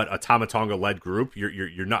else but a Tama Tonga led group,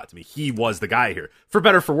 you're nuts. He was the guy here, for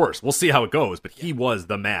better for worse. We'll see how it goes, but he was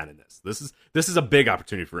the man in this. This is a big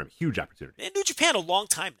opportunity for him, huge opportunity. In New Japan a long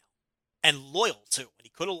time now, and loyal too. When he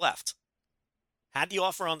could have left, had the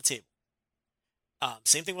offer on the table.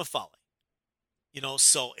 Same thing with Fale.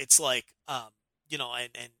 So it's like, and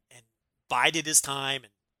bided his time,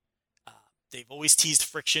 and they've always teased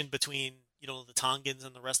friction between the Tongans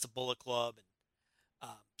and the rest of Bullet Club, and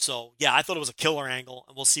I thought it was a killer angle,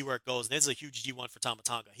 and we'll see where it goes. And this is a huge G1 for Tama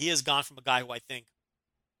Tonga. He has gone from a guy who I think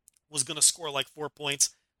was going to score like 4 points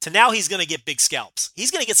to now he's going to get big scalps. He's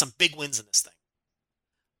going to get some big wins in this thing.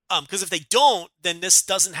 Because if they don't, then this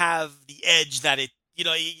doesn't have the edge that you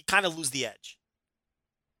kind of lose the edge.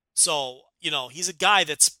 So, he's a guy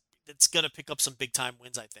that's going to pick up some big time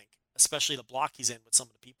wins, I think, especially the block he's in with some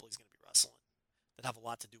of the people he's going to be wrestling that have a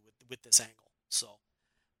lot to do with this angle. So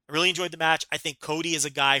I really enjoyed the match. I think Cody is a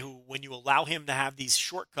guy who, when you allow him to have these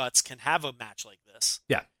shortcuts, can have a match like this.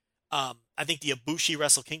 Yeah. I think the Ibushi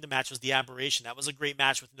Wrestle Kingdom match was the aberration. That was a great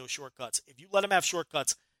match with no shortcuts. If you let him have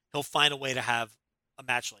shortcuts, he'll find a way to have a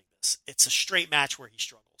match like this. It's a straight match where he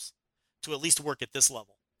struggles to at least work at this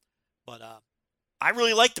level. But I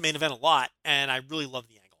really liked the main event a lot, and I really love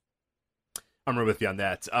the angle. I'm right with you on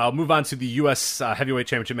that. I'll move on to the U.S. Heavyweight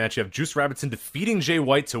Championship match. You have Juice Robinson defeating Jay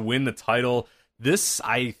White to win the title. This,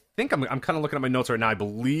 I think, I'm kind of looking at my notes right now. I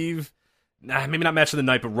believe, maybe not match of the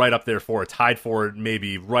night, but right up there for it. Tied for it,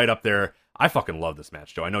 maybe right up there. I fucking love this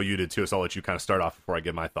match, Joe. I know you did too, so I'll let you kind of start off before I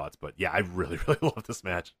give my thoughts. But yeah, I really, really love this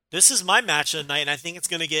match. This is my match of the night, and I think it's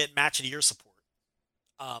going to get match of the year support.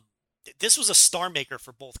 This was a star maker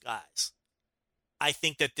for both guys. I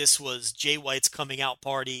think that this was Jay White's coming out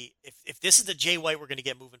party. If this is the Jay White we're going to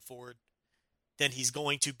get moving forward, then he's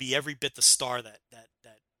going to be every bit the star that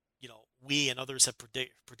we and others have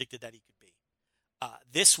predicted that he could be.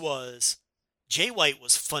 Jay White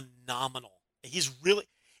was phenomenal. He's really.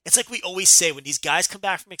 It's like we always say, when these guys come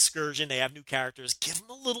back from excursion, they have new characters, give them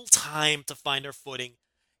a little time to find their footing.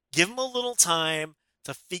 Give them a little time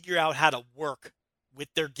to figure out how to work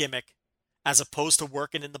with their gimmick as opposed to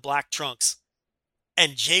working in the black trunks.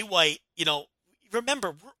 And Jay White,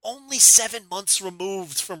 remember, we're only 7 months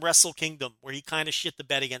removed from Wrestle Kingdom, where he kind of shit the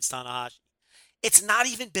bed against Tanahashi. It's not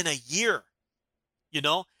even been a year.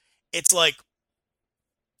 It's like,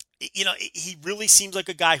 he really seems like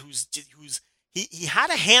a guy who's he had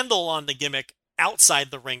a handle on the gimmick outside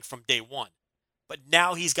the ring from day one, but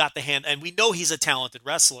now he's got the hand, and we know he's a talented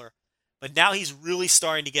wrestler, but now he's really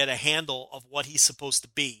starting to get a handle of what he's supposed to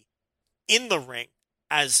be in the ring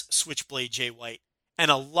as Switchblade Jay White. And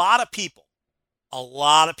a lot of people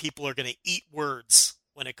are going to eat words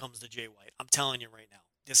when it comes to Jay White. I'm telling you right now,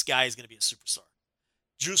 this guy is going to be a superstar.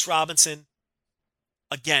 Juice Robinson,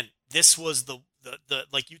 again, this was the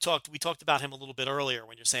like we talked about him a little bit earlier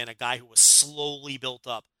when you're saying a guy who was slowly built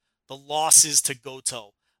up. The losses to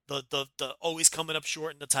Goto, the always coming up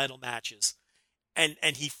short in the title matches. And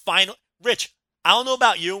he finally, Rich, I don't know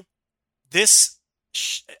about you, this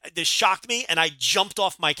shocked me, and I jumped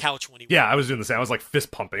off my couch when he won. Yeah, I was doing the same. I was like fist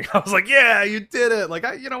pumping. I was like, "Yeah, you did it!" Like,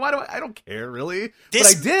 I don't care really, but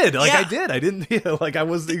I did. Like, I did. I didn't. Like, I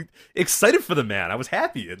was excited for the man. I was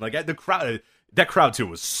happy, and like the crowd, that crowd too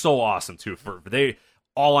was so awesome too. For they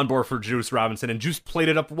all on board for Juice Robinson, and Juice played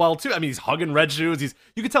it up well too. I mean, he's hugging Red Shoes.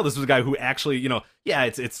 You could tell this was a guy who actually,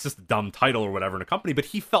 it's just a dumb title or whatever in a company, but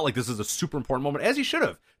he felt like this is a super important moment, as he should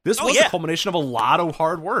have. This was the culmination of a lot of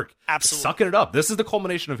hard work. Absolutely. Sucking it up. This is the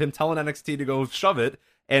culmination of him telling NXT to go shove it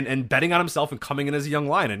and betting on himself and coming in as a young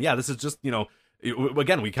lion. And yeah, this is just,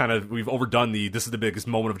 again, we've overdone this is the biggest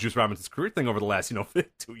moment of Juice Robinson's career thing over the last,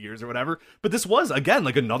 2 years or whatever. But this was, again,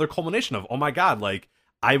 like another culmination of, oh my God, like,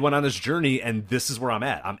 I went on this journey, and this is where I'm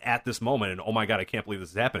at. I'm at this moment, and oh my God, I can't believe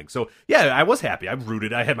this is happening. So, yeah, I was happy. I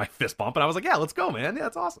rooted. I had my fist bump, and I was like, yeah, let's go, man. Yeah,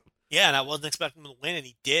 that's awesome. Yeah, and I wasn't expecting him to win, and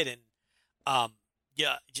he did. And, I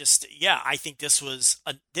think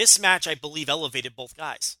this match, I believe, elevated both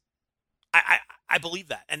guys. I believe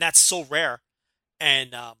that, and that's so rare.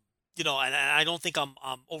 And, and I don't think I'm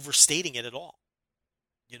overstating it at all.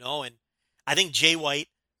 And I think Jay White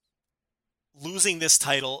losing this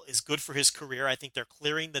title is good for his career. I think they're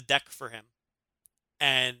clearing the deck for him.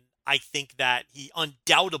 And I think that he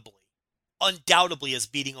undoubtedly is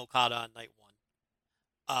beating Okada on night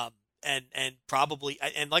one. And probably,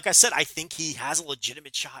 and like I said, I think he has a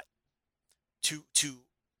legitimate shot to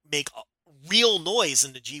make a real noise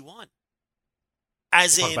in the G1. We'll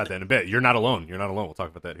talk about that in a bit. You're not alone. We'll talk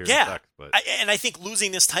about that here in a sec. But and I think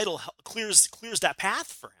losing this title clears that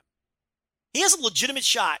path for him. He has a legitimate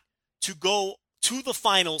shot to go to the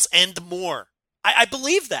finals and more. I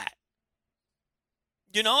believe that.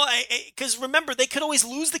 Because remember, they could always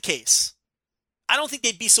lose the case. I don't think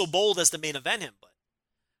they'd be so bold as to main event him, but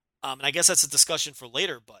and I guess that's a discussion for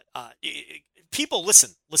later. But people,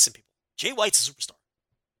 listen, people. Jay White's a superstar.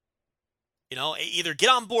 Either get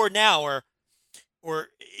on board now or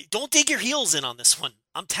don't dig your heels in on this one.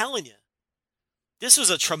 I'm telling you, this was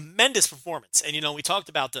a tremendous performance. And we talked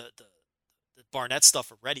about the Barnett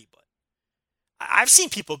stuff already, but I've seen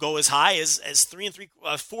people go as high as 4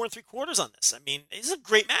 3/4 on this. I mean, it's a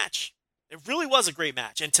great match. It really was a great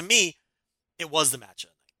match, and to me, it was the match of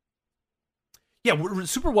the night. Yeah,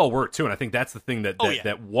 super well worked too, and I think that's the thing that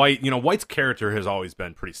White, White's character has always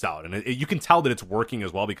been pretty solid, and you can tell that it's working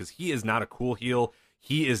as well because he is not a cool heel.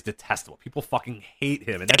 He is detestable. People fucking hate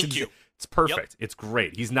him, and Thank you. It's perfect. Yep. It's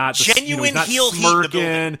great. He's not genuine he's not heel smirking.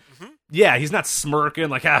 Mm-hmm. Yeah, he's not smirking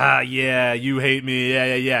like, yeah, you hate me.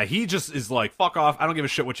 Yeah. He just is like, fuck off. I don't give a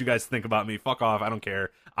shit what you guys think about me. Fuck off. I don't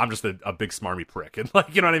care. I'm just a big smarmy prick. And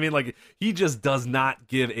like, you know what I mean? Like, he just does not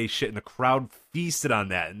give a shit, and the crowd feasted on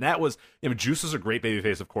that. And that was, Juice was a great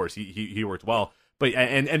babyface, of course. He worked well. But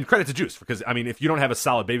and credit to Juice, because I mean, if you don't have a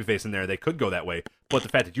solid babyface in there, they could go that way. But the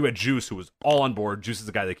fact that you had Juice, who was all on board, Juice is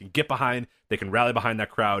a guy they can get behind, they can rally behind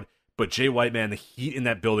that crowd. But Jay White, man, the heat in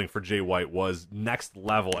that building for Jay White was next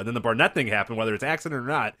level. And then the Barnett thing happened, whether it's accident or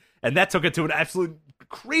not, and that took it to an absolute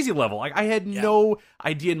crazy level. Like, I had no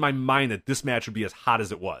idea in my mind that this match would be as hot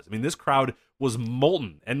as it was. I mean, this crowd was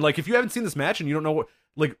molten. And like, if you haven't seen this match and you don't know what,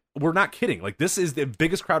 like, we're not kidding. Like, this is the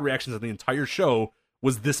biggest crowd reactions of the entire show.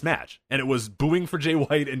 Was this match, and it was booing for Jay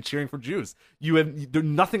White and cheering for Juice.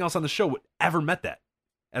 Nothing else on the show ever met that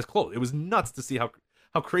as close. It was nuts to see how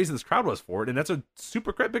crazy this crowd was for it, and that's a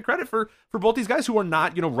super big credit for both these guys who are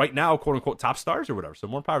not, right now, quote unquote, top stars or whatever. So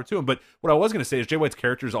more power to him. But what I was going to say is Jay White's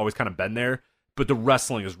character has always kind of been there, but the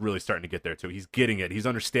wrestling is really starting to get there too. He's getting it. He's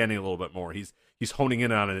understanding a little bit more. He's honing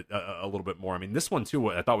in on it a little bit more. I mean, this one too,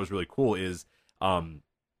 what I thought was really cool is,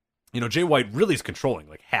 Jay White really is controlling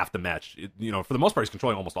like half the match. For the most part, he's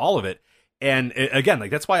controlling almost all of it. And again,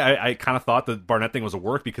 like, that's why I kind of thought the Barnett thing was a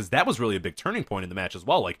work, because that was really a big turning point in the match as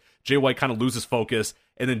well. Like, Jay White kind of loses focus,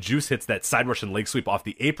 and then Juice hits that side rush and leg sweep off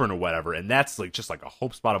the apron or whatever, and that's like just like a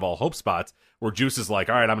hope spot of all hope spots, where Juice is like,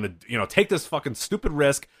 all right, I'm gonna take this fucking stupid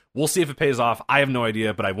risk. We'll see if it pays off. I have no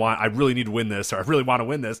idea, but I really need to win this, or I really want to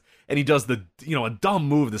win this. And he does the a dumb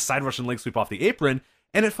move, the side rush and leg sweep off the apron.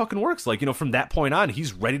 And it fucking works. Like, from that point on,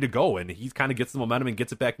 he's ready to go, and he kind of gets the momentum and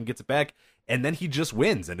gets it back, and then he just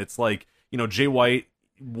wins. And it's like, Jay White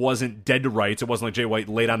wasn't dead to rights. It wasn't like Jay White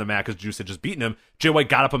laid on the mat because Juice had just beaten him. Jay White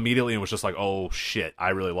got up immediately and was just like, oh shit, I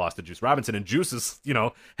really lost to Juice Robinson. And Juice is,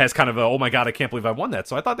 has kind of a, oh my God, I can't believe I won that.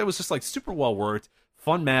 So I thought that was just like super well worked,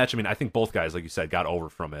 fun match. I mean, I think both guys, like you said, got over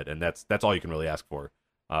from it, and that's all you can really ask for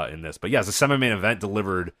in this. But yeah, as a semi-main event,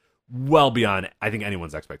 delivered well beyond, I think,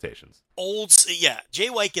 anyone's expectations. Jay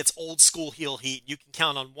White gets old school heel heat. You can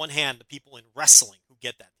count on one hand the people in wrestling who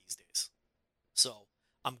get that these days. So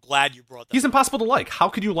I'm glad you brought that. He's impossible to like. How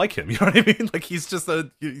could you like him? You know what I mean? Like, he's just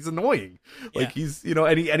he's annoying. Like, he's,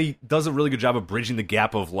 and he does a really good job of bridging the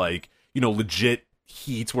gap of, like, legit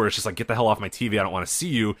heat where it's just like, get the hell off my TV, I don't want to see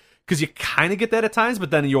you. Because you kind of get that at times,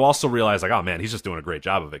 but then you also realize, like, oh man, he's just doing a great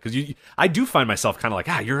job of it. Because I do find myself kind of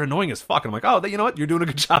like, you're annoying as fuck. And I'm like, oh, you know what, you're doing a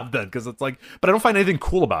good job then. Because it's like, but I don't find anything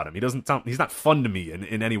cool about him. He's not fun to me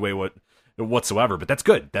in any way whatsoever. But that's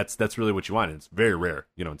good. That's really what you want. And it's very rare,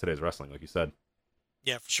 in today's wrestling, like you said.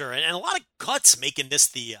 Yeah, for sure. And a lot of guts making this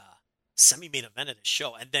the semi-main event of the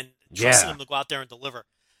show, and then trusting him to go out there and deliver.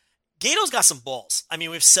 Gato's got some balls. I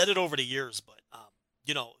mean, we've said it over the years, but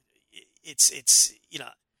it's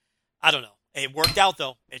I don't know. It worked out,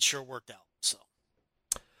 though. It sure worked out. So,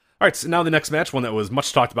 all right. So now the next match, one that was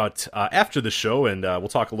much talked about after the show, and we'll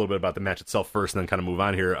talk a little bit about the match itself first, and then kind of move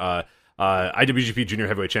on here. IWGP Junior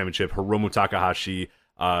Heavyweight Championship. Hiromu Takahashi,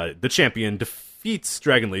 the champion, defeats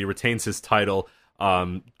Dragon Lee, retains his title.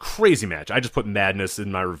 Crazy match. I just put madness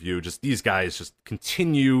in my review. Just these guys just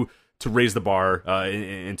continue to raise the bar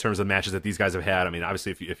in terms of matches that these guys have had. I mean,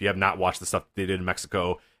 obviously, if you have not watched the stuff that they did in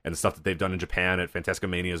Mexico and the stuff that they've done in Japan at Fantastica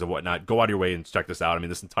Manias and whatnot, go out of your way and check this out. I mean,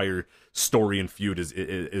 this entire story and feud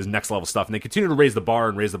is next level stuff, and they continue to raise the bar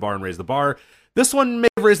and raise the bar and raise the bar. This one may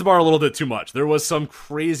have raised the bar a little bit too much. There was some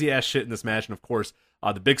crazy ass shit in this match, and of course,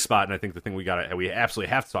 the big spot, and I think the thing we absolutely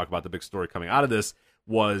have to talk about, the big story coming out of this,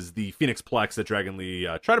 was the Phoenix Plex that Dragon Lee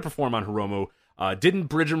tried to perform on Hiromu. Didn't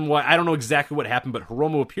bridge him. I don't know exactly what happened, but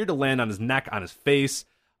Hiromu appeared to land on his neck, on his face.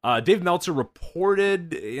 Dave Meltzer reported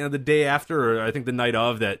the day after, or I think the night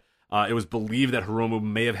of, that it was believed that Hiromu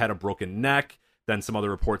may have had a broken neck. Then some other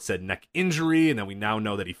reports said neck injury, and then we now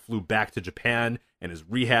know that he flew back to Japan and is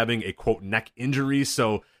rehabbing a, quote, neck injury.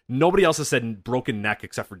 So nobody else has said broken neck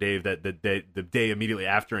except for Dave the day immediately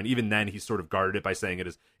after, and even then he sort of guarded it by saying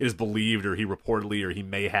it is believed, or he reportedly, or he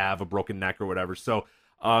may have a broken neck or whatever. So,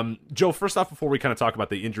 Joe, first off, before we kind of talk about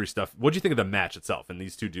the injury stuff, what do you think of the match itself and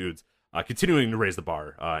these two dudes continuing to raise the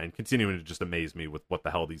bar and continuing to just amaze me with what the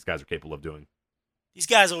hell these guys are capable of doing? These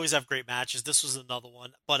guys always have great matches. This was another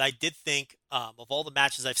one, but I did think of all the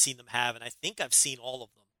matches I've seen them have, and I think I've seen all of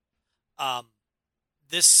them.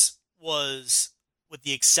 This was, with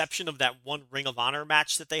the exception of that one Ring of Honor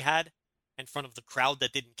match that they had in front of the crowd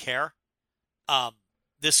that didn't care,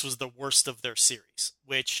 this was the worst of their series,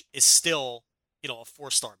 which is still, a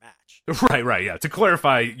 4-star match. Right, yeah. To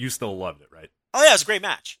clarify, you still loved it, right? Oh yeah, it was a great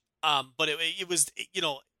match. But it was,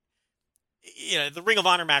 the Ring of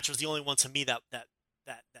Honor match was the only one to me that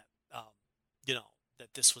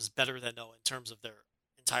this was better than in terms of their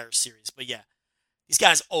entire series. But yeah, these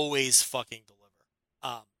guys always fucking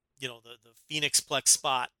deliver. The Phoenix Plex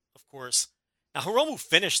spot, of course. Now Hiromu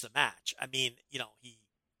finished the match. I mean,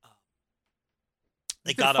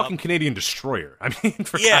 they got a fucking Canadian destroyer. I mean,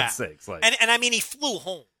 for God's sakes, like, and I mean, he flew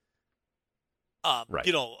home. Right.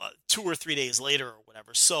 2 or 3 days later or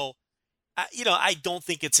whatever. So, I don't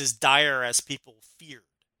think it's as dire as people feared,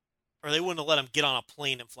 or they wouldn't have let him get on a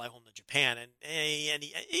plane and fly home to Japan. And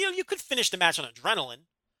you could finish the match on adrenaline,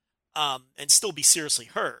 and still be seriously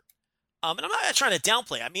hurt. And I'm not trying to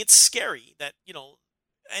downplay. I mean, it's scary that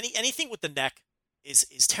anything with the neck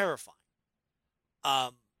is terrifying.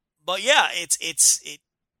 But yeah,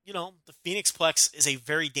 the Phoenix Plex is a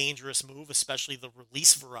very dangerous move, especially the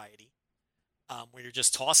release variety, where you're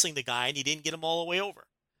just tossing the guy and you didn't get him all the way over.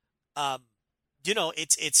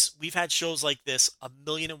 We've had shows like this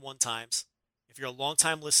 1,000,001 times. If you're a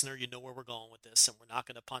long-time listener, you know where we're going with this, and we're not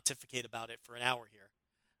going to pontificate about it for an hour here.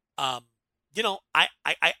 I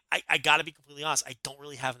got to be completely honest. I don't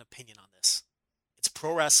really have an opinion on this. It's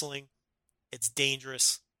pro wrestling. It's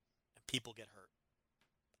dangerous, and people get hurt.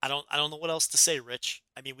 I don't know what else to say, Rich.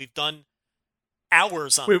 I mean, we've done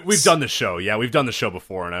hours on this. We've done the show. Yeah, we've done the show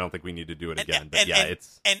before, and I don't think we need to do it again. But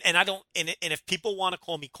if people want to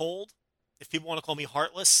call me cold, if people want to call me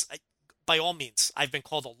heartless, by all means. I've been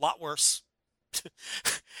called a lot worse,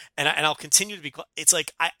 and I'll continue to be. It's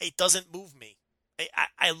like it doesn't move me.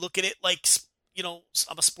 I look at it like,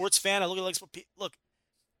 I'm a sports fan. I look at it like, look,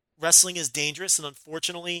 wrestling is dangerous, and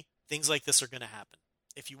unfortunately, things like this are going to happen.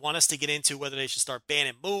 If you want us to get into whether they should start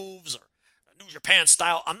banning moves or New Japan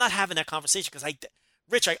style, I'm not having that conversation because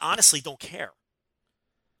Rich, I honestly don't care.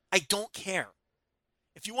 I don't care.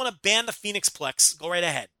 If you want to ban the Phoenix Plex, go right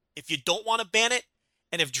ahead. If you don't want to ban it,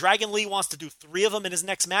 and if Dragon Lee wants to do 3 of them in his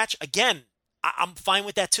next match, again, I'm fine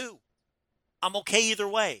with that too. I'm okay either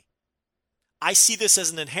way. I see this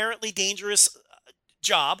as an inherently dangerous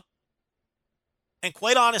job. And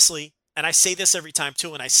quite honestly, and I say this every time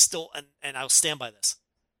too, and I'll stand by this.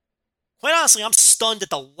 Quite honestly, I'm stunned at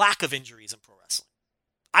the lack of injuries in pro wrestling.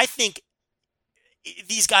 I think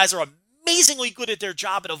these guys are amazingly good at their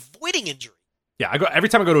job at avoiding injury. Yeah, every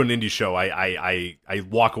time I go to an indie show, I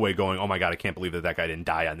walk away going, oh my God, I can't believe that guy didn't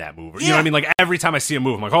die on that move. You know what I mean? Like every time I see a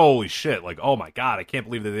move, I'm like, holy shit, like, oh my God, I can't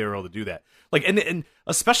believe that they were able to do that. Like, and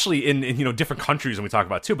especially in different countries, and we talk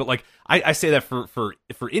about too, but like I say that for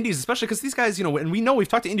indies, especially because these guys, and we know we've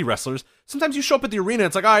talked to indie wrestlers, sometimes you show up at the arena,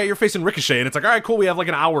 it's like, all right, you're facing Ricochet, and it's like, all right, cool, we have like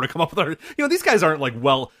an hour to come up with our, these guys aren't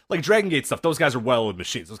like Dragon Gate stuff, those guys are well-oiled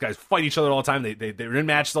machines. Those guys fight each other all the time, they're in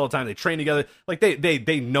matches all the time, they train together, like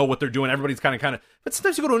they know what they're doing, everybody's kind of, but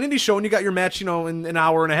sometimes you go to an indie show and you got your match, in an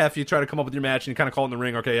hour and a half, you try to come up with your match, and you kind of call it in the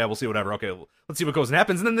ring, okay, yeah, we'll see whatever, okay, let's see what goes and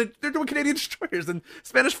happens, and then they're doing Canadian Destroyers and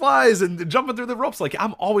Spanish Flies and jumping through the ropes. Like,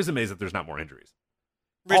 I'm always amazed that there's not more injuries.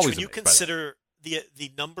 Rich, when you consider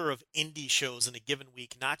the number of indie shows in a given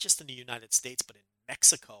week, not just in the United States, but in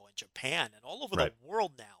Mexico and Japan and all over the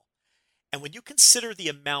world now, and when you consider the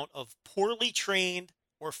amount of poorly trained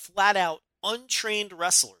or flat out untrained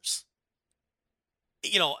wrestlers,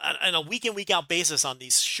 on a week in, week out basis on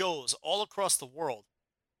these shows all across the world,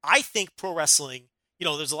 I think pro wrestling,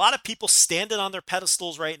 there's a lot of people standing on their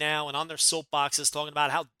pedestals right now and on their soapboxes talking about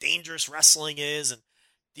how dangerous wrestling is and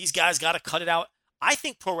these guys got to cut it out. I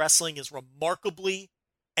think pro wrestling is remarkably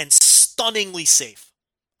and stunningly safe.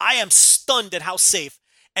 I am stunned at how safe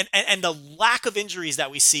and the lack of injuries that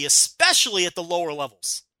we see, especially at the lower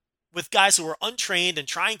levels, with guys who are untrained and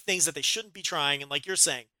trying things that they shouldn't be trying. And like you're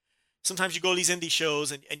saying, sometimes you go to these indie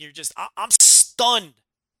shows and you're just, I'm stunned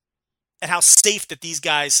at how safe that these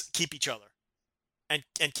guys keep each other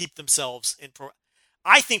and keep themselves in pro.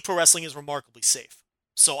 I think pro wrestling is remarkably safe.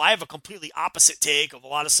 So I have a completely opposite take of a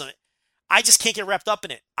lot of some. I just can't get wrapped up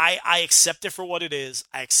in it. I accept it for what it is.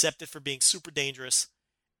 I accept it for being super dangerous.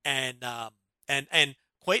 And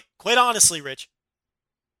quite honestly, Rich,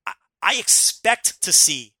 I expect to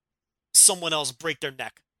see someone else break their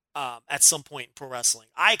neck at some point in pro wrestling.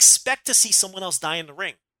 I expect to see someone else die in the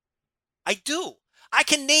ring. I do. I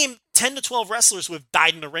can name 10 to 12 wrestlers who have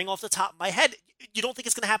died in the ring off the top of my head. You don't think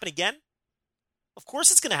it's going to happen again? Of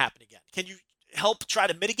course it's going to happen again. Can you help try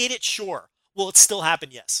to mitigate it? Sure. Will it still happen?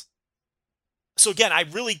 Yes. So again, I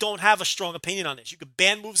really don't have a strong opinion on this. You can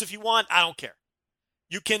ban moves if you want. I don't care.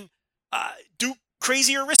 You can do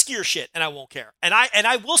crazier, riskier shit, and I won't care. And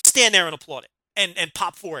I will stand there and applaud it and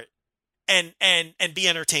pop for it and be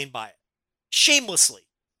entertained by it. Shamelessly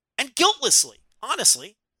and guiltlessly,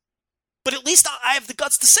 honestly. But at least I have the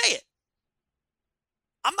guts to say it.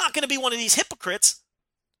 I'm not going to be one of these hypocrites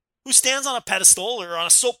who stands on a pedestal or on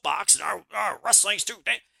a soapbox and our wrestling's too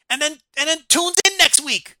and then tunes in next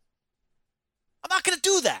week. I'm not going to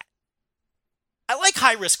do that. I like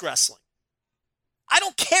high risk wrestling. I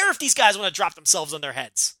don't care if these guys want to drop themselves on their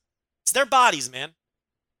heads. It's their bodies, man.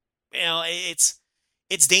 It's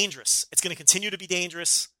dangerous. It's going to continue to be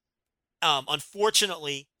dangerous.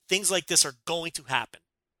 Unfortunately, things like this are going to happen.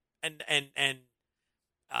 And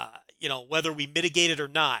whether we mitigate it or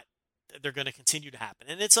not, they're going to continue to happen.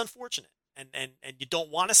 And it's unfortunate. And you don't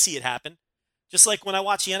want to see it happen. Just like when I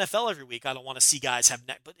watch the NFL every week, I don't want to see guys have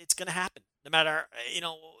neck, but it's going to happen. No matter,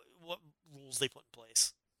 what rules they put in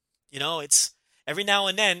place. It's every now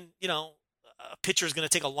and then, a pitcher is going to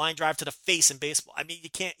take a line drive to the face in baseball. I mean, you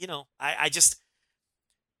can't,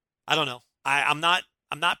 I don't know. I'm not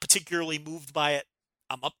particularly moved by it.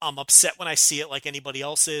 I'm upset when I see it like anybody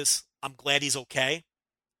else is. I'm glad he's okay.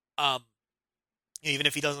 Even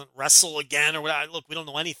if he doesn't wrestle again or whatever. Look, we don't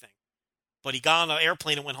know anything. But he got on an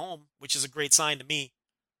airplane and went home, which is a great sign to me.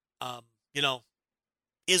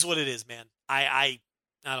 Is what it is, man. I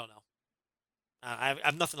don't know. I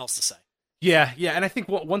have nothing else to say. Yeah, and I think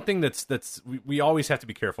one thing that's we always have to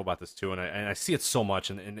be careful about this too, and I see it so much,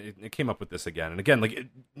 and it came up with this again and again. Like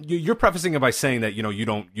you're prefacing it by saying that you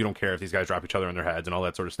don't care if these guys drop each other on their heads and all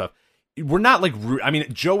that sort of stuff. We're not like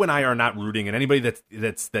Joe and I are not rooting, and anybody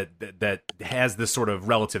that has this sort of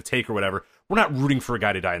relative take or whatever, we're not rooting for a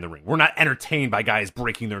guy to die in the ring. We're not entertained by guys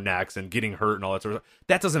breaking their necks and getting hurt and all that sort of stuff.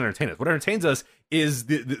 That doesn't entertain us. What entertains us is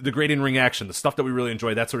the great in-ring action, the stuff that we really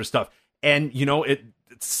enjoy, that sort of stuff. And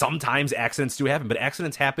sometimes accidents do happen, but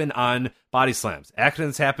accidents happen on body slams.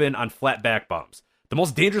 Accidents happen on flat back bumps. The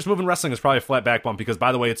most dangerous move in wrestling is probably a flat back bump because,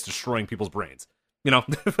 by the way, it's destroying people's brains.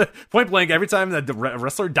 Point blank, every time that the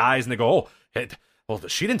wrestler dies and they go, well,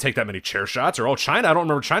 she didn't take that many chair shots, or Chyna, I don't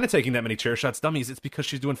remember Chyna taking that many chair shots. Dummies, it's because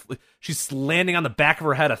she's landing on the back of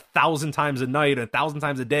her head 1,000 times a night, 1,000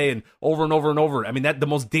 times a day, and over and over and over. I mean, the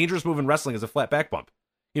most dangerous move in wrestling is a flat back bump.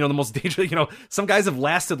 You know, the most dangerous, you know, some guys have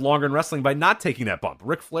lasted longer in wrestling by not taking that bump.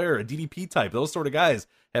 Ric Flair, a DDP type, those sort of guys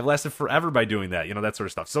have lasted forever by doing that, you know, that sort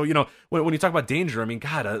of stuff. So, you know, when you talk about danger, I mean,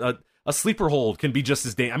 God, a sleeper hold can be just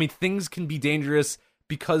as dangerous. I mean, things can be dangerous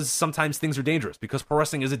because sometimes things are dangerous, because pro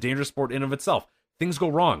wrestling is a dangerous sport in of itself. Things go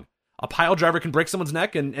wrong. A pile driver can break someone's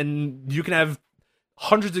neck, and you can have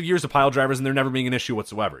hundreds of years of pile drivers and there never being an issue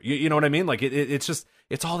whatsoever. You know what I mean? Like it's just,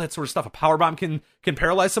 it's all that sort of stuff. A power bomb can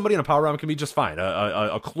paralyze somebody, and a power bomb can be just fine.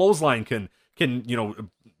 A clothesline can you know,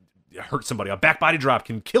 hurt somebody. A back body drop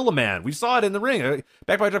can kill a man. We saw it in the ring. A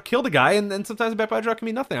back body drop killed a guy, and then sometimes a back body drop can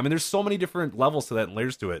be nothing. I mean, there's so many different levels to that and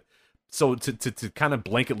layers to it. So to kind of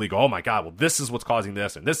blanketly go, oh my God, well, this is what's causing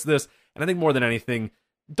this and this, and I think more than anything,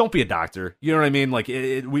 don't be a doctor. You know what I mean? Like,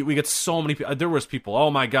 we get so many people. There was people,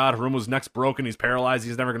 oh my God, Hiromu's neck's broken, he's paralyzed,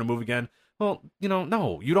 he's never going to move again. Well, you know,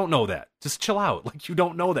 no, you don't know that. Just chill out. Like, you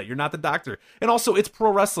don't know that. You're not the doctor. And also, it's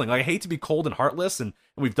pro wrestling. Like, I hate to be cold and heartless, and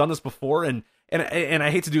we've done this before, and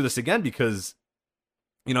I hate to do this again because,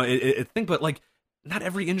 you know, but like, not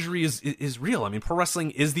every injury is real. I mean, pro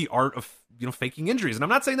wrestling is the art of, you know, faking injuries. And I'm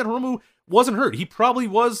not saying that Hiromu wasn't hurt. He probably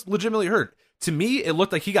was legitimately hurt. To me, it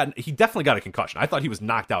looked like he definitely got a concussion. I thought he was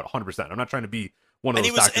knocked out 100%. I'm not trying to be one of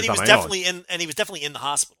those doctors on my own. And he was definitely in the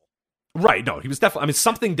hospital. Right. No, he was definitely, I mean,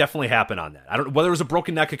 something definitely happened on that. I don't know whether it was a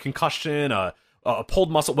broken neck, a concussion, a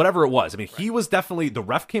pulled muscle, whatever it was. I mean, he was definitely, the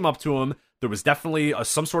ref came up to him. There was definitely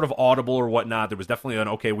some sort of audible or whatnot. There was definitely an,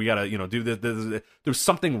 okay, we got to, you know, do this. There was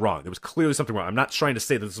something wrong. There was clearly something wrong. I'm not trying to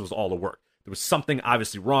say that this was all the work. There was something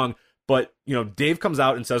obviously wrong. But, you know, Dave comes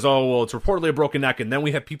out and says, oh, well, it's reportedly a broken neck. And then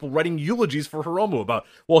we have people writing eulogies for Hiromu about,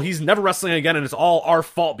 well, he's never wrestling again, and it's all our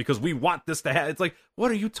fault because we want this to happen. It's like,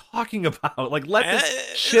 what are you talking about? Like, let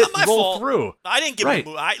this shit roll through. I didn't give him a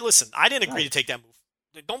move. Listen, I didn't agree to take that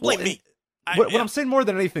move. Don't blame me. What I'm saying more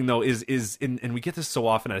than anything, though, is and we get this so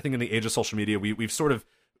often, I think in the age of social media, we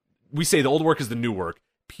say the old work is the new work.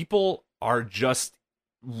 People are just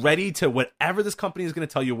ready to whatever this company is going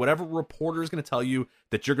to tell you, whatever reporter is going to tell you,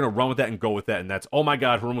 that you're going to run with that and go with that. And that's, oh my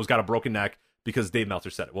God, Hiromu's got a broken neck because Dave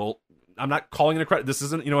Meltzer said it. Well, I'm not calling it a credit. This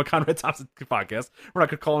isn't, you know, a Conrad Thompson podcast. We're not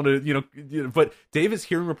going to call it a, you know, but Dave is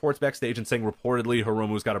hearing reports backstage and saying reportedly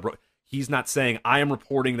Hiromu's got a he's not saying I am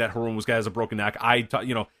reporting that Hiromu's guy has a broken neck.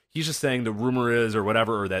 You know, he's just saying the rumor is or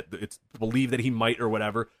whatever, or that it's believed that he might or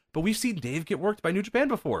whatever. But we've seen Dave get worked by New Japan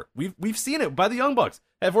before. We've seen it by the Young Bucks.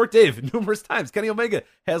 Have worked Dave numerous times. Kenny Omega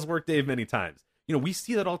has worked Dave many times. You know, we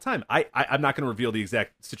see that all the time. I'm not going to reveal the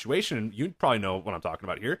exact situation, and you probably know what I'm talking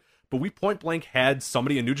about here. But we point blank had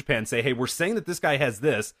somebody in New Japan say, hey, we're saying that this guy has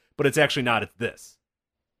this, but it's actually not, it's this.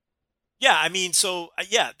 Yeah, I mean, so,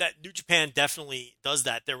 that New Japan definitely does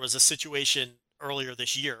that. There was a situation earlier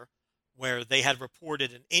this year where they had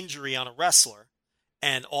reported an injury on a wrestler,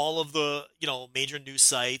 and all of the, you know, major news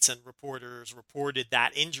sites and reporters reported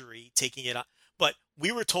that injury, taking it on. But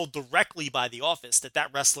we were told directly by the office that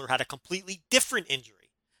wrestler had a completely different injury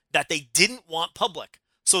that they didn't want public.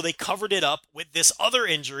 So they covered it up with this other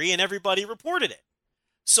injury, and everybody reported it.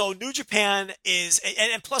 So New Japan is,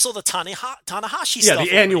 and plus all the Tanahashi stuff. Yeah,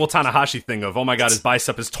 the annual Tanahashi thing of, oh my God, his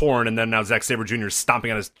bicep is torn, and then now Zack Sabre Jr. is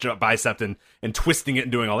stomping on his bicep and twisting it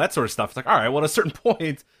and doing all that sort of stuff. It's like, all right, well, at a certain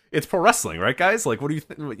point, it's pro wrestling, right, guys? Like, what do you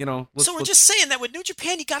think? You know, so we're just saying that with New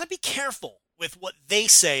Japan, you got to be careful with what they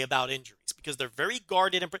say about injuries because they're very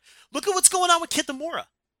guarded. And look at what's going on with Kitamura.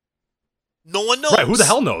 No one knows. Right? Who the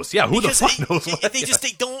hell knows? Yeah, who the fuck knows?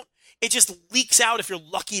 They don't. It just leaks out if you're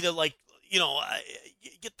lucky to, like, you know,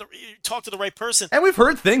 talk to the right person. And we've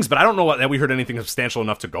heard things, but I don't know that we heard anything substantial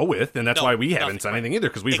enough to go with, and that's why we haven't said anything either,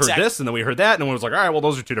 because we've heard this, and then we heard that, and one was like, all right, well,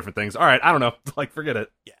 those are two different things. All right, I don't know. Like, forget it.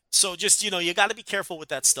 Yeah. So just, you know, you got to be careful with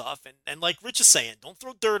that stuff, and like Rich is saying, don't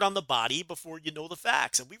throw dirt on the body before you know the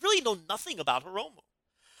facts, and we really know nothing about Hiromu.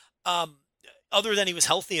 Other than he was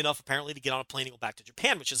healthy enough, apparently, to get on a plane and go back to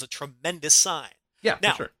Japan, which is a tremendous sign. Yeah,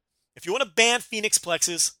 now, for sure. If you want to ban Phoenix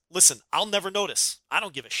Plexus, listen, I'll never notice. I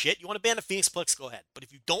don't give a shit. You want to ban the Phoenix Plex, go ahead. But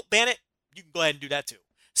if you don't ban it, you can go ahead and do that too.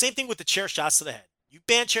 Same thing with the chair shots to the head. You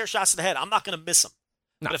ban chair shots to the head, I'm not going to miss them.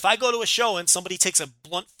 No. But if I go to a show and somebody takes a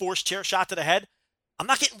blunt force chair shot to the head, I'm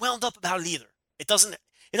not getting wound up about it either. It doesn't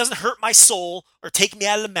hurt my soul or take me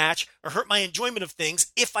out of the match or hurt my enjoyment of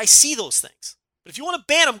things if I see those things. But if you want to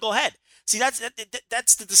ban them, go ahead. See, that's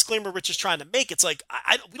the disclaimer Rich is trying to make. It's like,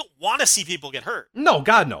 we don't want to see people get hurt. No,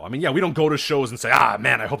 God, no. I mean, yeah, we don't go to shows and say,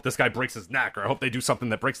 man, I hope this guy breaks his neck, or I hope they do something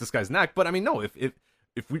that breaks this guy's neck. But I mean, no, if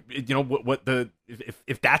we, you know,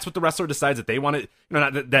 if that's what the wrestler decides that they want to, you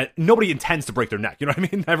know, that nobody intends to break their neck. You know what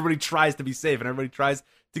I mean? Everybody tries to be safe and everybody tries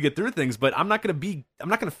to get through things. But I'm not going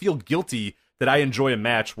to feel guilty that I enjoy a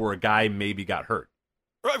match where a guy maybe got hurt.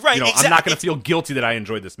 Right, you know, exactly. I'm not going to feel guilty that I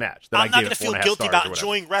enjoyed this match. That I'm not going to feel guilty about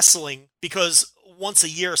enjoying wrestling because once a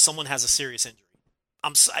year someone has a serious injury.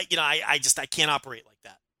 I can't operate like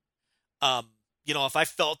that. If I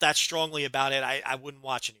felt that strongly about it, I wouldn't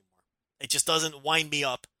watch anymore. It just doesn't wind me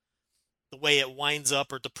up the way it winds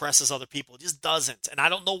up or depresses other people. It just doesn't. And I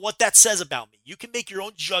don't know what that says about me. You can make your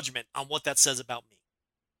own judgment on what that says about me.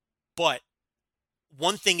 But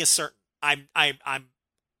one thing is certain. I'm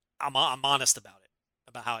honest about it,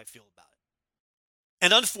 about how I feel about it.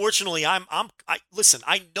 And unfortunately, listen,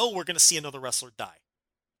 I know we're going to see another wrestler die.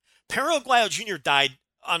 Perro Aguayo Jr. died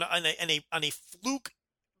on a fluke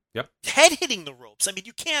head hitting the ropes. I mean,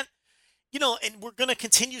 you can't, and we're going to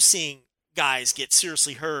continue seeing guys get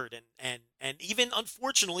seriously hurt and even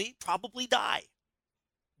unfortunately probably die.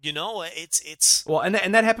 It's well, and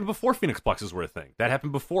that happened before Phoenix Plexus were a thing. That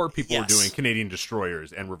happened before people were doing Canadian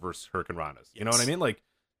destroyers and reverse Hurricane Ranas. You know what I mean? Like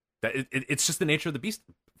that. It's just the nature of the beast,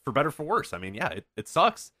 for better or for worse. I mean, yeah, it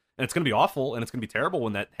sucks, and it's going to be awful, and it's going to be terrible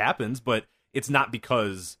when that happens. But it's not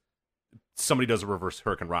because somebody does a reverse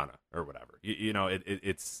Hurricane Rana or whatever.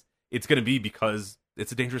 It's going to be because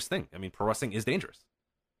it's a dangerous thing. I mean, pro wrestling is dangerous.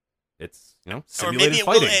 It's simulated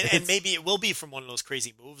fighting. And maybe it will be from one of those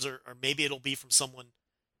crazy moves, or maybe it'll be from someone,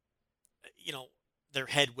 their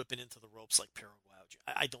head whipping into the ropes like Perro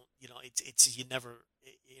Aguayo. I don't, it's you never,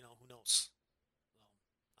 who knows?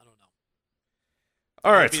 I don't know.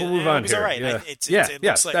 All right, so we'll move on here. All right. Yeah.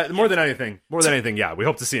 More than anything, yeah, we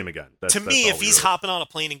hope to see him again. To me, if he's hopping on a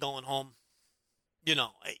plane and going home,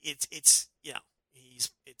 it's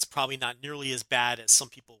probably not nearly as bad as some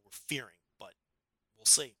people were fearing, but we'll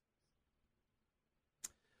see.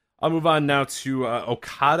 I'll move on now to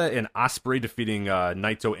Okada and Ospreay defeating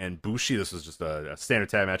Naito and Bushi. This was just a standard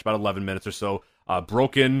tag match, about 11 minutes or so.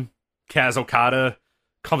 Broken Kaz Okada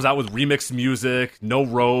comes out with remixed music, no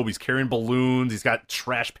robe, he's carrying balloons, he's got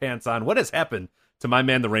trash pants on. What has happened to my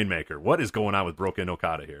man, the Rainmaker? What is going on with Broken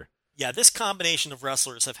Okada here? Yeah, this combination of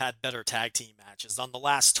wrestlers have had better tag team matches. On the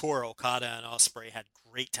last tour, Okada and Ospreay had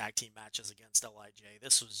great tag team matches against LIJ.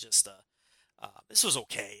 This was just this was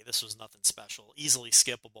okay. This was nothing special, easily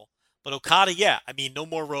skippable. But Okada, no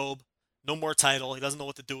more robe, no more title. He doesn't know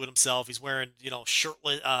what to do with himself. He's wearing,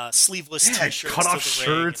 shirtless, sleeveless t-shirts, cut off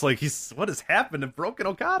shirts. Like what has happened to Broken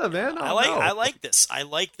Okada, man? I like this. I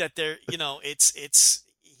like that they're,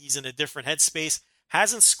 he's in a different headspace.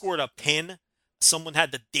 Hasn't scored a pin. Someone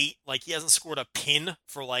had the date, like he hasn't scored a pin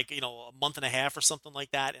for a month and a half or something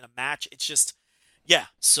like that in a match. It's just,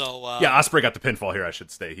 so... Ospreay got the pinfall here, I should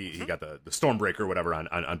say. He got the Stormbreaker or whatever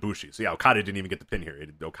on Bushi. So Okada didn't even get the pin here.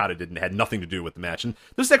 Okada had nothing to do with the match. And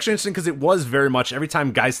this is actually interesting because it was very much, every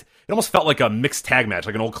time guys, it almost felt like a mixed tag match,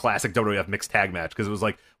 like an old classic WWF mixed tag match, because it was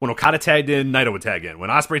like when Okada tagged in, Naito would tag in. When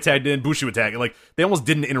Ospreay tagged in, Bushi would tag in. Like, they almost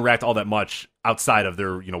didn't interact all that much outside of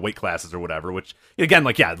their weight classes or whatever, which again,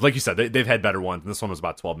 like you said, they've had better ones, and this one was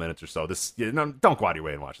about 12 minutes or so. This don't go out of your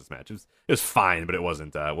way and watch this match. It was fine, but it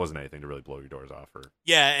wasn't anything to really blow your doors off.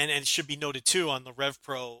 And it should be noted too, on the Rev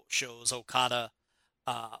Pro shows, Okada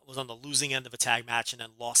was on the losing end of a tag match and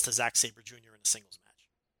then lost to Zack Sabre Jr. in a singles match.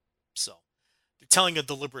 So they're telling a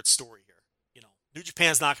deliberate story here. New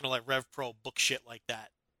Japan's not going to let Rev Pro book shit like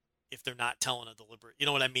that if they're not telling a deliberate. You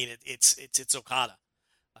know what I mean? It's Okada.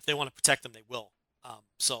 If they want to protect them, they will. And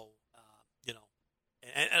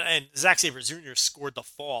Zack Sabre Jr. scored the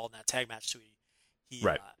fall in that tag match too.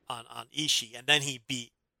 On Ishii, and then he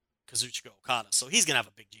beat Kazuchika Okada, so he's gonna have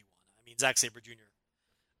a big G1. I mean, Zack Sabre Jr.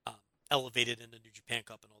 Elevated in the New Japan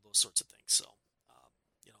Cup and all those sorts of things. So,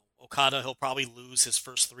 Okada, he'll probably lose his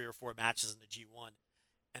first 3 or 4 matches in the G1,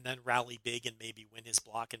 and then rally big and maybe win his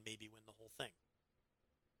block and maybe win the whole thing.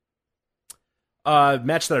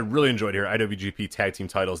 Match that I really enjoyed here, IWGP Tag Team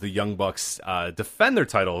titles. The Young Bucks defend their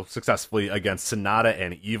title successfully against Sonata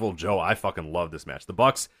and Evil Joe. I fucking love this match. The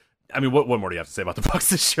Bucks, I mean, what more do you have to say about the Bucks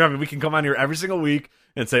this year? I mean, we can come on here every single week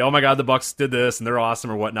and say, oh my God, the Bucks did this and they're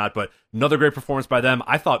awesome or whatnot, but another great performance by them.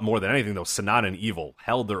 I thought more than anything, though, Sonata and Evil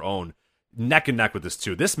held their own neck and neck with this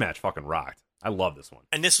too. This match fucking rocked. I love this one.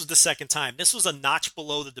 And this was the second time. This was a notch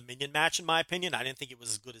below the Dominion match, in my opinion. I didn't think it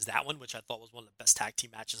was as good as that one, which I thought was one of the best tag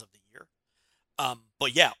team matches of the year.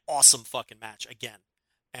 But yeah, awesome fucking match again.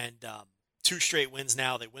 And 2 straight wins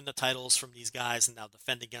now. They win the titles from these guys and now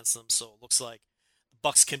defend against them. So it looks like the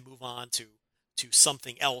Bucks can move on to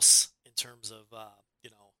something else in terms of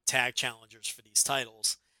tag challengers for these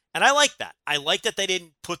titles. And I like that. I like that they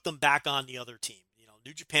didn't put them back on the other team.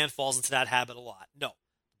 New Japan falls into that habit a lot. No, the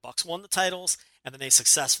Bucks won the titles and then they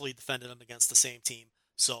successfully defended them against the same team.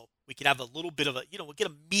 So we could have a little bit of a, we'll get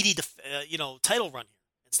a meaty, title run here,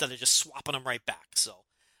 instead of just swapping them right back. So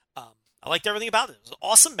I liked everything about it. It was an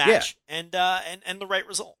awesome match and the right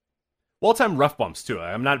result. Well-timed ref bumps, too.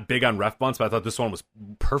 I'm not big on ref bumps, but I thought this one was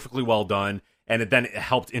perfectly well done, and it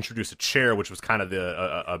helped introduce a chair, which was kind of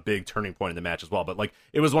a big turning point in the match as well. But like,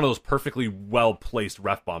 it was one of those perfectly well-placed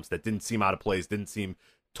ref bumps that didn't seem out of place, didn't seem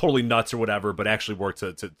totally nuts or whatever, but actually worked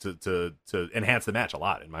to enhance the match a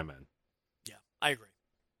lot, in my mind. Yeah, I agree.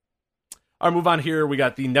 All right, move on here. We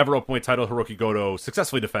got the never openweight title, Hiroki Goto,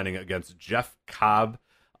 successfully defending against Jeff Cobb.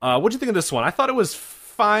 What'd you think of this one? I thought it was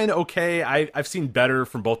fine, okay. I've seen better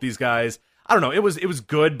from both these guys. I don't know. It was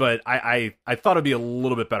good, but I thought it'd be a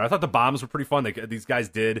little bit better. I thought the bombs were pretty fun. These guys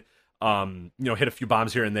did, hit a few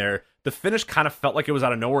bombs here and there. The finish kind of felt like it was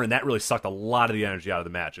out of nowhere, and that really sucked a lot of the energy out of the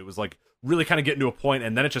match. It was like really kind of getting to a point,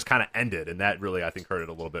 and then it just kind of ended, and that really, I think, hurt it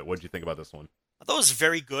a little bit. What did you think about this one? I thought it was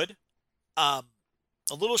very good. A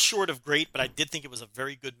little short of great, but I did think it was a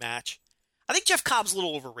very good match. I think Jeff Cobb's a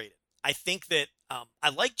little overrated. I think that I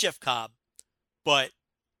like Jeff Cobb, but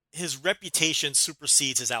his reputation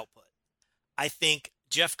supersedes his output. I think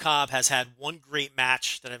Jeff Cobb has had one great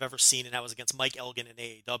match that I've ever seen, and that was against Mike Elgin in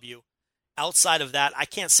AEW. Outside of that, I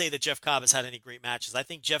can't say that Jeff Cobb has had any great matches. I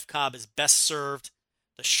think Jeff Cobb is best served.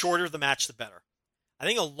 The shorter the match, the better. I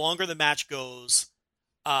think the longer the match goes,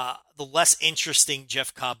 the less interesting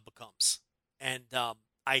Jeff Cobb becomes. And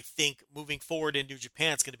I think moving forward in New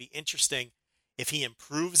Japan, it's going to be interesting if he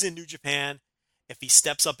improves in New Japan, if he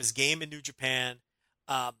steps up his game in New Japan,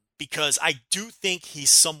 because I do think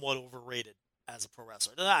he's somewhat overrated as a pro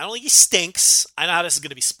wrestler. I don't think he stinks. I know how this is going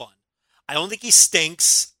to be spun. I don't think he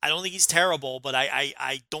stinks. I don't think he's terrible, but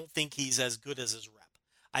I don't think he's as good as his rep.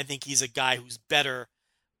 I think he's a guy who's better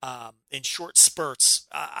in short spurts.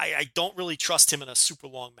 I don't really trust him in a super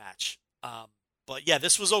long match. But yeah,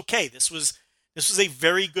 this was okay. This was a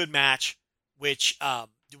very good match, which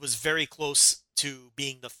was very close to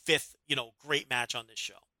being the fifth, great match on this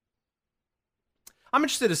show. I'm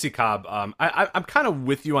interested to see Cobb. I'm kind of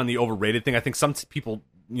with you on the overrated thing. I think some people,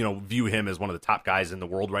 view him as one of the top guys in the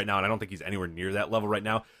world right now, and I don't think he's anywhere near that level right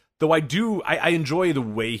now. Though I enjoy the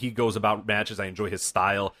way he goes about matches. I enjoy his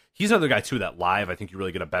style. He's another guy, too, that live, I think you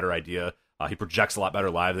really get a better idea. He projects a lot better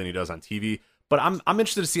live than he does on TV. But I'm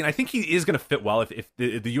interested to see, and I think he is going to fit well if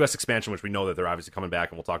the U.S. expansion, which we know that they're obviously coming back,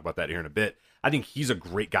 and we'll talk about that here in a bit. I think he's a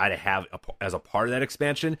great guy to have as a part of that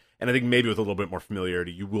expansion, and I think maybe with a little bit more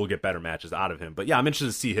familiarity, you will get better matches out of him. But yeah, I'm interested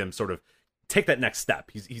to see him sort of take that next step.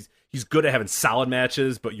 He's good at having solid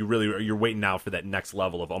matches, but you're waiting now for that next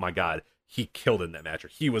level of, oh my God, he killed in that match, or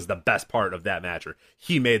he was the best part of that match, or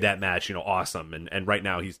he made that match awesome. And right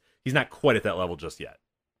now he's not quite at that level just yet.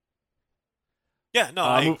 Yeah, no,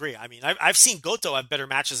 I agree. I mean, I've seen Goto have better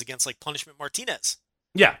matches against like Punishment Martinez.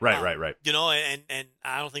 Yeah, right. And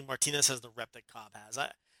I don't think Martinez has the rep that Cobb has.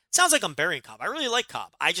 It sounds like I'm burying Cobb. I really like Cobb.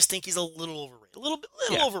 I just think he's a little overrated. A little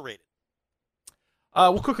overrated.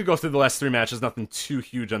 We'll quickly go through the last three matches. Nothing too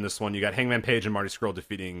huge on this one. You got Hangman Page and Marty Scurll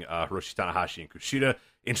defeating Hiroshi Tanahashi and Kushida.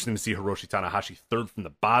 Interesting to see Hiroshi Tanahashi third from the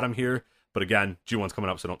bottom here. But again, G1's coming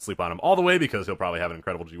up, so don't sleep on him all the way because he'll probably have an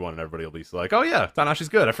incredible G1 and everybody will be like, oh yeah, Tanahashi's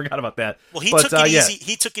good. I forgot about that. Well, he took it easy.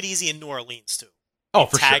 He took it easy in New Orleans too. Oh,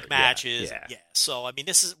 for tag sure. matches. Yeah. So I mean,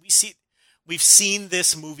 we've seen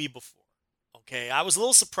this movie before. Okay, I was a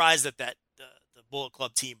little surprised that the Bullet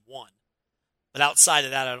Club team won, but outside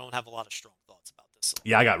of that, I don't have a lot of strong thoughts about this. So.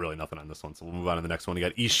 Yeah, I got really nothing on this one, so we'll move on to the next one. You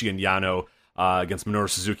got Ishii and Yano against Minoru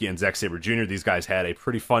Suzuki and Zack Sabre Jr. These guys had a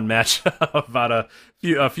pretty fun match about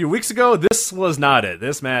a few weeks ago. This was not it.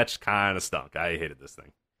 This match kind of stunk. I hated this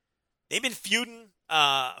thing. They've been feuding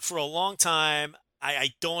for a long time.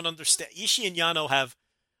 I don't understand. Ishii and Yano have,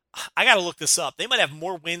 I got to look this up. They might have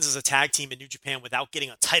more wins as a tag team in New Japan without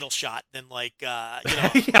getting a title shot than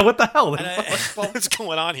yeah, what the hell? What's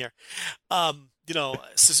going on here?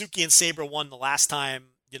 Suzuki and Sabre won the last time,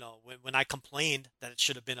 when I complained that it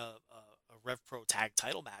should have been a Rev Pro tag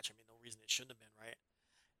title match. I mean, no reason it shouldn't have been, right?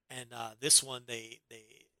 And this one, they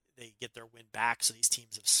get their win back, so these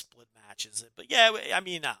teams have split matches. But yeah, I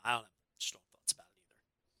mean, I don't have strong thoughts about it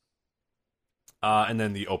either. And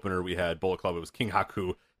then the opener, we had Bullet Club. It was King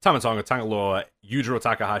Haku, Tama Tonga, Tangaloa, Yujiro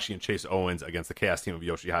Takahashi, and Chase Owens against the Chaos team of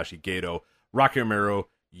Yoshihashi, Gato, Rocky Romero,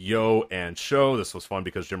 Yo, and Sho. This was fun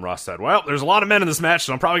because Jim Ross said, well, there's a lot of men in this match,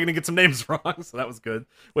 so I'm probably going to get some names wrong. So that was good.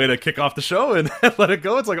 Way to kick off the show and let it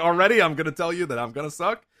go. It's like, already I'm going to tell you that I'm going to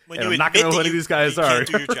suck. And I'm not going to know who any of these guys are.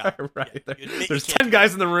 Do your job. Right. Yeah, there's 10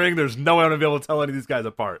 guys in the ring. There's no way I'm going to be able to tell any of these guys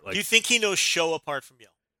apart. Do you think he knows Sho apart from Yo?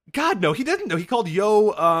 God, no, he didn't know. He called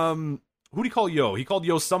Yo, who did he call Yo? He called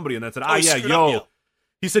Yo somebody, and then said, Yo.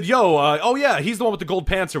 He said, "Yo, oh yeah, he's the one with the gold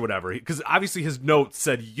pants or whatever." Because obviously his note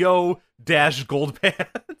said, "Yo dash gold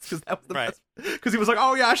pants," because that was the best. Because he was like,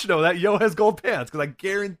 "Oh yeah, I should know that. Yo has gold pants." Because I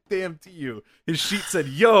guarantee you, his sheet said,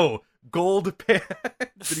 "Yo gold pants."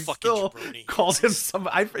 But he still called him some.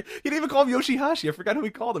 He didn't even call him Yoshihashi. I forgot who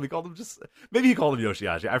he called him. He called him maybe he called him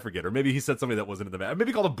Yoshihashi. I forget, or maybe he said something that wasn't in the match.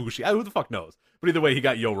 Maybe he called him Bushi. Who the fuck knows? But either way, he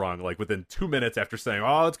got Yo wrong. Like within 2 minutes after saying,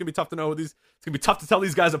 "Oh, it's gonna be tough to know who these. It's gonna be tough to tell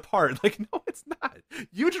these guys apart." Like, no, it's not.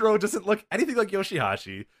 Yujiro doesn't look anything like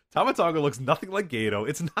Yoshihashi. Tama Tonga looks nothing like Gato.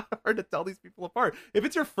 It's not hard to tell these people apart. If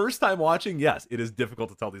it's your first time watching, yes, it is difficult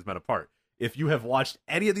to tell these men apart. If you have watched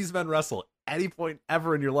any of these men wrestle at any point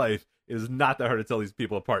ever in your life, it is not that hard to tell these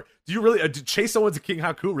people apart. Do you really did Chase Owens and King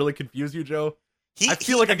Haku really confuse you, Joe? I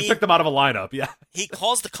feel like I can pick them out of a lineup. Yeah, he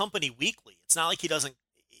calls the company weekly. It's not like he doesn't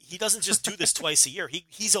just do this twice a year.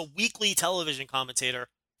 He's a weekly television commentator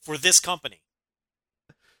for this company.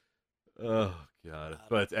 Oh god!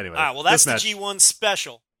 But anyway, all right. Well, that's the G1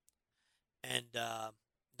 special, and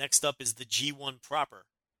next up is the G1 proper,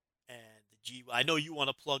 and I know you want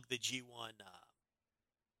to plug the G1,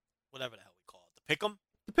 whatever the hell we call it, the Pick'em.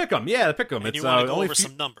 The Pick'em, yeah, the Pick'em. And you want to go over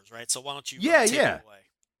some numbers, right? So why don't you take it away?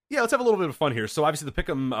 Yeah, let's have a little bit of fun here. So obviously the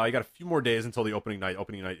Pick'em, you got a few more days until the opening night.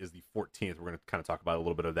 Opening night is the 14th. We're going to kind of talk about a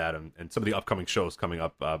little bit of that and some of the upcoming shows coming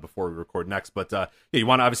up before we record next. But yeah, you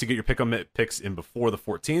want to obviously get your Pick'em picks in before the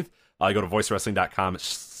 14th. You go to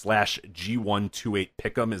voicewrestling.com/G128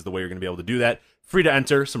 Pick'em is the way you're going to be able to do that. Free to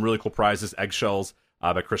enter. Some really cool prizes. Eggshells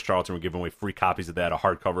by Chris Charlton. We're giving away free copies of that, a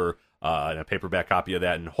hardcover and a paperback copy of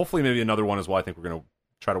that, and hopefully maybe another one as well. I think we're going to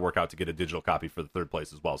try to work out to get a digital copy for the third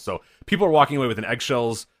place as well. So people are walking away with an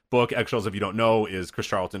Eggshells book. Eggshells, if you don't know, is Chris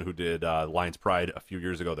Charlton, who did Lion's Pride a few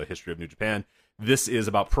years ago, the history of New Japan. This is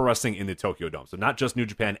about pro wrestling in the Tokyo Dome. So not just New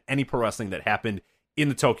Japan, any pro wrestling that happened in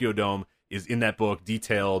the Tokyo Dome is in that book,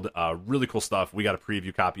 detailed, really cool stuff. We got a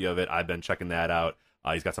preview copy of it. I've been checking that out.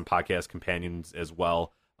 He's got some podcast companions as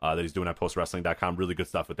well that he's doing at postwrestling.com. Really good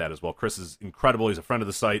stuff with that as well. Chris is incredible. He's a friend of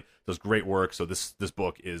the site, does great work. So this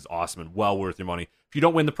book is awesome and well worth your money. If you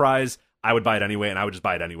don't win the prize, I would buy it anyway, and I would just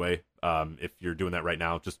buy it anyway. If you're doing that right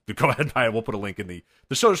now, just go ahead and buy it. We'll put a link in the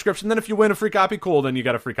show description. Then if you win a free copy, cool, then you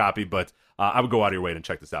got a free copy. But I would go out of your way and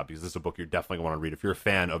check this out because this is a book you're definitely going to want to read if you're a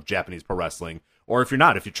fan of Japanese pro wrestling, or if you're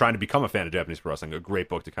not, if you're trying to become a fan of Japanese pro wrestling. A great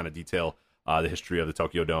book to kind of detail the history of the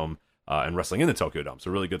Tokyo Dome and wrestling in the Tokyo Dome. So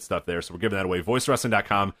really good stuff there. So we're giving that away.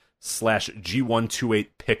 voicewrestling.com/G128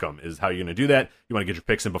 Pick'em is how you're going to do that. You want to get your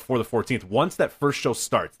picks in before the 14th. Once that first show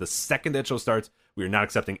starts, the second that show starts, we are not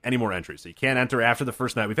accepting any more entries. So you can't enter after the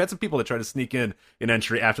first night. We've had some people that try to sneak in an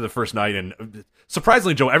entry after the first night. And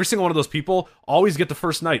surprisingly, Joe, every single one of those people always get the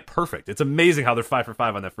first night perfect. It's amazing how they're 5 for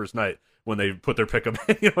 5 on that first night when they put their pick up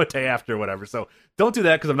a day after or whatever. So don't do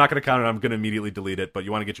that because I'm not going to count it. I'm going to immediately delete it. But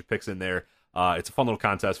you want to get your picks in there. It's a fun little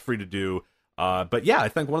contest, free to do. But yeah, I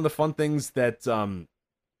think one of the fun things that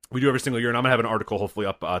we do every single year, and I'm going to have an article hopefully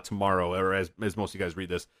up tomorrow, or as most of you guys read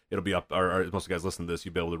this, it'll be up, or as most of you guys listen to this,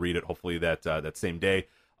 you'll be able to read it hopefully that same day,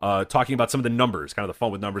 talking about some of the numbers, kind of the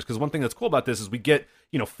fun with numbers, because one thing that's cool about this is we get,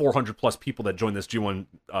 400 plus people that join this G1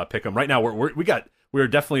 Pick'em. Right now, we're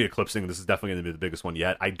definitely eclipsing, this is definitely going to be the biggest one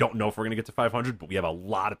yet. I don't know if we're going to get to 500, but we have a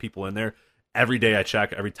lot of people in there. Every day I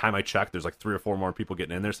check, every time I check, there's like 3 or 4 more people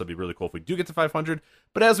getting in there, so it'd be really cool if we do get to 500.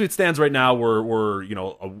 But as it stands right now, we're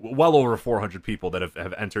well over 400 people that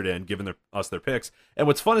have entered in, given us their picks. And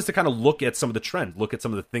what's fun is to kind of look at some of the trends, look at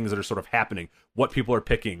some of the things that are sort of happening, what people are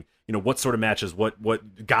picking, what sort of matches, what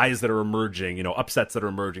guys that are emerging, upsets that are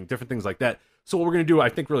emerging, different things like that. So what we're going to do, I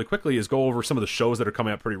think, really quickly is go over some of the shows that are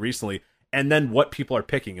coming up pretty recently, and then what people are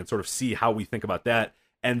picking, and sort of see how we think about that.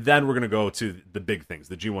 And then we're going to go to the big things,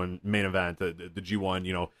 the G1 main event, the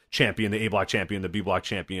G1, champion, the A block champion, the B block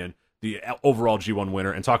champion, the overall G1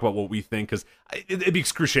 winner, and talk about what we think, because it'd be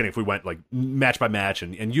excruciating if we went like match by match,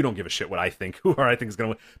 and you don't give a shit what I think, who I think is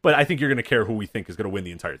going to win, but I think you're going to care who we think is going to win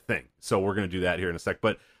the entire thing. So we're going to do that here in a sec,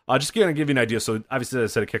 but just going to give you an idea. So obviously,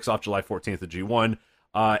 as I said, it kicks off July 14th, the G1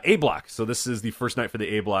 A block. So this is the first night for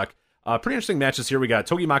the A block. Pretty interesting matches here. We got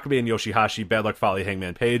Togi Makabe and Yoshihashi, Bad Luck Fale,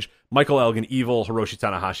 Hangman Page, Michael Elgin, Evil, Hiroshi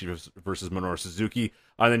Tanahashi versus Minoru Suzuki.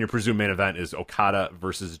 And then your presumed main event is Okada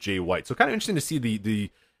versus Jay White. So kind of interesting to see the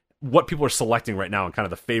what people are selecting right now and kind of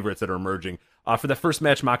the favorites that are emerging. For that first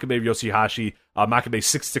match, Makabe Yoshihashi, Makabe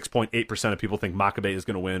 66.8% of people think Makabe is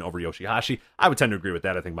going to win over Yoshihashi. I would tend to agree with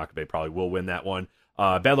that. I think Makabe probably will win that one.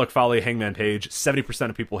 Bad Luck Fale, Hangman Page, 70%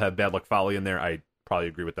 of people have Bad Luck Fale in there. I probably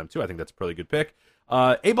agree with them too. I think that's a pretty good pick.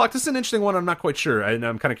 A block, this is an interesting one. I'm not quite sure, and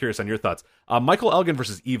I'm kind of curious on your thoughts. Michael Elgin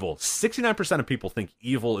versus Evil. 69% of people think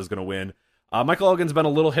Evil is going to win. Michael Elgin's been a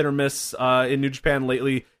little hit or miss in New Japan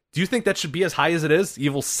lately. Do you think that should be as high as it is?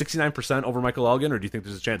 Evil 69% over Michael Elgin, or do you think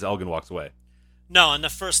there's a chance Elgin walks away? No, and the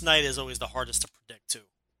first night is always the hardest to predict too.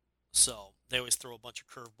 So they always throw a bunch of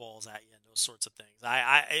curveballs at you and those sorts of things.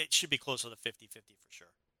 It should be closer to 50-50 for sure.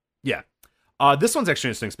 Yeah. This one's actually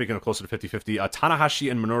interesting, speaking of closer to 50-50.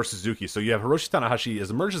 Tanahashi and Minoru Suzuki. So you have Hiroshi Tanahashi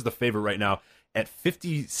has emerged as the favorite right now at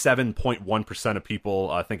 57.1% of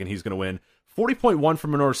people thinking he's going to win. 40.1 for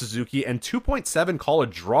Minoru Suzuki, and 2.7 call a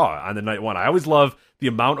draw on the night one. I always love the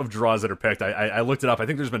amount of draws that are picked. I looked it up. I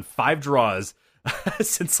think there's been 5 draws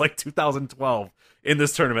since like 2012 in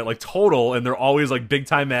this tournament, like total, and they're always like big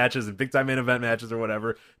time matches and big time main event matches or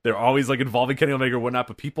whatever. They're always like involving Kenny Omega or whatnot,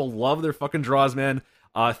 but people love their fucking draws, man.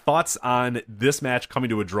 Thoughts on this match coming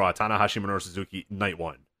to a draw? Tanahashi, Minoru Suzuki, night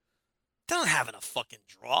one. They're not having a fucking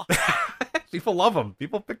draw. People love them.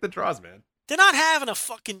 People pick the draws, man. They're not having a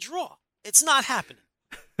fucking draw. It's not happening.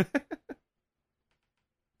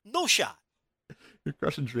 No shot. You're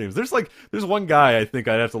crushing dreams. There's one guy, I think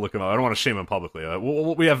I'd have to look him up. I don't want to shame him publicly.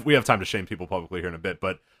 We have time to shame people publicly here in a bit,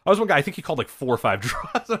 but I was one guy, I think he called like 4 or 5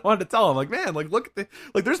 draws. I wanted to tell him, like, man, like, look at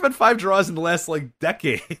there's been 5 draws in the last like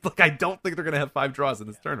decade. Like, I don't think they're gonna have 5 draws in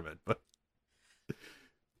this tournament, but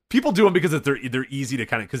people do them because they're easy to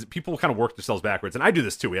kind of, because people kind of work themselves backwards, and I do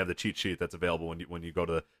this too. We have the cheat sheet that's available when you go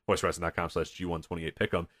to voicewrestling.com/G128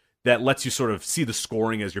 pick'em. That lets you sort of see the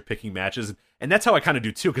scoring as you're picking matches. And that's how I kind of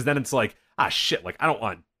do too, because then it's like, shit, like I don't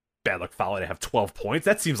want Bad Luck Fale to have 12 points.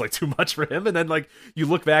 That seems like too much for him. And then like you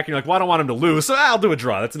look back and you're like, well, I don't want him to lose, so I'll do a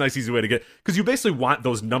draw. That's a nice, easy way to get, because you basically want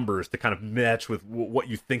those numbers to kind of match with what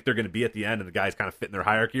you think they're going to be at the end, and the guys kind of fit in their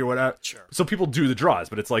hierarchy or whatever. Sure. So people do the draws,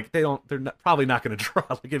 but it's like probably not going to draw.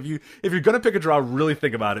 Like if you're going to pick a draw, really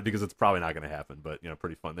think about it, because it's probably not going to happen. But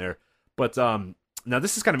pretty fun there. But now,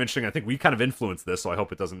 this is kind of interesting. I think we kind of influenced this, so I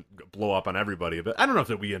hope it doesn't blow up on everybody. But I don't know if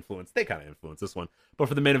that we influenced. They kind of influenced this one. But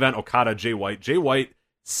for the main event, Okada, Jay White. Jay White,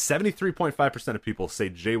 73.5% of people say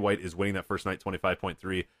Jay White is winning that first night,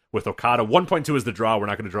 25.3. With Okada, 1.2 is the draw. We're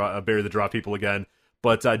not going to bury the draw people again.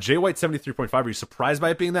 But Jay White, 73.5. Are you surprised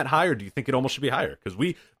by it being that high, or do you think it almost should be higher? Because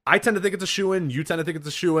I tend to think it's a shoo-in. You tend to think it's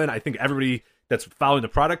a shoo-in. I think everybody that's following the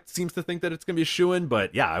product seems to think that it's going to be a shoo-in.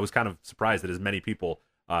 But yeah, I was kind of surprised that as many people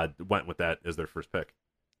went with that as their first pick.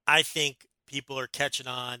 I think people are catching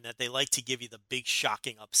on that they like to give you the big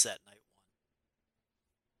shocking upset night one.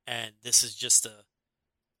 And this is just a,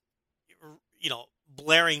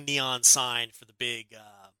 blaring neon sign for the big,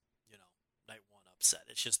 night one upset.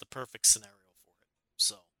 It's just the perfect scenario for it.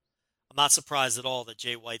 So I'm not surprised at all that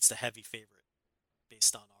Jay White's the heavy favorite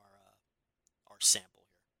based on our sample here.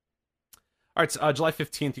 All right, July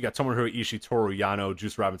 15th, you got Tomohiro Ishii, Toru Yano,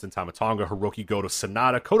 Juice Robinson, Tama Tonga, Hiroki Goto,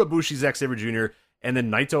 Sonata, Kota Ibushi, Zack Sabre Jr., and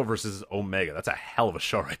then Naito versus Omega. That's a hell of a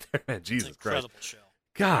show right there, man. Jesus Christ. Incredible show.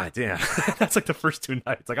 God damn. That's like the first 2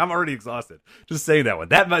 nights. Like, I'm already exhausted just saying that one.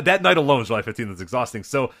 That night alone, July 15th, is exhausting.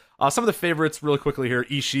 So, some of the favorites really quickly here.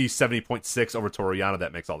 Ishii, 70.6 over Toru Yano.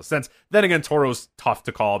 That makes all the sense. Then again, Toru's tough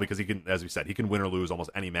to call because he can, as we said, he can win or lose almost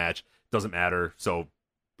any match. Doesn't matter. So,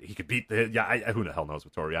 he could beat who the hell knows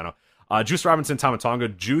with Toru Yano. Juice Robinson, Tama Tonga.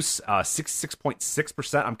 Juice,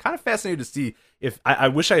 66.6%. I'm kind of fascinated to see if, I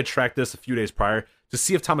wish I had tracked this a few days prior, to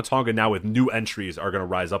see if Tama Tonga now with new entries are going to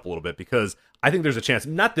rise up a little bit, because I think there's a chance,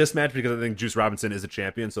 not this match, because I think Juice Robinson is a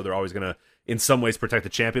champion, so they're always going to, in some ways, protect the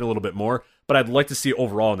champion a little bit more, but I'd like to see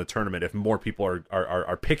overall in the tournament if more people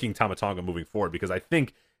are picking Tama Tonga moving forward, because I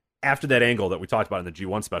think after that angle that we talked about in the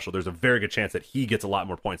G1 special, there's a very good chance that he gets a lot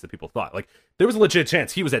more points than people thought. Like, there was a legit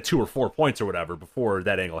chance he was at 2 or 4 points or whatever before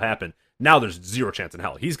that angle happened. Now there's zero chance in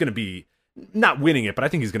hell. He's going to be, not winning it, but I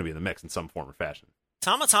think he's going to be in the mix in some form or fashion.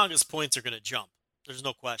 Tama Tonga's points are going to jump. There's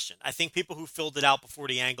no question. I think people who filled it out before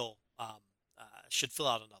the angle should fill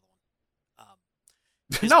out another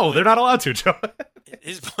one. No, they're not allowed to, Joe.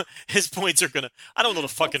 his points are going to... I don't know the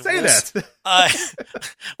fucking say rules. That.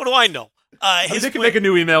 What do I know? They can make a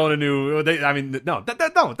new email and a new... no,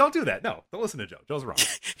 don't do that. No, don't listen to Joe. Joe's wrong.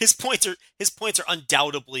 His points are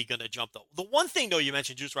undoubtedly going to jump, though. The one thing, though, you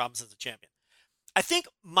mentioned Juice Robinson's a champion. I think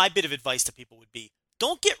my bit of advice to people would be,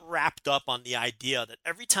 don't get wrapped up on the idea that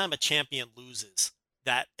every time a champion loses,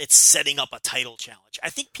 that it's setting up a title challenge. I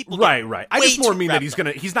think people right. I just more mean that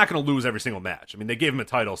he's not gonna lose every single match. I mean, they gave him a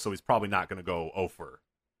title, so he's probably not gonna go over.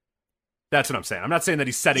 That's what I'm saying. I'm not saying that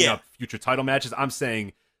he's setting up future title matches. I'm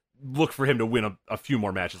saying look for him to win a few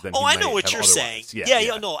more matches than. I know what you're saying.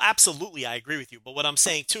 Yeah, no, absolutely, I agree with you. But what I'm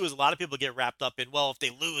saying too is a lot of people get wrapped up in, well, if they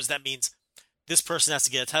lose, that means this person has to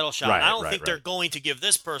get a title shot. Right, I don't think they're going to give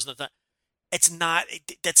this person a title.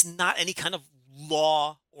 That's not any kind of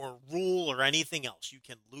law or rule or anything else. You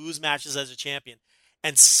can lose matches as a champion,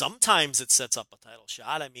 and sometimes it sets up a title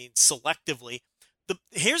shot. I mean, selectively.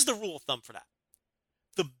 Here's the rule of thumb for that.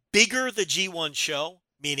 The bigger the G1 show,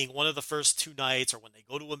 meaning one of the first 2 nights or when they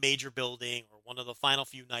go to a major building or one of the final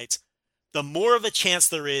few nights, the more of a chance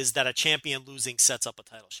there is that a champion losing sets up a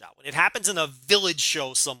title shot. When it happens in a village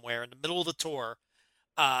show somewhere in the middle of the tour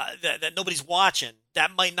that nobody's watching,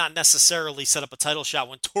 that might not necessarily set up a title shot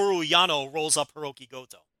when Toru Yano rolls up Hiroki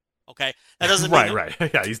Goto. Okay? That doesn't mean... Right.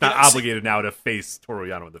 Yeah, he's not obligated now to face Toru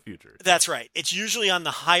Yano in the future. That's right. It's usually on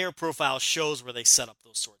the higher profile shows where they set up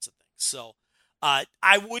those sorts of things. So I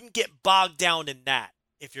wouldn't get bogged down in that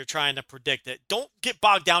if you're trying to predict it. Don't get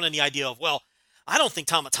bogged down in the idea of, well, I don't think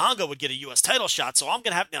Tama Tonga would get a U.S. title shot, so I'm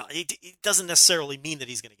going to have... No, it doesn't necessarily mean that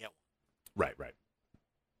he's going to get one. Right.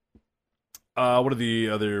 What are the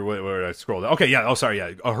other... Where I scroll down? Okay, yeah. Oh, sorry,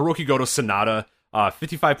 yeah. Hiroki Goto, Sonata.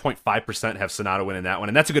 55.5% have Sonata win in that one.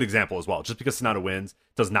 And that's a good example as well. Just because Sonata wins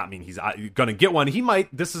does not mean he's going to get one. He might.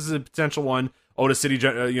 This is a potential one. Oda City,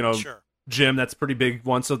 Sure. Gym, that's a pretty big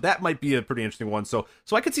one. So that might be a pretty interesting one. So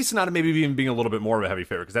I could see Sonata maybe even being a little bit more of a heavy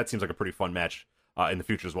favorite because that seems like a pretty fun match in the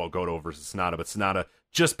future as well. Goto versus Sonata. But Sonata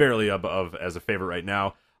just barely above as a favorite right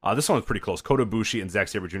now. This one was pretty close. Kota Ibushi and Zack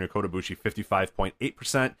Sabre Jr. Kota Ibushi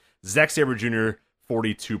 55.8%. Zack Sabre Jr.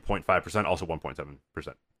 42.5%. Also 1.7%.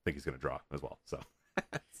 I think he's going to draw as well. So,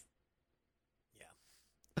 yeah.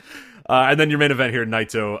 And then your main event here,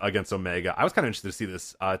 Naito against Omega. I was kind of interested to see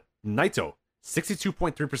this. Naito,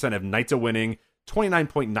 62.3% have Naito winning,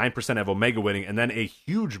 29.9% have Omega winning, and then a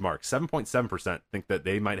huge mark, 7.7% think that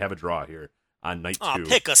they might have a draw here on night 2.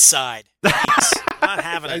 Pick a side. Please. Not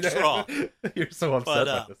having a draw. You're so upset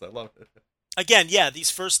by this. I love it. Again, yeah, the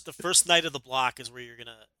first night of the block is where you're going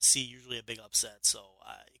to see usually a big upset. So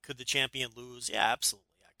could the champion lose? Yeah, absolutely.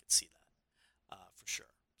 I could see that for sure.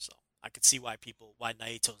 So I could see why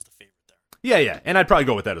Naito's the favorite there. Yeah, and I'd probably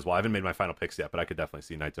go with that as well. I haven't made my final picks yet, but I could definitely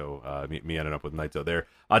see Naito, me ending up with Naito there.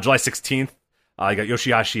 July 16th, I got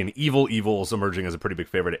Yoshihashi and Evils emerging as a pretty big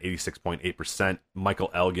favorite at 86.8%.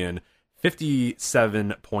 Michael Elgin,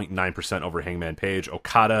 57.9% over Hangman Page.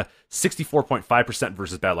 Okada, 64.5%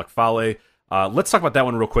 versus Bad Luck Fale. Let's talk about that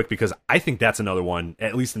one real quick because I think that's another one,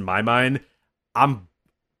 at least in my mind. I'm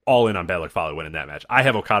all in on Bad Luck Fale winning that match. I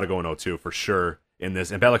have Okada going 0-2 for sure in this,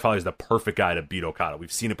 and Bad Luck Fale is the perfect guy to beat Okada.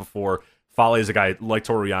 We've seen it before. Fale is a guy like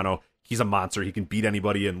Toru Yano. He's a monster. He can beat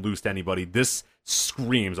anybody and lose to anybody. This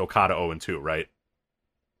screams Okada 0-2, right?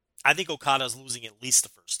 I think Okada's losing at least the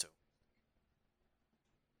first 2.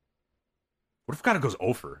 What if Okada goes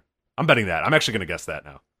over? I'm betting that. I'm actually going to guess that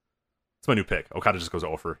now. It's my new pick. Okada just goes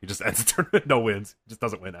over. He just ends the tournament, no wins. He just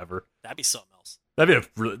doesn't win ever. That'd be something else. That'd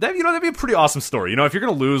be a pretty awesome story. If you're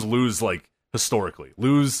gonna lose like historically,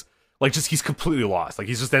 lose like just he's completely lost. Like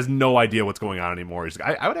he just has no idea what's going on anymore. He's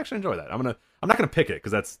like, I would actually enjoy that. I'm not gonna pick it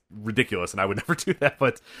because that's ridiculous and I would never do that.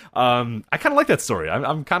 But I kind of like that story.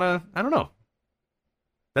 I'm kind of I don't know.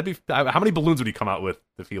 That'd be how many balloons would he come out with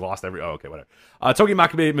if he lost every? Oh, okay, whatever. Togi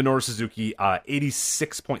Makabe, Minoru Suzuki,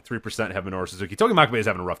 86.3% have Minoru Suzuki. Togi Makabe is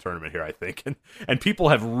having a rough tournament here, I think, and people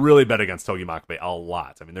have really bet against Togi Makabe a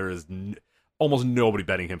lot. I mean, there is almost nobody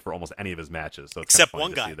betting him for almost any of his matches. So it's except kind of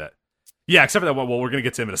one guy. See that. Yeah, except for that one. Well, we're gonna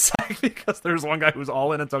get to him in a sec because there's one guy who's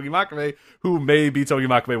all in on Togi Makabe who may be Togi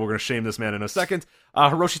Makabe. We're gonna shame this man in a second.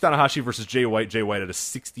 Hiroshi Tanahashi versus Jay White. Jay White at a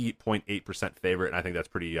 60.8% favorite, and I think that's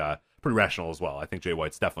pretty rational as well. I think Jay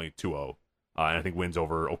White's definitely 2-0, and I think wins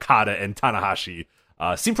over Okada and Tanahashi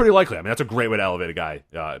seem pretty likely. I mean, that's a great way to elevate a guy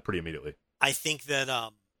pretty immediately. I think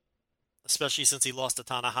that, especially since he lost to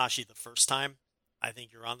Tanahashi the first time, I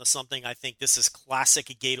think you're onto something. I think this is classic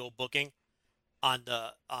Gedo booking on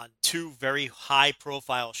 2 very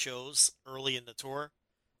high-profile shows early in the tour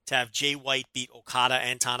to have Jay White beat Okada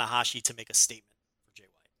and Tanahashi to make a statement for Jay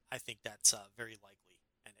White. I think that's very likely,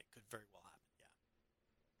 and it could very well happen, yeah.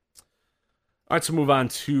 All right, so move on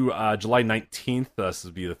to July 19th. This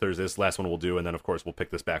will be the Thursday. This last one we'll do, and then, of course, we'll pick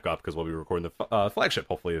this back up because we'll be recording the flagship,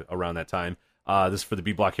 hopefully, around that time. This is for the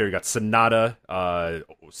B block here. You got Sonata,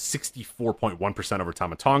 64.1% over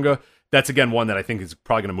Tama Tonga. That's, again, one that I think is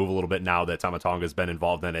probably going to move a little bit now that Tama Tonga has been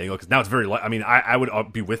involved in it. Because now it's very... I mean, I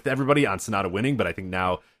would be with everybody on Sonata winning, but I think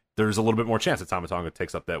now there's a little bit more chance that Tama Tonga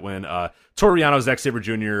takes up that win. Toru Yano, Zack Sabre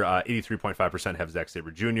Jr., 83.5% have Zack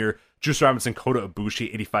Sabre Jr. Juice Robinson, Kota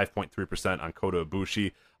Ibushi, 85.3% on Kota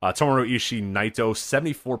Ibushi. Tomohiro Ishii, Naito,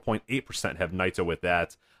 74.8% have Naito with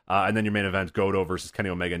that. And then your main event, Goto versus Kenny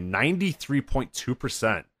Omega,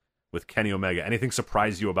 93.2% with Kenny Omega. Anything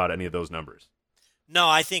surprise you about any of those numbers? No,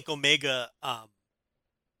 I think Omega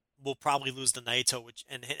will probably lose to Naito,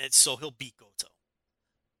 and so he'll beat Goto.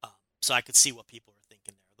 So I could see what people are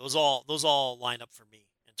thinking there. Those all line up for me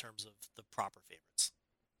in terms of the proper favorites.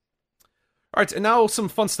 All right, and now some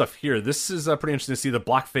fun stuff here. This is pretty interesting to see the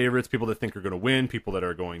block favorites, people that think are going to win, people that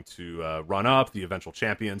are going to run up, the eventual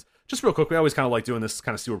champions. Just real quick, we always kind of like doing this,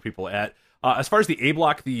 kind of see where people are at. As far as the A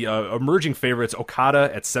block, the emerging favorites,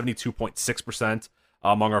 Okada at 72.6%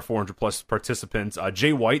 among our 400-plus participants.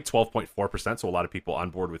 Jay White, 12.4%, so a lot of people on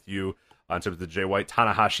board with you in terms of the Jay White.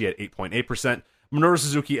 Tanahashi at 8.8%. Minoru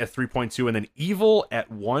Suzuki at 3.2%, and then Evil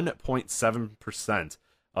at 1.7%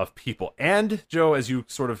 of people. And, Joe, as you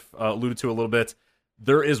sort of alluded to a little bit,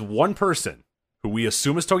 there is one person who we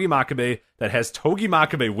assume is Togi Makabe that has Togi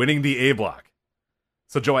Makabe winning the A block.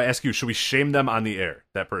 So, Joe, I ask you, should we shame them on the air,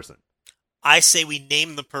 that person? I say we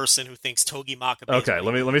name the person who thinks Togi Makabe. Okay,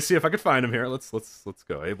 let me see if I can find him here. Let's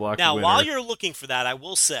go. A block now, winner. while you're looking for that, I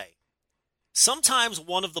will say sometimes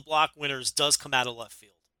one of the block winners does come out of left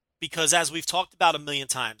field, because as we've talked about a million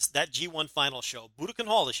times, that G1 final show, Budokan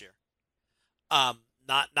Hall this year,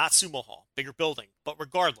 not Sumo Hall, bigger building, but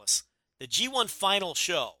regardless, the G1 final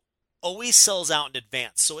show always sells out in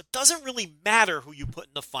advance, so it doesn't really matter who you put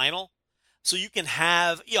in the final. So you can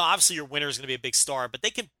have, obviously your winner is going to be a big star, but they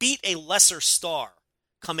can beat a lesser star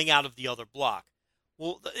coming out of the other block.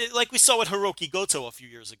 Well, like we saw with Hiroki Goto a few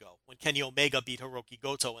years ago, when Kenny Omega beat Hiroki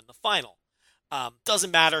Goto in the final. Doesn't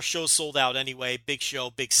matter, show's sold out anyway, big show,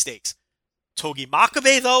 big stakes. Togi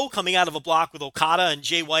Makabe, though, coming out of a block with Okada and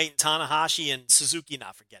Jay White and Tanahashi and Suzuki,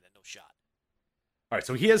 not forget it, no shot. All right,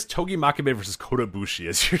 so he has Togi Makabe versus Kota Ibushi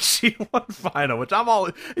as your G1 final, which I'm all,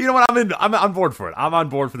 you know what, I'm on board for it. I'm on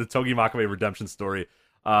board for the Togi Makabe redemption story.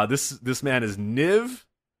 This man is Niv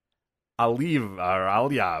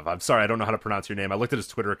Aliyev. I'm sorry, I don't know how to pronounce your name. I looked at his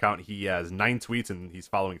Twitter account. He has 9 tweets, and he's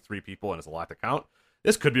following 3 people, and it's a lot to count.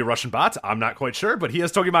 This could be a Russian bot. I'm not quite sure, but he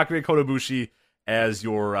has Togi Makabe and Kota Ibushi as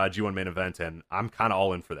your G1 main event, and I'm kind of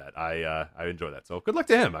all in for that. I enjoy that. So good luck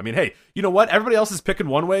to him. I mean, hey, you know what? Everybody else is picking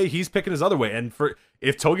one way. He's picking his other way. And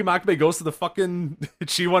if Togi Makabe goes to the fucking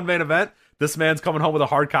G1 main event, this man's coming home with a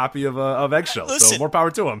hard copy of Eggshell. Listen, so more power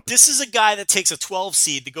to him. This is a guy that takes a 12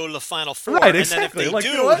 seed to go to the Final Four. Right, exactly. And then if they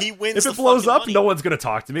you know what? he wins. If it blows up, money. No one's going to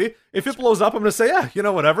talk to me. If it blows up, I'm going to say, yeah,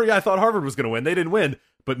 whatever. Yeah, I thought Harvard was going to win. They didn't win.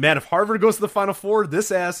 But man, if Harvard goes to the Final Four,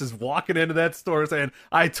 this ass is walking into that store saying,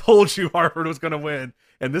 I told you Harvard was going to win.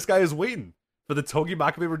 And this guy is waiting for the Togi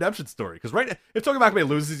Makabe redemption story. Because right now, if Togi Makabe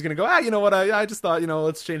loses, he's going to go, you know what, I just thought,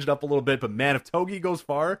 let's change it up a little bit. But man, if Togi goes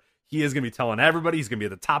far, he is going to be telling everybody, he's going to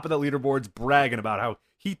be at the top of the leaderboards, bragging about how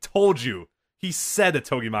he told you, he said that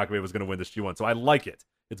Togi Makabe was going to win this G1. So I like it.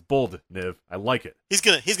 It's bold, Niv. I like it. He's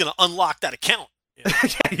gonna unlock that account.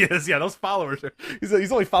 Yeah. Yeah, those followers.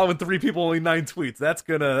 He's only following 3 people, only 9 tweets. That's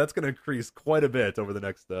gonna increase quite a bit over the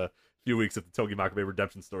next few weeks if the Togi Makabe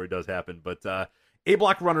redemption story does happen. But A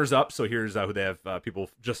block runners up. So here's who they have. People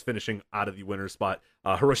just finishing out of the winner's spot.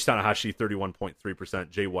 Hiroshi Tanahashi 31.3%.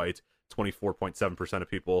 Jay White 24.7% of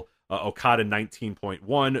people. Okada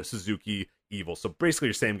 19.1%. Suzuki, Evil. So basically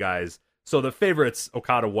your same guys. So the favorites: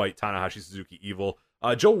 Okada, White, Tanahashi, Suzuki, Evil.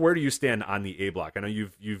 Joe, where do you stand on the A block? I know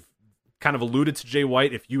you've kind of alluded to Jay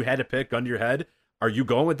White. If you had to pick, gun to your head, are you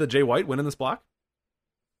going with the Jay White winning this block?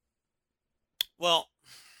 Well,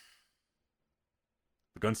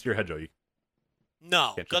 the gun's to your head, Joe.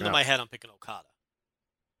 No, gun to my head, I'm picking Okada.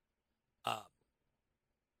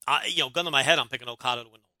 Gun to my head, I'm picking Okada to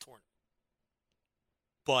win the whole tournament.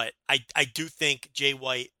 But I do think Jay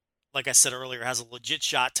White, like I said earlier, has a legit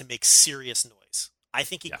shot to make serious noise. I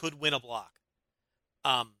think he could win a block.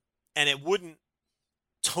 And it wouldn't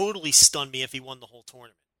totally stun me if he won the whole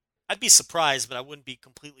tournament. I'd be surprised, but I wouldn't be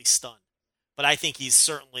completely stunned. But I think he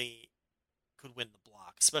certainly could win the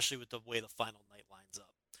block, especially with the way the final night lines up.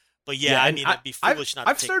 But it'd be foolish not to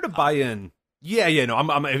I've started to buy in.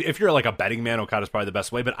 I'm if you're like a betting man, Okada's probably the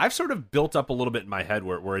best way. But I've sort of built up a little bit in my head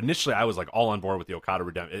where initially I was like all on board with the Okada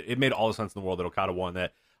redemption. It made all the sense in the world that Okada won.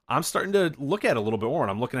 That I'm starting to look at it a little bit more,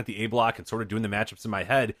 and I'm looking at the A block and sort of doing the matchups in my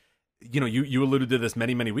head. You alluded to this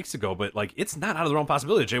many, many weeks ago, but like it's not out of the realm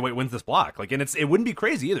possibility that Jay White wins this block. Like, and it wouldn't be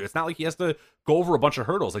crazy either. It's not like he has to go over a bunch of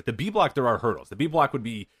hurdles. Like the B block, there are hurdles. The B block would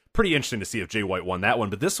be pretty interesting to see if Jay White won that one.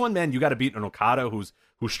 But this one, man, you got to beat an Okada who's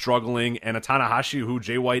struggling, and a Tanahashi who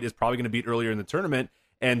Jay White is probably going to beat earlier in the tournament,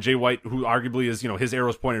 and Jay White who arguably is his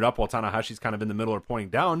arrow's pointed up while Tanahashi's kind of in the middle or pointing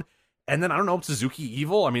down. And then I don't know, Suzuki,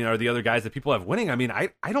 Evil. I mean, are the other guys that people have winning? I mean, I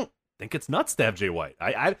don't think it's nuts to have Jay White.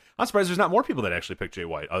 I'm surprised there's not more people that actually pick Jay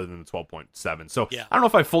White other than the 12.7. So I don't know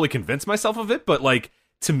if I fully convinced myself of it, but like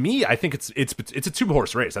to me, I think it's a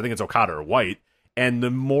 2-horse race. I think it's Okada or White. And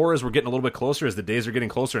the more as we're getting a little bit closer, as the days are getting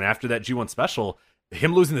closer, and after that G1 special,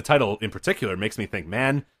 him losing the title in particular makes me think,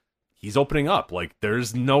 man, he's opening up. Like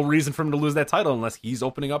there's no reason for him to lose that title unless he's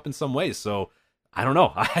opening up in some way. So I don't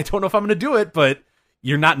know. I don't know if I'm going to do it, but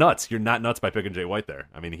you're not nuts. You're not nuts by picking Jay White there.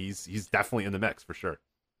 I mean, he's definitely in the mix for sure.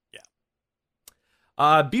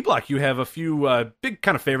 B block, you have a few big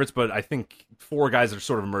kind of favorites, but I think 4 guys that are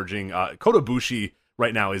sort of emerging. Kota Ibushi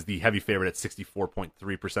right now is the heavy favorite at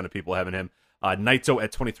 64.3% of people having him. Naito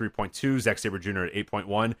at 23.2, Zack Sabre Jr. at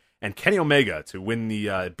 8.1, and Kenny Omega to win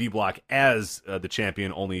the B block as the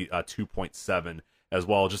champion, only 2.7 as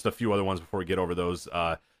well. Just a few other ones before we get over those.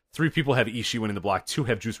 3 people have Ishii winning the block, 2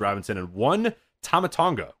 have Juice Robinson, and 1 Tama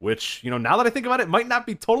Tonga, which, now that I think about it, might not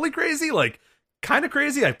be totally crazy, like kind of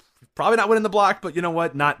crazy. I probably not winning the block, but you know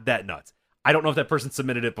what? Not that nuts. I don't know if that person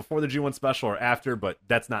submitted it before the G1 special or after, but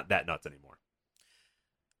that's not that nuts anymore.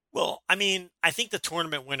 Well, I mean, I think the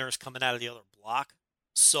tournament winner is coming out of the other block.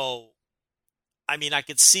 So, I mean, I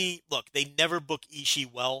could see, look, they never book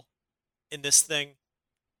Ishii well in this thing,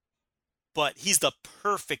 but he's the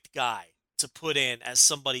perfect guy to put in as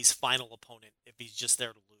somebody's final opponent if he's just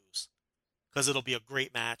there to lose. Because it'll be a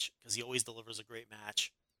great match, because he always delivers a great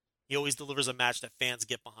match. He always delivers a match that fans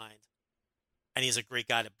get behind. And he's a great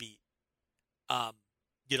guy to beat.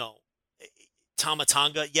 Tama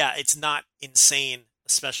Tonga, yeah, it's not insane,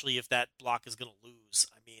 especially if that block is going to lose.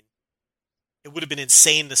 I mean, it would have been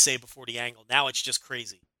insane to say before the angle. Now it's just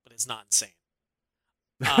crazy, but it's not insane.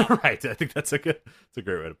 Right. I think that's a great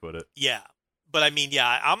way to put it. Yeah. But I mean,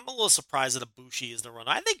 yeah, I'm a little surprised that Ibushi is the runner.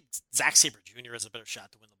 I think Zack Sabre Jr. has a better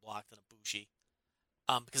shot to win the block than Ibushi.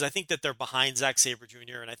 Because I think that they're behind Zack Sabre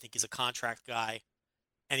Jr., and I think he's a contract guy,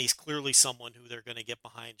 and he's clearly someone who they're going to get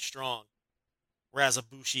behind strong. Whereas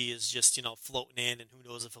Ibushi is just, floating in, and who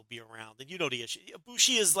knows if he'll be around. And you know the issue.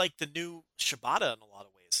 Ibushi is like the new Shibata in a lot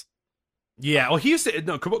of ways. Yeah, well,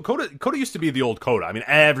 Kota used to be the old Kota. I mean,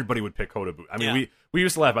 everybody would pick Kota. I mean, we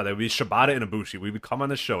used to laugh about that. We'd be Shibata and Ibushi. We would come on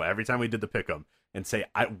the show every time we did the pick'em and say,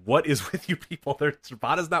 what is with you people?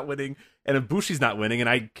 Shibata's not winning, and Ibushi's not winning. And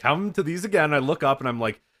I come to these again, and I look up, and I'm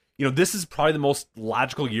like, this is probably the most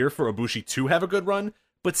logical year for Ibushi to have a good run.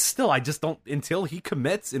 But still, I just don't, until he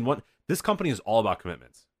commits in what, this company is all about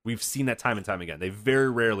commitments. We've seen that time and time again. They very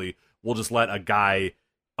rarely will just let a guy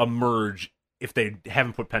emerge if they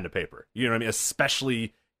haven't put pen to paper. You know what I mean?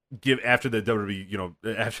 Especially after the WWE,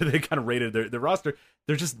 after they kind of rated their roster,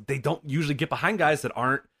 they don't usually get behind guys that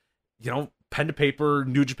aren't, pen to paper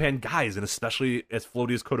New Japan guys. And especially as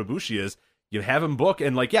floaty as Kota Ibushi is, you have him book,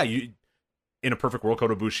 and in a perfect world,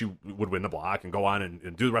 Kota Ibushi would win the block and go on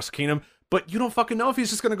and do the Wrestle Kingdom. But you don't fucking know if he's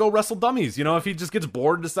just going to go wrestle dummies. If he just gets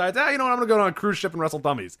bored and decides, I'm going to go on a cruise ship and wrestle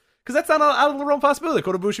dummies. Because that's not out of the realm of possibility.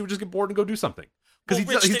 Kota Ibushi would just get bored and go do something.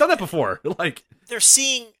 Because he's done that before. They're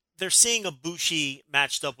seeing Ibushi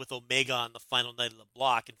matched up with Omega on the final night of the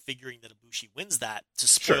block and figuring that Ibushi wins that to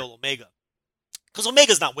spoil Omega. Because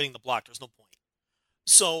Omega's not winning the block. There's no point.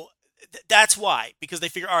 So that's why. Because they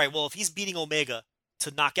figure, all right, well, if he's beating Omega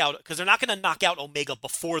to knock out, because they're not going to knock out Omega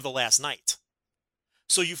before the last night.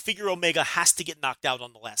 So you figure Omega has to get knocked out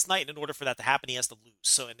on the last night, and in order for that to happen, he has to lose.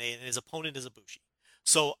 So and his opponent is Ibushi.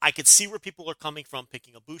 So I could see where people are coming from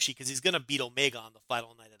picking Ibushi, because he's going to beat Omega on the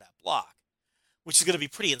final night of that block, which is going to be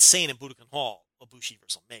pretty insane in Budokan Hall. Ibushi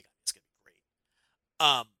versus Omega, it's going to be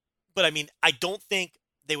great. But I mean, I don't think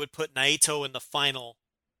they would put Naito in the final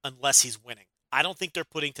unless he's winning. I don't think they're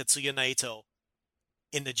putting Tetsuya Naito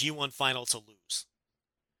in the G1 final to lose.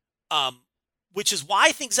 Which is why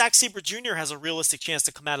I think Zack Sabre Jr. has a realistic chance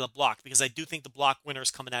to come out of the block, because I do think the block winner is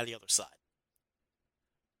coming out of the other side.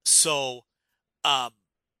 So, I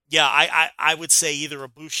would say either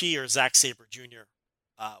Ibushi or Zack Sabre Jr.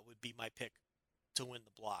 Would be my pick to win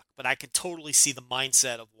the block. But I could totally see the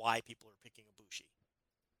mindset of why people are picking Ibushi.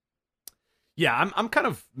 Yeah, I'm kind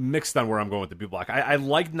of mixed on where I'm going with the B block. I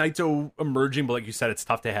like Naito emerging, but like you said, it's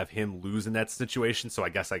tough to have him lose in that situation. So I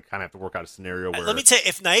guess I kind of have to work out a scenario where. Let me tell you,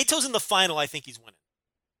 if Naito's in the final, I think he's winning.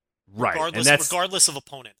 Right, regardless of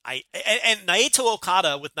opponent. And Naito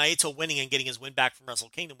Okada, with Naito winning and getting his win back from Wrestle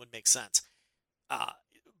Kingdom, would make sense.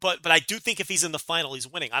 But I do think if he's in the final, he's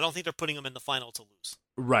winning. I don't think they're putting him in the final to lose.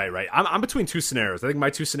 Right. I'm between two scenarios. I think my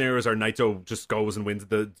two scenarios are Naito just goes and wins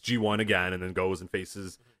the G1 again, and then goes and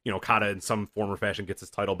faces, Okada in some form or fashion, gets his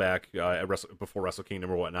title back before Wrestle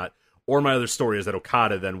Kingdom or whatnot. Or my other story is that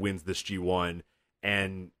Okada then wins this G1,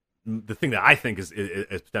 and the thing that I think is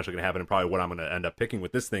potentially going to happen, and probably what I'm going to end up picking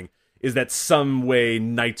with this thing, is that some way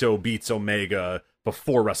Naito beats Omega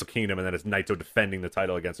before Wrestle Kingdom, and then it's Naito defending the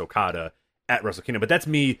title against Okada at Wrestle Kingdom. But that's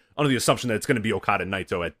me under the assumption that it's going to be Okada and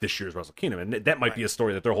Naito at this year's Wrestle Kingdom, and that might be a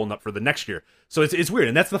story that they're holding up for the next year. So it's weird,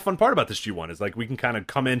 and that's the fun part about this G1 is like we can kind of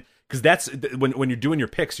come in, because that's when you're doing your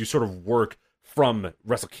picks, you sort of work from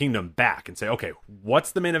Wrestle Kingdom back and say, okay,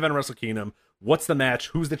 what's the main event of Wrestle Kingdom? What's the match?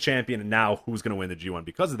 Who's the champion? And now who's going to win the G1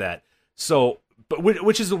 because of that? So but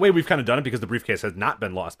which is the way we've kind of done it because the briefcase has not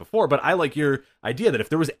been lost before. But I like your idea that if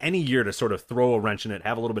there was any year to sort of throw a wrench in it,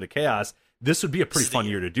 have a little bit of chaos, this would be a pretty fun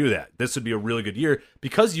year to do that. This would be a really good year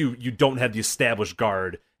because you don't have the established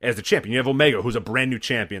guard as the champion. You have Omega, who's a brand new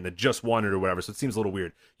champion that just won it or whatever, so it seems a little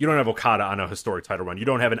weird. You don't have Okada on a historic title run. You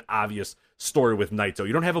don't have an obvious story with Naito.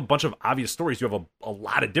 You don't have a bunch of obvious stories. You have a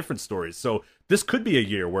lot of different stories. So this could be a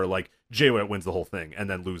year where, like, Jay White wins the whole thing and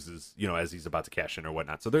then loses, as he's about to cash in or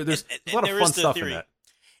whatnot. So there's a lot of fun stuff in that.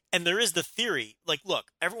 And there is the theory, like, look,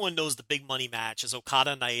 everyone knows the big money match is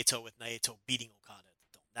Okada Naito with Naito beating Okada at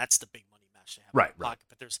the Dome. That's the big money match they have in the pocket.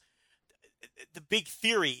 But there's the big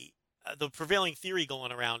theory. The prevailing theory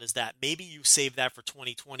going around is that maybe you save that for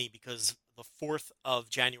 2020 because the 4th of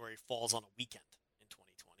January falls on a weekend in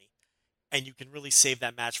 2020. And you can really save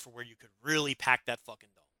that match for where you could really pack that fucking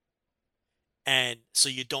dome. And so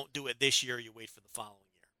you don't do it this year, you wait for the following year.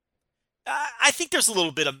 I think there's a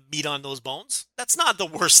little bit of meat on those bones. That's not the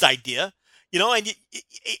worst idea. And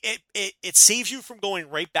it saves you from going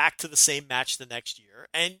right back to the same match the next year.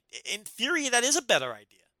 And in theory, that is a better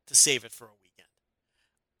idea to save it for a weekend.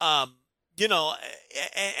 You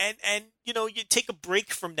take a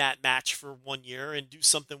break from that match for 1 year and do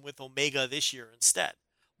something with Omega this year instead,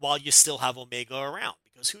 while you still have Omega around,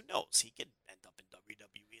 because who knows, he could end up in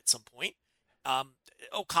WWE at some point.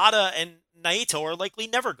 Okada and Naito are likely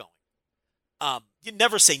never going. You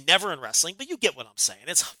never say never in wrestling, but you get what I'm saying.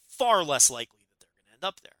 It's far less likely that they're going to end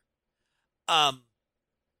up there.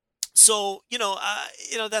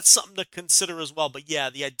 That's something to consider as well. But yeah,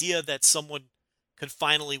 the idea that someone could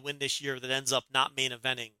finally win this year that ends up not main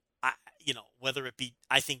eventing, whether it be,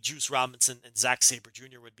 I think Juice Robinson and Zack Sabre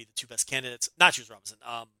Jr. would be the two best candidates. Not Juice Robinson,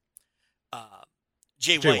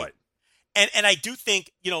 Jay White. And I do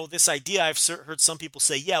think, this idea, I've heard some people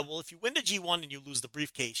say, yeah, well, if you win the G1 and you lose the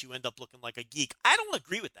briefcase, you end up looking like a geek. I don't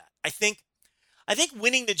agree with that. I think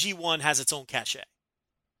winning the G1 has its own cachet.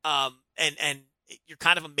 And you're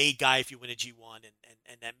kind of a made guy if you win a G1,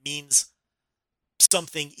 and that means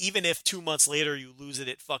something, even if 2 months later you lose it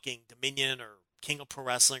at fucking Dominion or King of Pro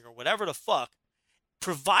Wrestling or whatever the fuck,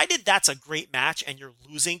 provided that's a great match and you're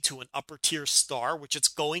losing to an upper tier star, which it's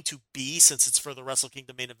going to be since it's for the Wrestle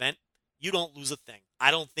Kingdom main event, you don't lose a thing.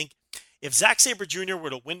 I don't think if Zack Sabre Jr.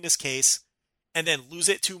 were to win this case and then lose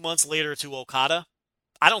it 2 months later to Okada,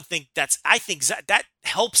 I think that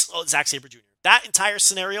helps Zack Sabre Jr. That entire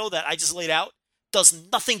scenario that I just laid out does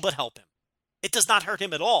nothing but help him. It does not hurt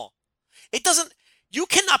him at all. It doesn't. You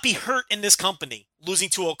cannot be hurt in this company losing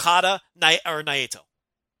to Okada or Naito.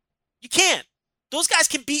 You can't. Those guys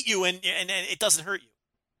can beat you and it doesn't hurt you,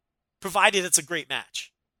 provided it's a great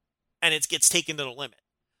match and it gets taken to the limit.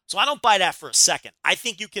 So I don't buy that for a second. I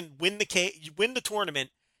think you can win the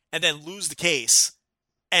tournament and then lose the case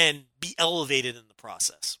and be elevated in the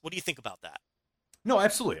process. What do you think about that? No,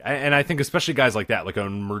 absolutely. And I think especially guys like that, like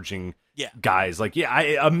emerging guys, like,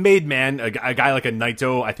 a made man, a guy like a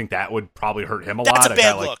Naito, I think that would probably hurt him a lot. That's a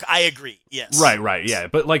bad look. I agree. Yes. Right. Yeah.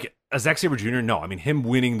 But like a Zack Sabre Jr., no. I mean, him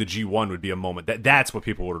winning the G1 would be a moment. That's what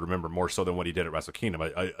people would remember more so than what he did at Wrestle Kingdom.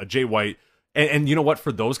 A Jay White. And you know what?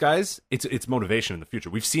 For those guys, it's motivation in the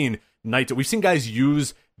future. We've seen Naito. We've seen guys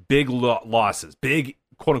use big losses, big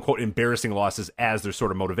quote unquote embarrassing losses as their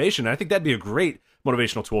sort of motivation. And I think that'd be a great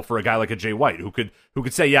motivational tool for a guy like a Jay White who could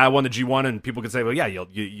say, yeah, I won the G1, and people could say, well, yeah,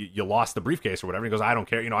 you lost the briefcase or whatever. And he goes, I don't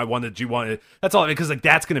care. I won the G1. That's all, because like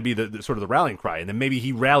that's going to be the sort of the rallying cry. And then maybe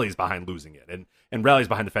he rallies behind losing it and rallies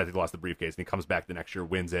behind the fact that he lost the briefcase, and he comes back the next year,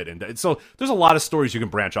 wins it. And so there's a lot of stories you can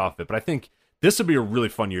branch off of it. But I think this would be a really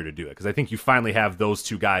fun year to do it, because I think you finally have those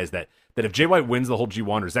two guys that if Jay White wins the whole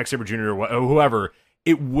G1 or Zack Sabre Jr. or whoever,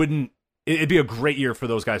 it'd be a great year for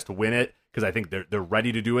those guys to win it, because I think they're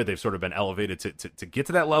ready to do it. They've sort of been elevated to get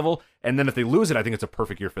to that level. And then if they lose it, I think it's a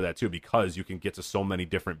perfect year for that too, because you can get to so many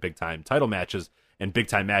different big time title matches and big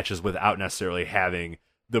time matches without necessarily having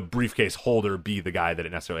the briefcase holder be the guy that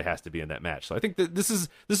it necessarily has to be in that match. So I think that this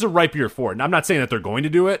is a ripe year for it. And I'm not saying that they're going to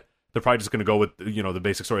do it. They're probably just going to go with the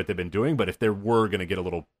basic story that they've been doing. But if they were going to get a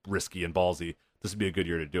little risky and ballsy, this would be a good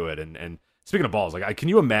year to do it. And speaking of balls, like, can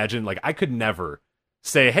you imagine? Like, I could never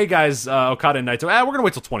say, hey guys, Okada and Naito, we're gonna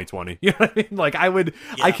wait till 2020. You know what I mean? Like,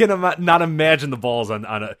 I can not imagine the balls on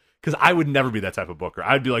a, because I would never be that type of booker.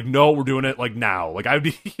 I'd be like, no, we're doing it like now. Like,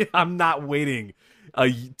 I'm not waiting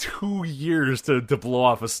 2 years to blow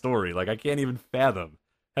off a story. Like, I can't even fathom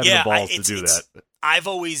having the balls to do that. I've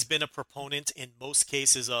always been a proponent in most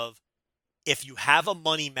cases of, if you have a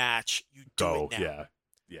money match, you do it now.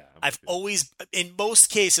 Yeah. I've always, in most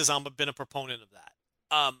cases, I've been a proponent of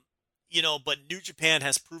that. But New Japan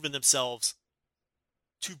has proven themselves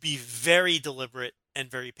to be very deliberate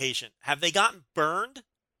and very patient. Have they gotten burned?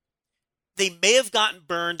 they may have gotten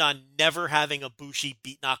burned on never having Ibushi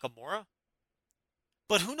beat Nakamura.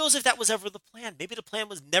 But who knows if that was ever the plan? Maybe the plan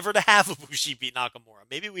was never to have Ibushi beat Nakamura.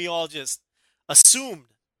 Maybe we all just assumed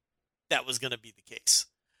that was going to be the case.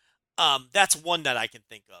 That's one that I can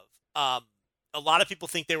think of. A lot of people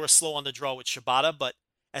think they were slow on the draw with Shibata, but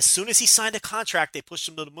as soon as he signed a contract, they pushed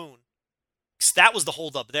him to the moon. That was the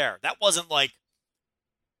holdup there. That wasn't like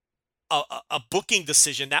a booking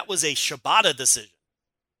decision. That was a Shibata decision.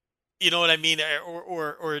 You know what I mean?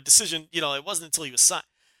 Or a decision, it wasn't until he was signed.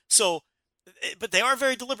 So, but they are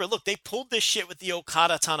very deliberate. Look, they pulled this shit with the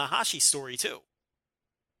Okada-Tanahashi story, too.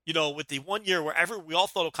 With the 1 year wherever we all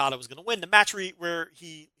thought Okada was going to win, the match where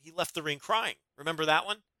he left the ring crying. Remember that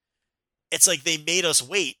one? It's like they made us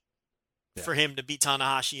wait for him to beat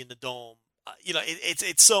Tanahashi in the Dome.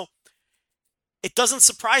 It's so... It doesn't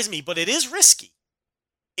surprise me, but it is risky.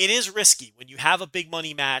 It is risky when you have a big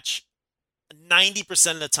money match.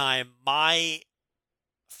 90% of the time, my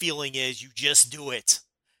feeling is you just do it.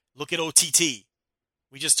 Look at OTT.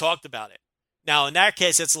 We just talked about it. Now, in that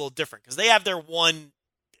case, it's a little different because they have their one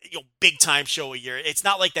big time show a year. It's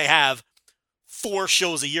not like they have 4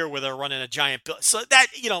 shows a year where they're running a giant bill. So that,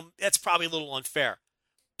 that's probably a little unfair.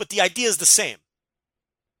 But the idea is the same.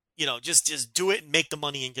 Just do it and make the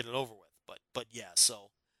money and get it over with. But yeah, so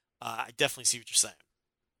I definitely see what you're saying.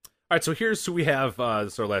 All right, so here's who we have.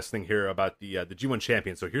 This is our last thing here about the G1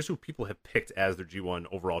 champion. So here's who people have picked as their G1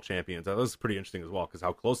 overall champions. This is pretty interesting as well because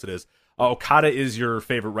how close it is. Okada is your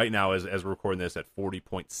favorite right now as we're recording this at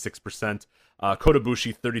 40.6%. Kota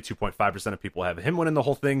Ibushi, 32.5% of people have him winning the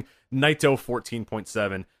whole thing. Naito,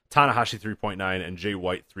 14.7%. Tanahashi, 3.9%. And Jay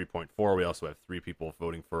White, 3.4%. We also have 3 people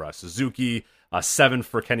voting for Suzuki. 7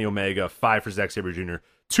 for Kenny Omega. 5 for Zack Sabre Jr.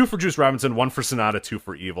 2 for Juice Robinson. 1 for Sonata. 2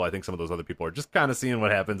 for Evil. I think some of those other people are just kind of seeing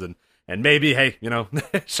what happens and maybe, hey,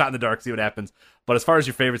 shot in the dark, see what happens. But as far as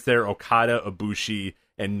your favorites there, Okada, Ibushi,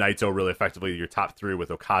 and Naito really effectively your top 3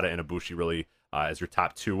 with Okada and Ibushi really as your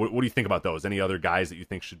top 2. What do you think about those? Any other guys that you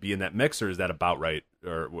think should be in that mix, or is that about right,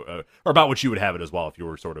 or about what you would have it as well if you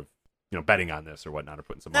were sort of betting on this or whatnot, or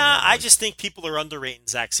putting some money on I just think people are underrating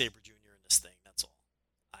Zack Sabre Jr. in this thing. That's all.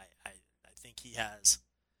 I think he has.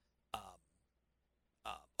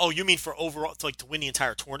 Oh, you mean for overall, to win the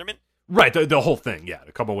entire tournament? Right, the whole thing, yeah,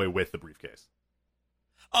 to come away with the briefcase.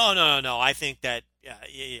 Oh no! I think that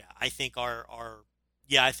I think our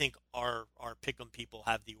pick'em people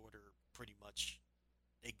have the order pretty much.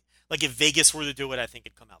 Like if Vegas were to do it, I think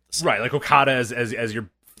it'd come out the same. Right, like Okada as your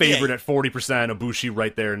favorite at 40%, Ibushi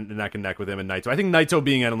right there neck and neck with him, and Naito. I think Naito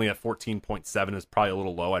being only at 14.7 is probably a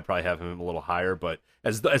little low. I'd probably have him a little higher, but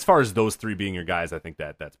as far as those 3 being your guys, I think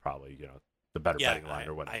that's probably the better betting line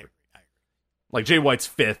or whatever. I agree. Like Jay White's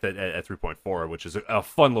 5th at 3.4, which is a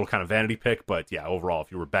fun little kind of vanity pick, but yeah, overall, if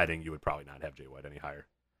you were betting, you would probably not have Jay White any higher.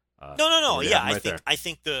 No. Yeah, I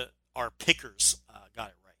think our pickers got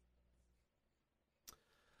it right.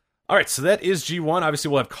 All right, so that is G1. Obviously,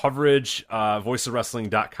 we'll have coverage.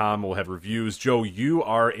 VoicesOfWrestling.com. We'll have reviews. Joe, you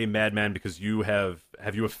are a madman because you have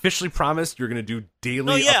you officially promised you're going to do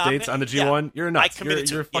daily updates on the G1? Yeah, you're a nuts.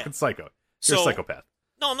 You're a fucking psycho. You're a psychopath.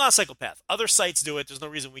 No, I'm not a psychopath. Other sites do it. There's no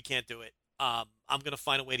reason we can't do it. I'm going to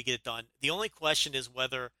find a way to get it done. The only question is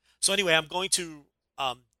whether... So anyway, I'm going to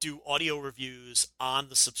do audio reviews on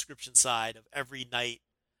the subscription side of every night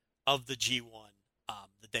of the G1,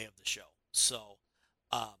 the day of the show. So,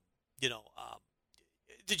 the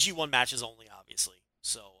G1 matches only, obviously.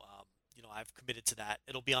 So, I've committed to that.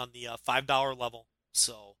 It'll be on the $5 level.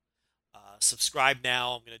 So, subscribe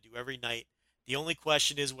now. I'm going to do every night. The only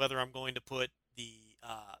question is whether I'm going to put the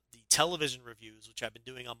television reviews, which I've been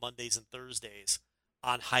doing on Mondays and Thursdays,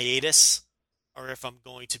 on hiatus, or if I'm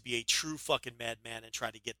going to be a true fucking madman and try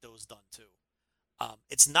to get those done too.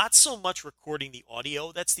 It's not so much recording the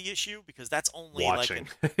audio that's the issue, because that's only watching.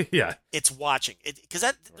 Yeah, it's watching it, because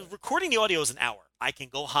recording the audio is an hour. I can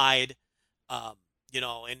go hide,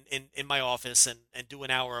 in my office and do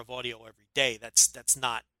an hour of audio every day. That's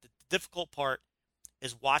not the difficult part.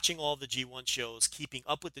 Is watching all the G1 shows, keeping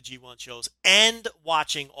up with the G1 shows, and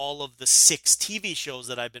watching all of the 6 TV shows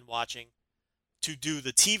that I've been watching to do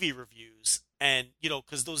the TV reviews. And,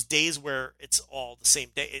 because those days where it's all the same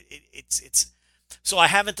day, it's so I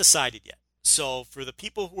haven't decided yet. So for the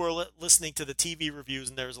people who are listening to the TV reviews,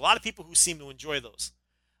 and there's a lot of people who seem to enjoy those,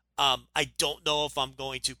 I don't know if I'm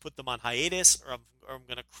going to put them on hiatus or I'm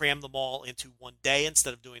going to cram them all into one day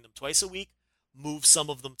instead of doing them twice a week, move some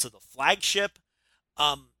of them to the flagship.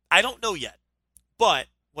 I don't know yet, but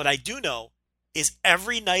what I do know is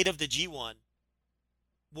every night of the G1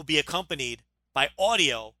 will be accompanied by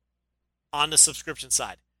audio on the subscription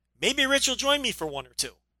side. Maybe Rich will join me for 1 or 2.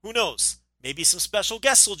 Who knows? Maybe some special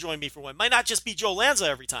guests will join me for one. Might not just be Joe Lanza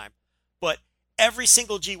every time, but every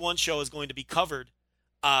single G1 show is going to be covered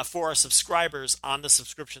for our subscribers on the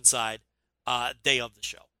subscription side day of the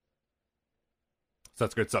show. So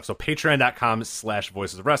that's good stuff. So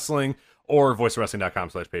patreon.com/voices of wrestling or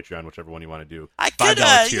voicesofwrestling.com/Patreon, whichever one you want to do. I could,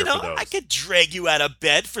 tier for those. I could drag you out of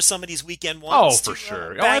bed for some of these weekend Oh, ones. for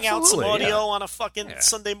sure. Bang out some absolutely, audio on a fucking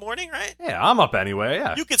Sunday morning, right? Yeah, I'm up anyway.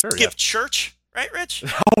 Yeah, You could skip church, right, Rich?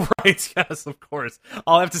 Oh, right. Yes, of course.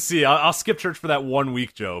 I'll have to see. I'll skip church for that 1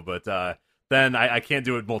 week, Joe, but then I can't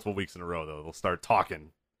do it multiple weeks in a row, though. They'll start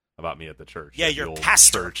talking about me at the church. Yeah, your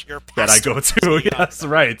pastor. Church your that I pastor go to. Yes,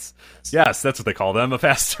 right. Yes, that's what they call them, a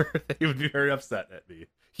pastor. He would be very upset at me.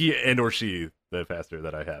 He and or she, the pastor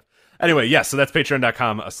that I have. Anyway, yes, so that's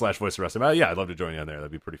patreon.com/voice of wrestling. Yeah, I'd love to join you on there.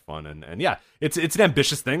 That'd be pretty fun. And yeah, it's an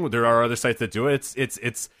ambitious thing. There are other sites that do it.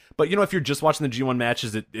 It's but you know, if you're just watching the G1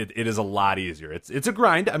 matches, it is a lot easier. It's a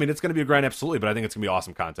grind. I mean, it's going to be a grind, absolutely, but I think it's going to be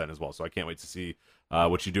awesome content as well. So I can't wait to see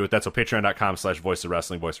what you do with that. So patreon.com/voice of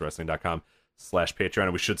wrestling, voiceofwrestling.com/Patreon.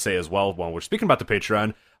 And we should say as well, while we're speaking about the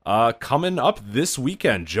Patreon, coming up this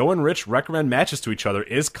weekend, Joe and Rich Recommend Matches to Each Other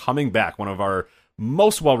is coming back. One of our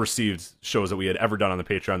most well-received shows that we had ever done on the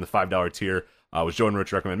Patreon, the $5 tier, was Joe and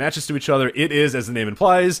Rich Recommend Matches to Each Other. It is, as the name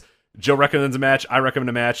implies, Joe recommends a match, I recommend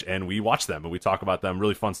a match, and we watch them, and we talk about them.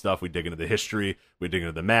 Really fun stuff. We dig into the history, we dig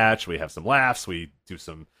into the match, we have some laughs, we do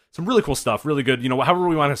some really cool stuff, really good. You know, however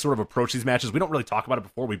we want to sort of approach these matches, we don't really talk about it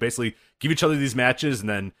before. We basically give each other these matches and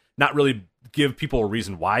then not really give people a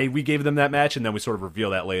reason why we gave them that match, and then we sort of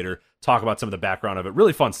reveal that later, talk about some of the background of it.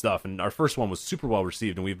 Really fun stuff, and our first one was super well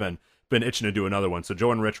received, and we've been itching to do another one. So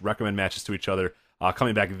Joe and Rich Recommend Matches to Each Other,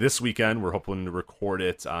 coming back this weekend. We're hoping to record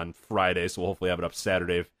it on Friday, so we'll hopefully have it up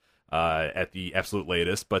Saturday at the absolute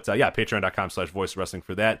latest. But yeah, patreon.com/voice wrestling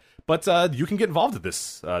for that. But you can get involved at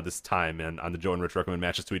this time and on the Joe and Rich Recommend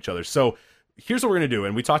Matches to Each Other. So here's what we're going to do,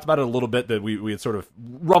 and we talked about it a little bit, that we had sort of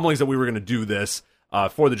rumblings that we were going to do this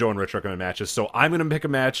for the Joe and Rich Recommend Matches. So I'm going to pick a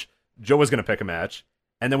match, Joe is going to pick a match,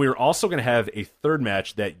 and then we were also going to have a third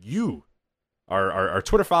match that you, our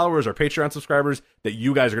Twitter followers, our Patreon subscribers, that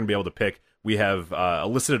you guys are going to be able to pick. We have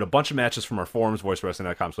elicited a bunch of matches from our forums,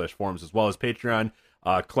 voicewrestling.com/forums, as well as Patreon,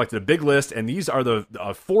 collected a big list, and these are the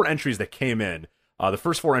 4 entries that came in, the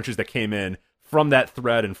first 4 entries that came in from that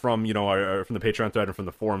thread and from, you know, from the Patreon thread and from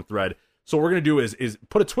the forum thread. So what we're going to do is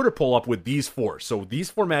put a Twitter poll up with these 4. So these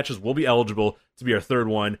 4 matches will be eligible to be our third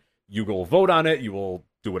one. You will vote on it. You will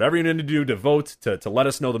do whatever you need to do to vote to let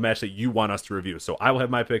us know the match that you want us to review. So I will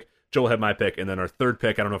have my pick, Joe will have my pick, and then our third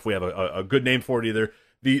pick, I don't know if we have a good name for it either,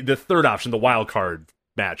 the third option, the wild card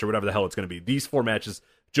match, or whatever the hell it's going to be. These 4 matches,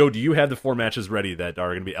 Joe, do you have the 4 matches ready that are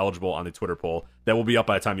going to be eligible on the Twitter poll that will be up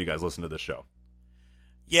by the time you guys listen to this show?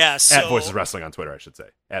 Yeah, so... At Voices Wrestling on Twitter, I should say.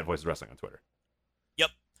 At Voices Wrestling on Twitter.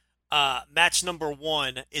 Yep. Match number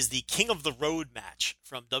 1 is the King of the Road match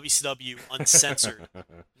from WCW Uncensored,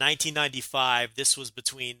 1995. This was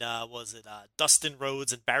between, Dustin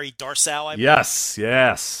Rhodes and Barry Darsow, I believe?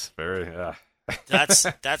 Yes. Very,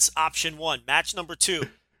 That's option 1. Match number 2,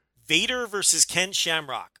 Vader versus Ken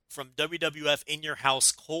Shamrock from WWF In Your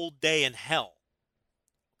House, Cold Day in Hell.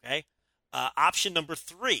 Okay. Option number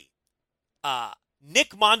 3,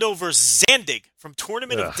 Nick Mondo versus Zandig from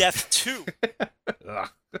Tournament of Death 2.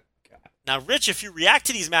 Now, Rich, if you react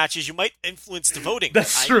to these matches, you might influence the voting.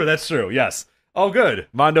 That's true, yes. Oh, good.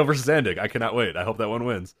 Mondo versus Zandig. I cannot wait. I hope that one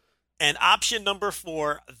wins. And option number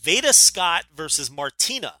 4, Veda Scott versus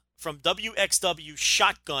Martina from WXW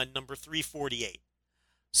Shotgun number 348.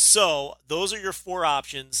 So, those are your 4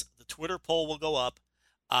 options. The Twitter poll will go up.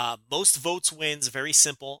 Most votes wins, very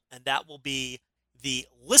simple, and that will be the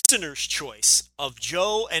listener's choice of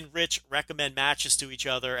Joe and Rich recommend matches to each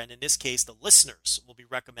other, and in this case, the listeners will be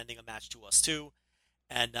recommending a match to us too,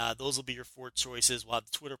 and those will be your 4 choices. We'll have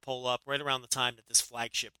the Twitter poll up right around the time that this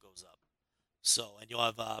flagship goes up. So, and you'll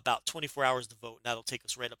have about 24 hours to vote, and that'll take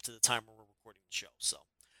us right up to the time where we're recording the show. So,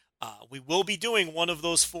 we will be doing one of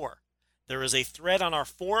those 4. There is a thread on our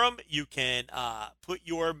forum. You can put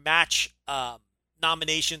your match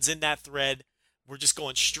nominations in that thread. We're just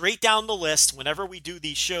going straight down the list. Whenever we do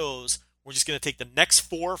these shows, we're just going to take the next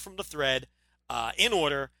 4 from the thread in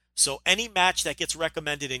order. So any match that gets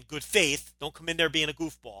recommended in good faith, don't come in there being a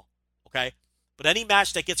goofball, okay? But any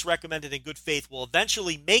match that gets recommended in good faith will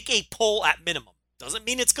eventually make a poll at minimum. Doesn't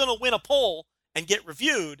mean it's going to win a poll and get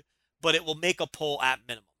reviewed, but it will make a poll at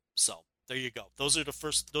minimum. So there you go. Those are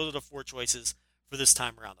the 4 choices for this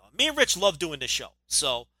time around. Though. Me and Rich love doing this show,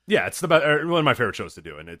 so yeah, it's one of my favorite shows to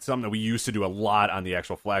do, and it's something that we used to do a lot on the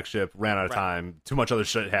actual Flagship. Ran out of time, too much other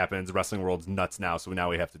shit happens. The wrestling world's nuts now, so now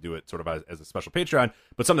we have to do it sort of as a special Patreon.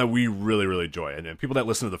 But something that we really, really enjoy, and people that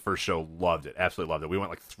listened to the first show loved it, absolutely loved it. We went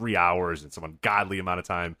like 3 hours and some ungodly amount of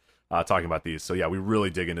time talking about these. So yeah, we really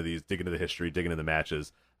dig into these, dig into the history, dig into the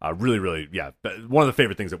matches. Really, really, yeah, one of the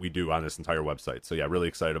favorite things that we do on this entire website. So yeah, really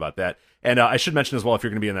excited about that. And I should mention as well, if you're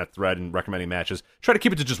going to be in that thread and recommending matches, try to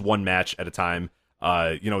keep it to just one match at a time.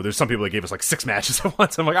 There's some people that gave us like 6 matches at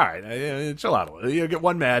once. I'm like, all right, chill out a little. You get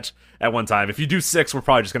one match at one time. If you do 6, we're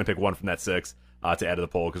probably just going to pick one from that 6 to add to the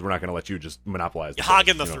poll, because we're not going to let you just monopolize. You're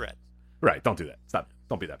hogging the thread. Right, don't do that. Stop.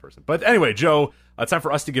 Don't be that person. But anyway, Joe, it's time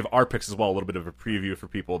for us to give our picks as well, a little bit of a preview for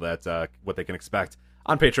people that what they can expect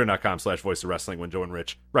on patreon.com/voice of wrestling when Joe and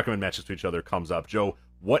Rich recommend matches to each other comes up. Joe,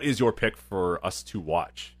 what is your pick for us to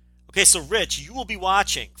watch? Okay, so Rich, you will be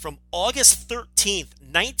watching from August 13th,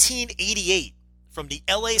 1988, from the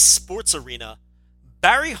LA Sports Arena,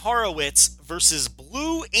 Barry Horowitz versus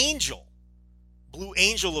Blue Angel. Blue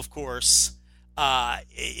Angel, of course,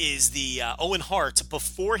 is the Owen Hart.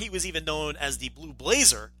 Before he was even known as the Blue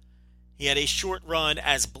Blazer, he had a short run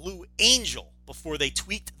as Blue Angel before they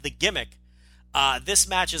tweaked the gimmick. This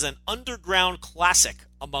match is an underground classic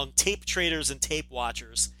among tape traders and tape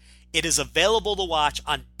watchers. It is available to watch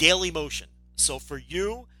on Daily Motion. So for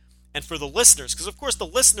you and for the listeners, because of course the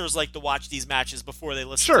listeners like to watch these matches before they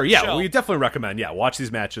listen to the show. We definitely recommend watch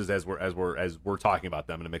these matches as we're talking about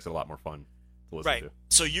them, and it makes it a lot more fun to listen to.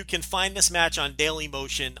 So you can find this match on Daily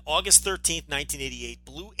Motion, August 13th, 1988,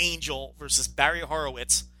 Blue Angel versus Barry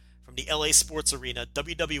Horowitz from the LA Sports Arena,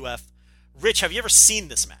 WWF. Rich, have you ever seen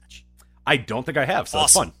this match? I don't think I have, so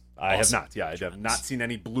awesome. That's fun. I have not. Yeah, I have not seen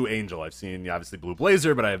any Blue Angel. I've seen, obviously, Blue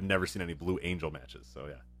Blazer, but I have never seen any Blue Angel matches. So,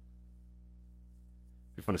 yeah.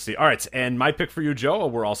 Be fun to see. All right, and my pick for you, Joe,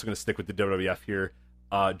 we're also going to stick with the WWF here.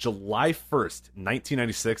 July 1st,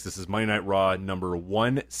 1996. This is Monday Night Raw number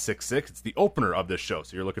 166. It's the opener of this show.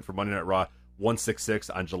 So you're looking for Monday Night Raw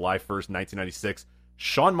 166 on July 1st, 1996.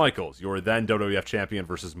 Shawn Michaels, your then WWF champion,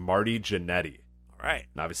 versus Marty Jannetty. All right.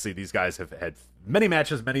 And obviously, these guys have had many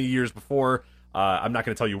matches many years before. I'm not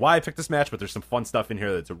going to tell you why I picked this match, but there's some fun stuff in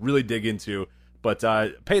here that to really dig into. But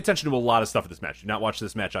pay attention to a lot of stuff in this match. Do not watch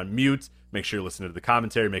this match on mute. Make sure you're listening to the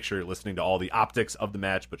commentary. Make sure you're listening to all the optics of the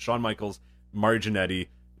match. But Shawn Michaels, Marty Jannetty,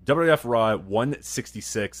 WWF Raw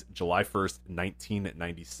 166, July 1st,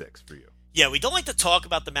 1996 for you. Yeah, we don't like to talk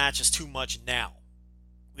about the matches too much now.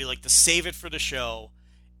 We like to save it for the show.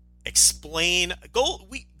 Explain. Go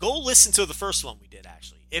listen to the first one we did,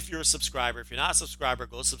 actually. If you're a subscriber. If you're not a subscriber,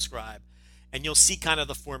 go subscribe. And you'll see kind of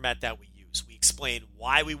the format that we use. We explain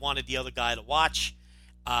why we wanted the other guy to watch.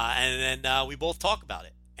 And then we both talk about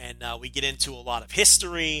it. And we get into a lot of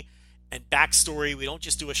history and backstory. We don't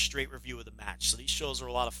just do a straight review of the match. So these shows are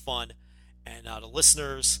a lot of fun. And the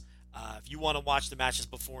listeners, if you want to watch the matches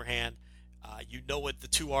beforehand, you know what the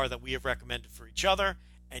two are that we have recommended for each other.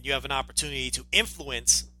 And you have an opportunity to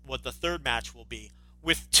influence what the third match will be.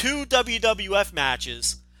 With 2 WWF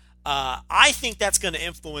matches, I think that's going to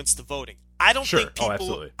influence the voting. I don't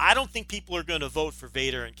think people are going to vote for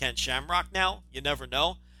Vader and Ken Shamrock now. You never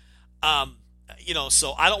know.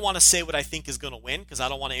 So I don't want to say what I think is going to win because I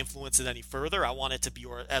don't want to influence it any further. I want it to be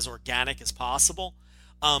as organic as possible.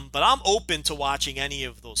 But I'm open to watching any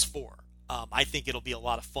of those 4. I think it'll be a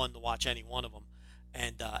lot of fun to watch any one of them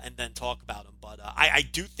and then talk about them. But I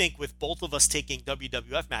do think with both of us taking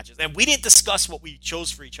WWF matches, and we didn't discuss what we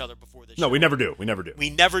chose for each other before this show. No, we never do.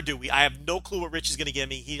 I have no clue what Rich is going to give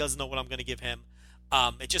me. He doesn't know what I'm going to give him.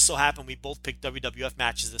 It just so happened we both picked WWF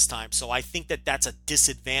matches this time, so I think that's a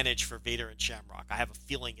disadvantage for Vader and Shamrock. I have a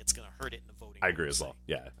feeling it's going to hurt it in the voting. I agree as well.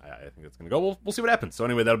 Yeah, I think it's going to go. We'll see what happens. So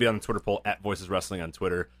anyway, that'll be on the Twitter poll at Voices Wrestling on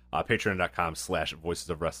Twitter, patreon.com/Voices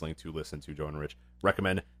of Wrestling to listen to Joe and Rich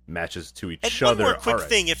recommend matches to each other. And one more quick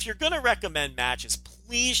thing. If you're going to recommend matches,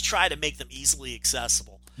 please try to make them easily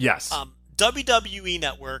accessible. Yes. WWE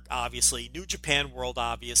Network, obviously. New Japan World,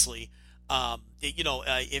 obviously.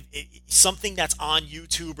 If something that's on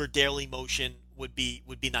YouTube or Daily Motion would be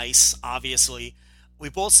nice. Obviously, we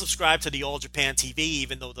both subscribe to the All Japan TV,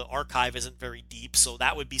 even though the archive isn't very deep, so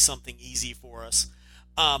that would be something easy for us.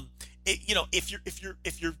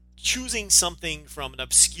 If you're choosing something from an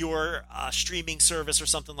obscure streaming service or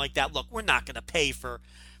something like that, look, we're not going to pay for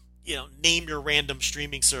name your random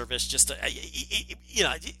streaming service. Just to,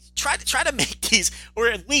 try to make these, or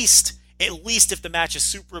at least if the match is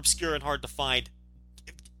super obscure and hard to find,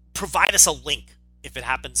 provide us a link if it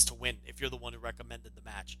happens to win, if you're the one who recommended the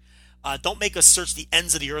match. Don't make us search the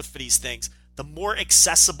ends of the earth for these things. The more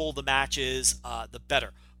accessible the match is, the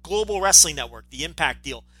better. Global Wrestling Network, the Impact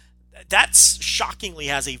deal, that's shockingly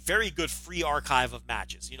has a very good free archive of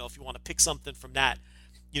matches. If you want to pick something from that,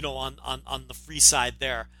 on the free side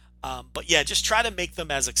there. But yeah, just try to make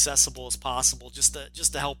them as accessible as possible, just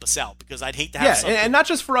to help us out, because I'd hate to have something. And not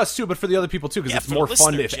just for us too, but for the other people too, because it's more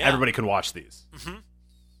fun if everybody can watch these. Mm-hmm.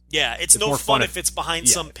 Yeah, it's no fun if it's behind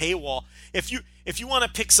some paywall. If you want to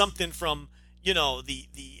pick something from the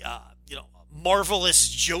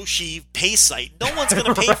Marvelous Joshi pay site, no one's going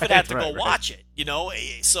to pay for that to go watch it.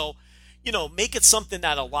 So make it something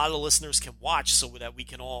that a lot of listeners can watch, so that we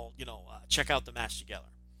can all check out the match together.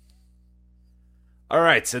 All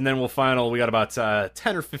right, and then we got about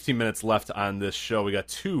 10 or 15 minutes left on this show. We got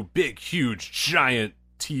two big, huge, giant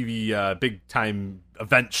TV, big-time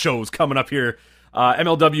event shows coming up here.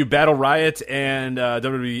 MLW Battle Riot and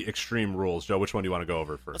WWE Extreme Rules. Joe, which one do you want to go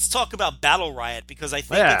over first? Let's talk about Battle Riot, because I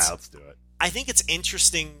think let's do it. I think it's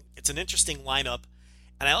interesting. It's an interesting lineup,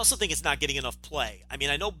 and I also think it's not getting enough play. I mean,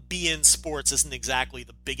 I know BN Sports isn't exactly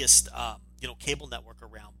the biggest cable network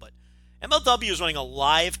around, but MLW is running a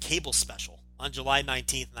live cable special on July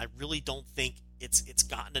 19th, and I really don't think it's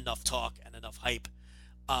gotten enough talk and enough hype.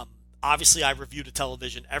 Obviously, I review the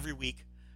television every week.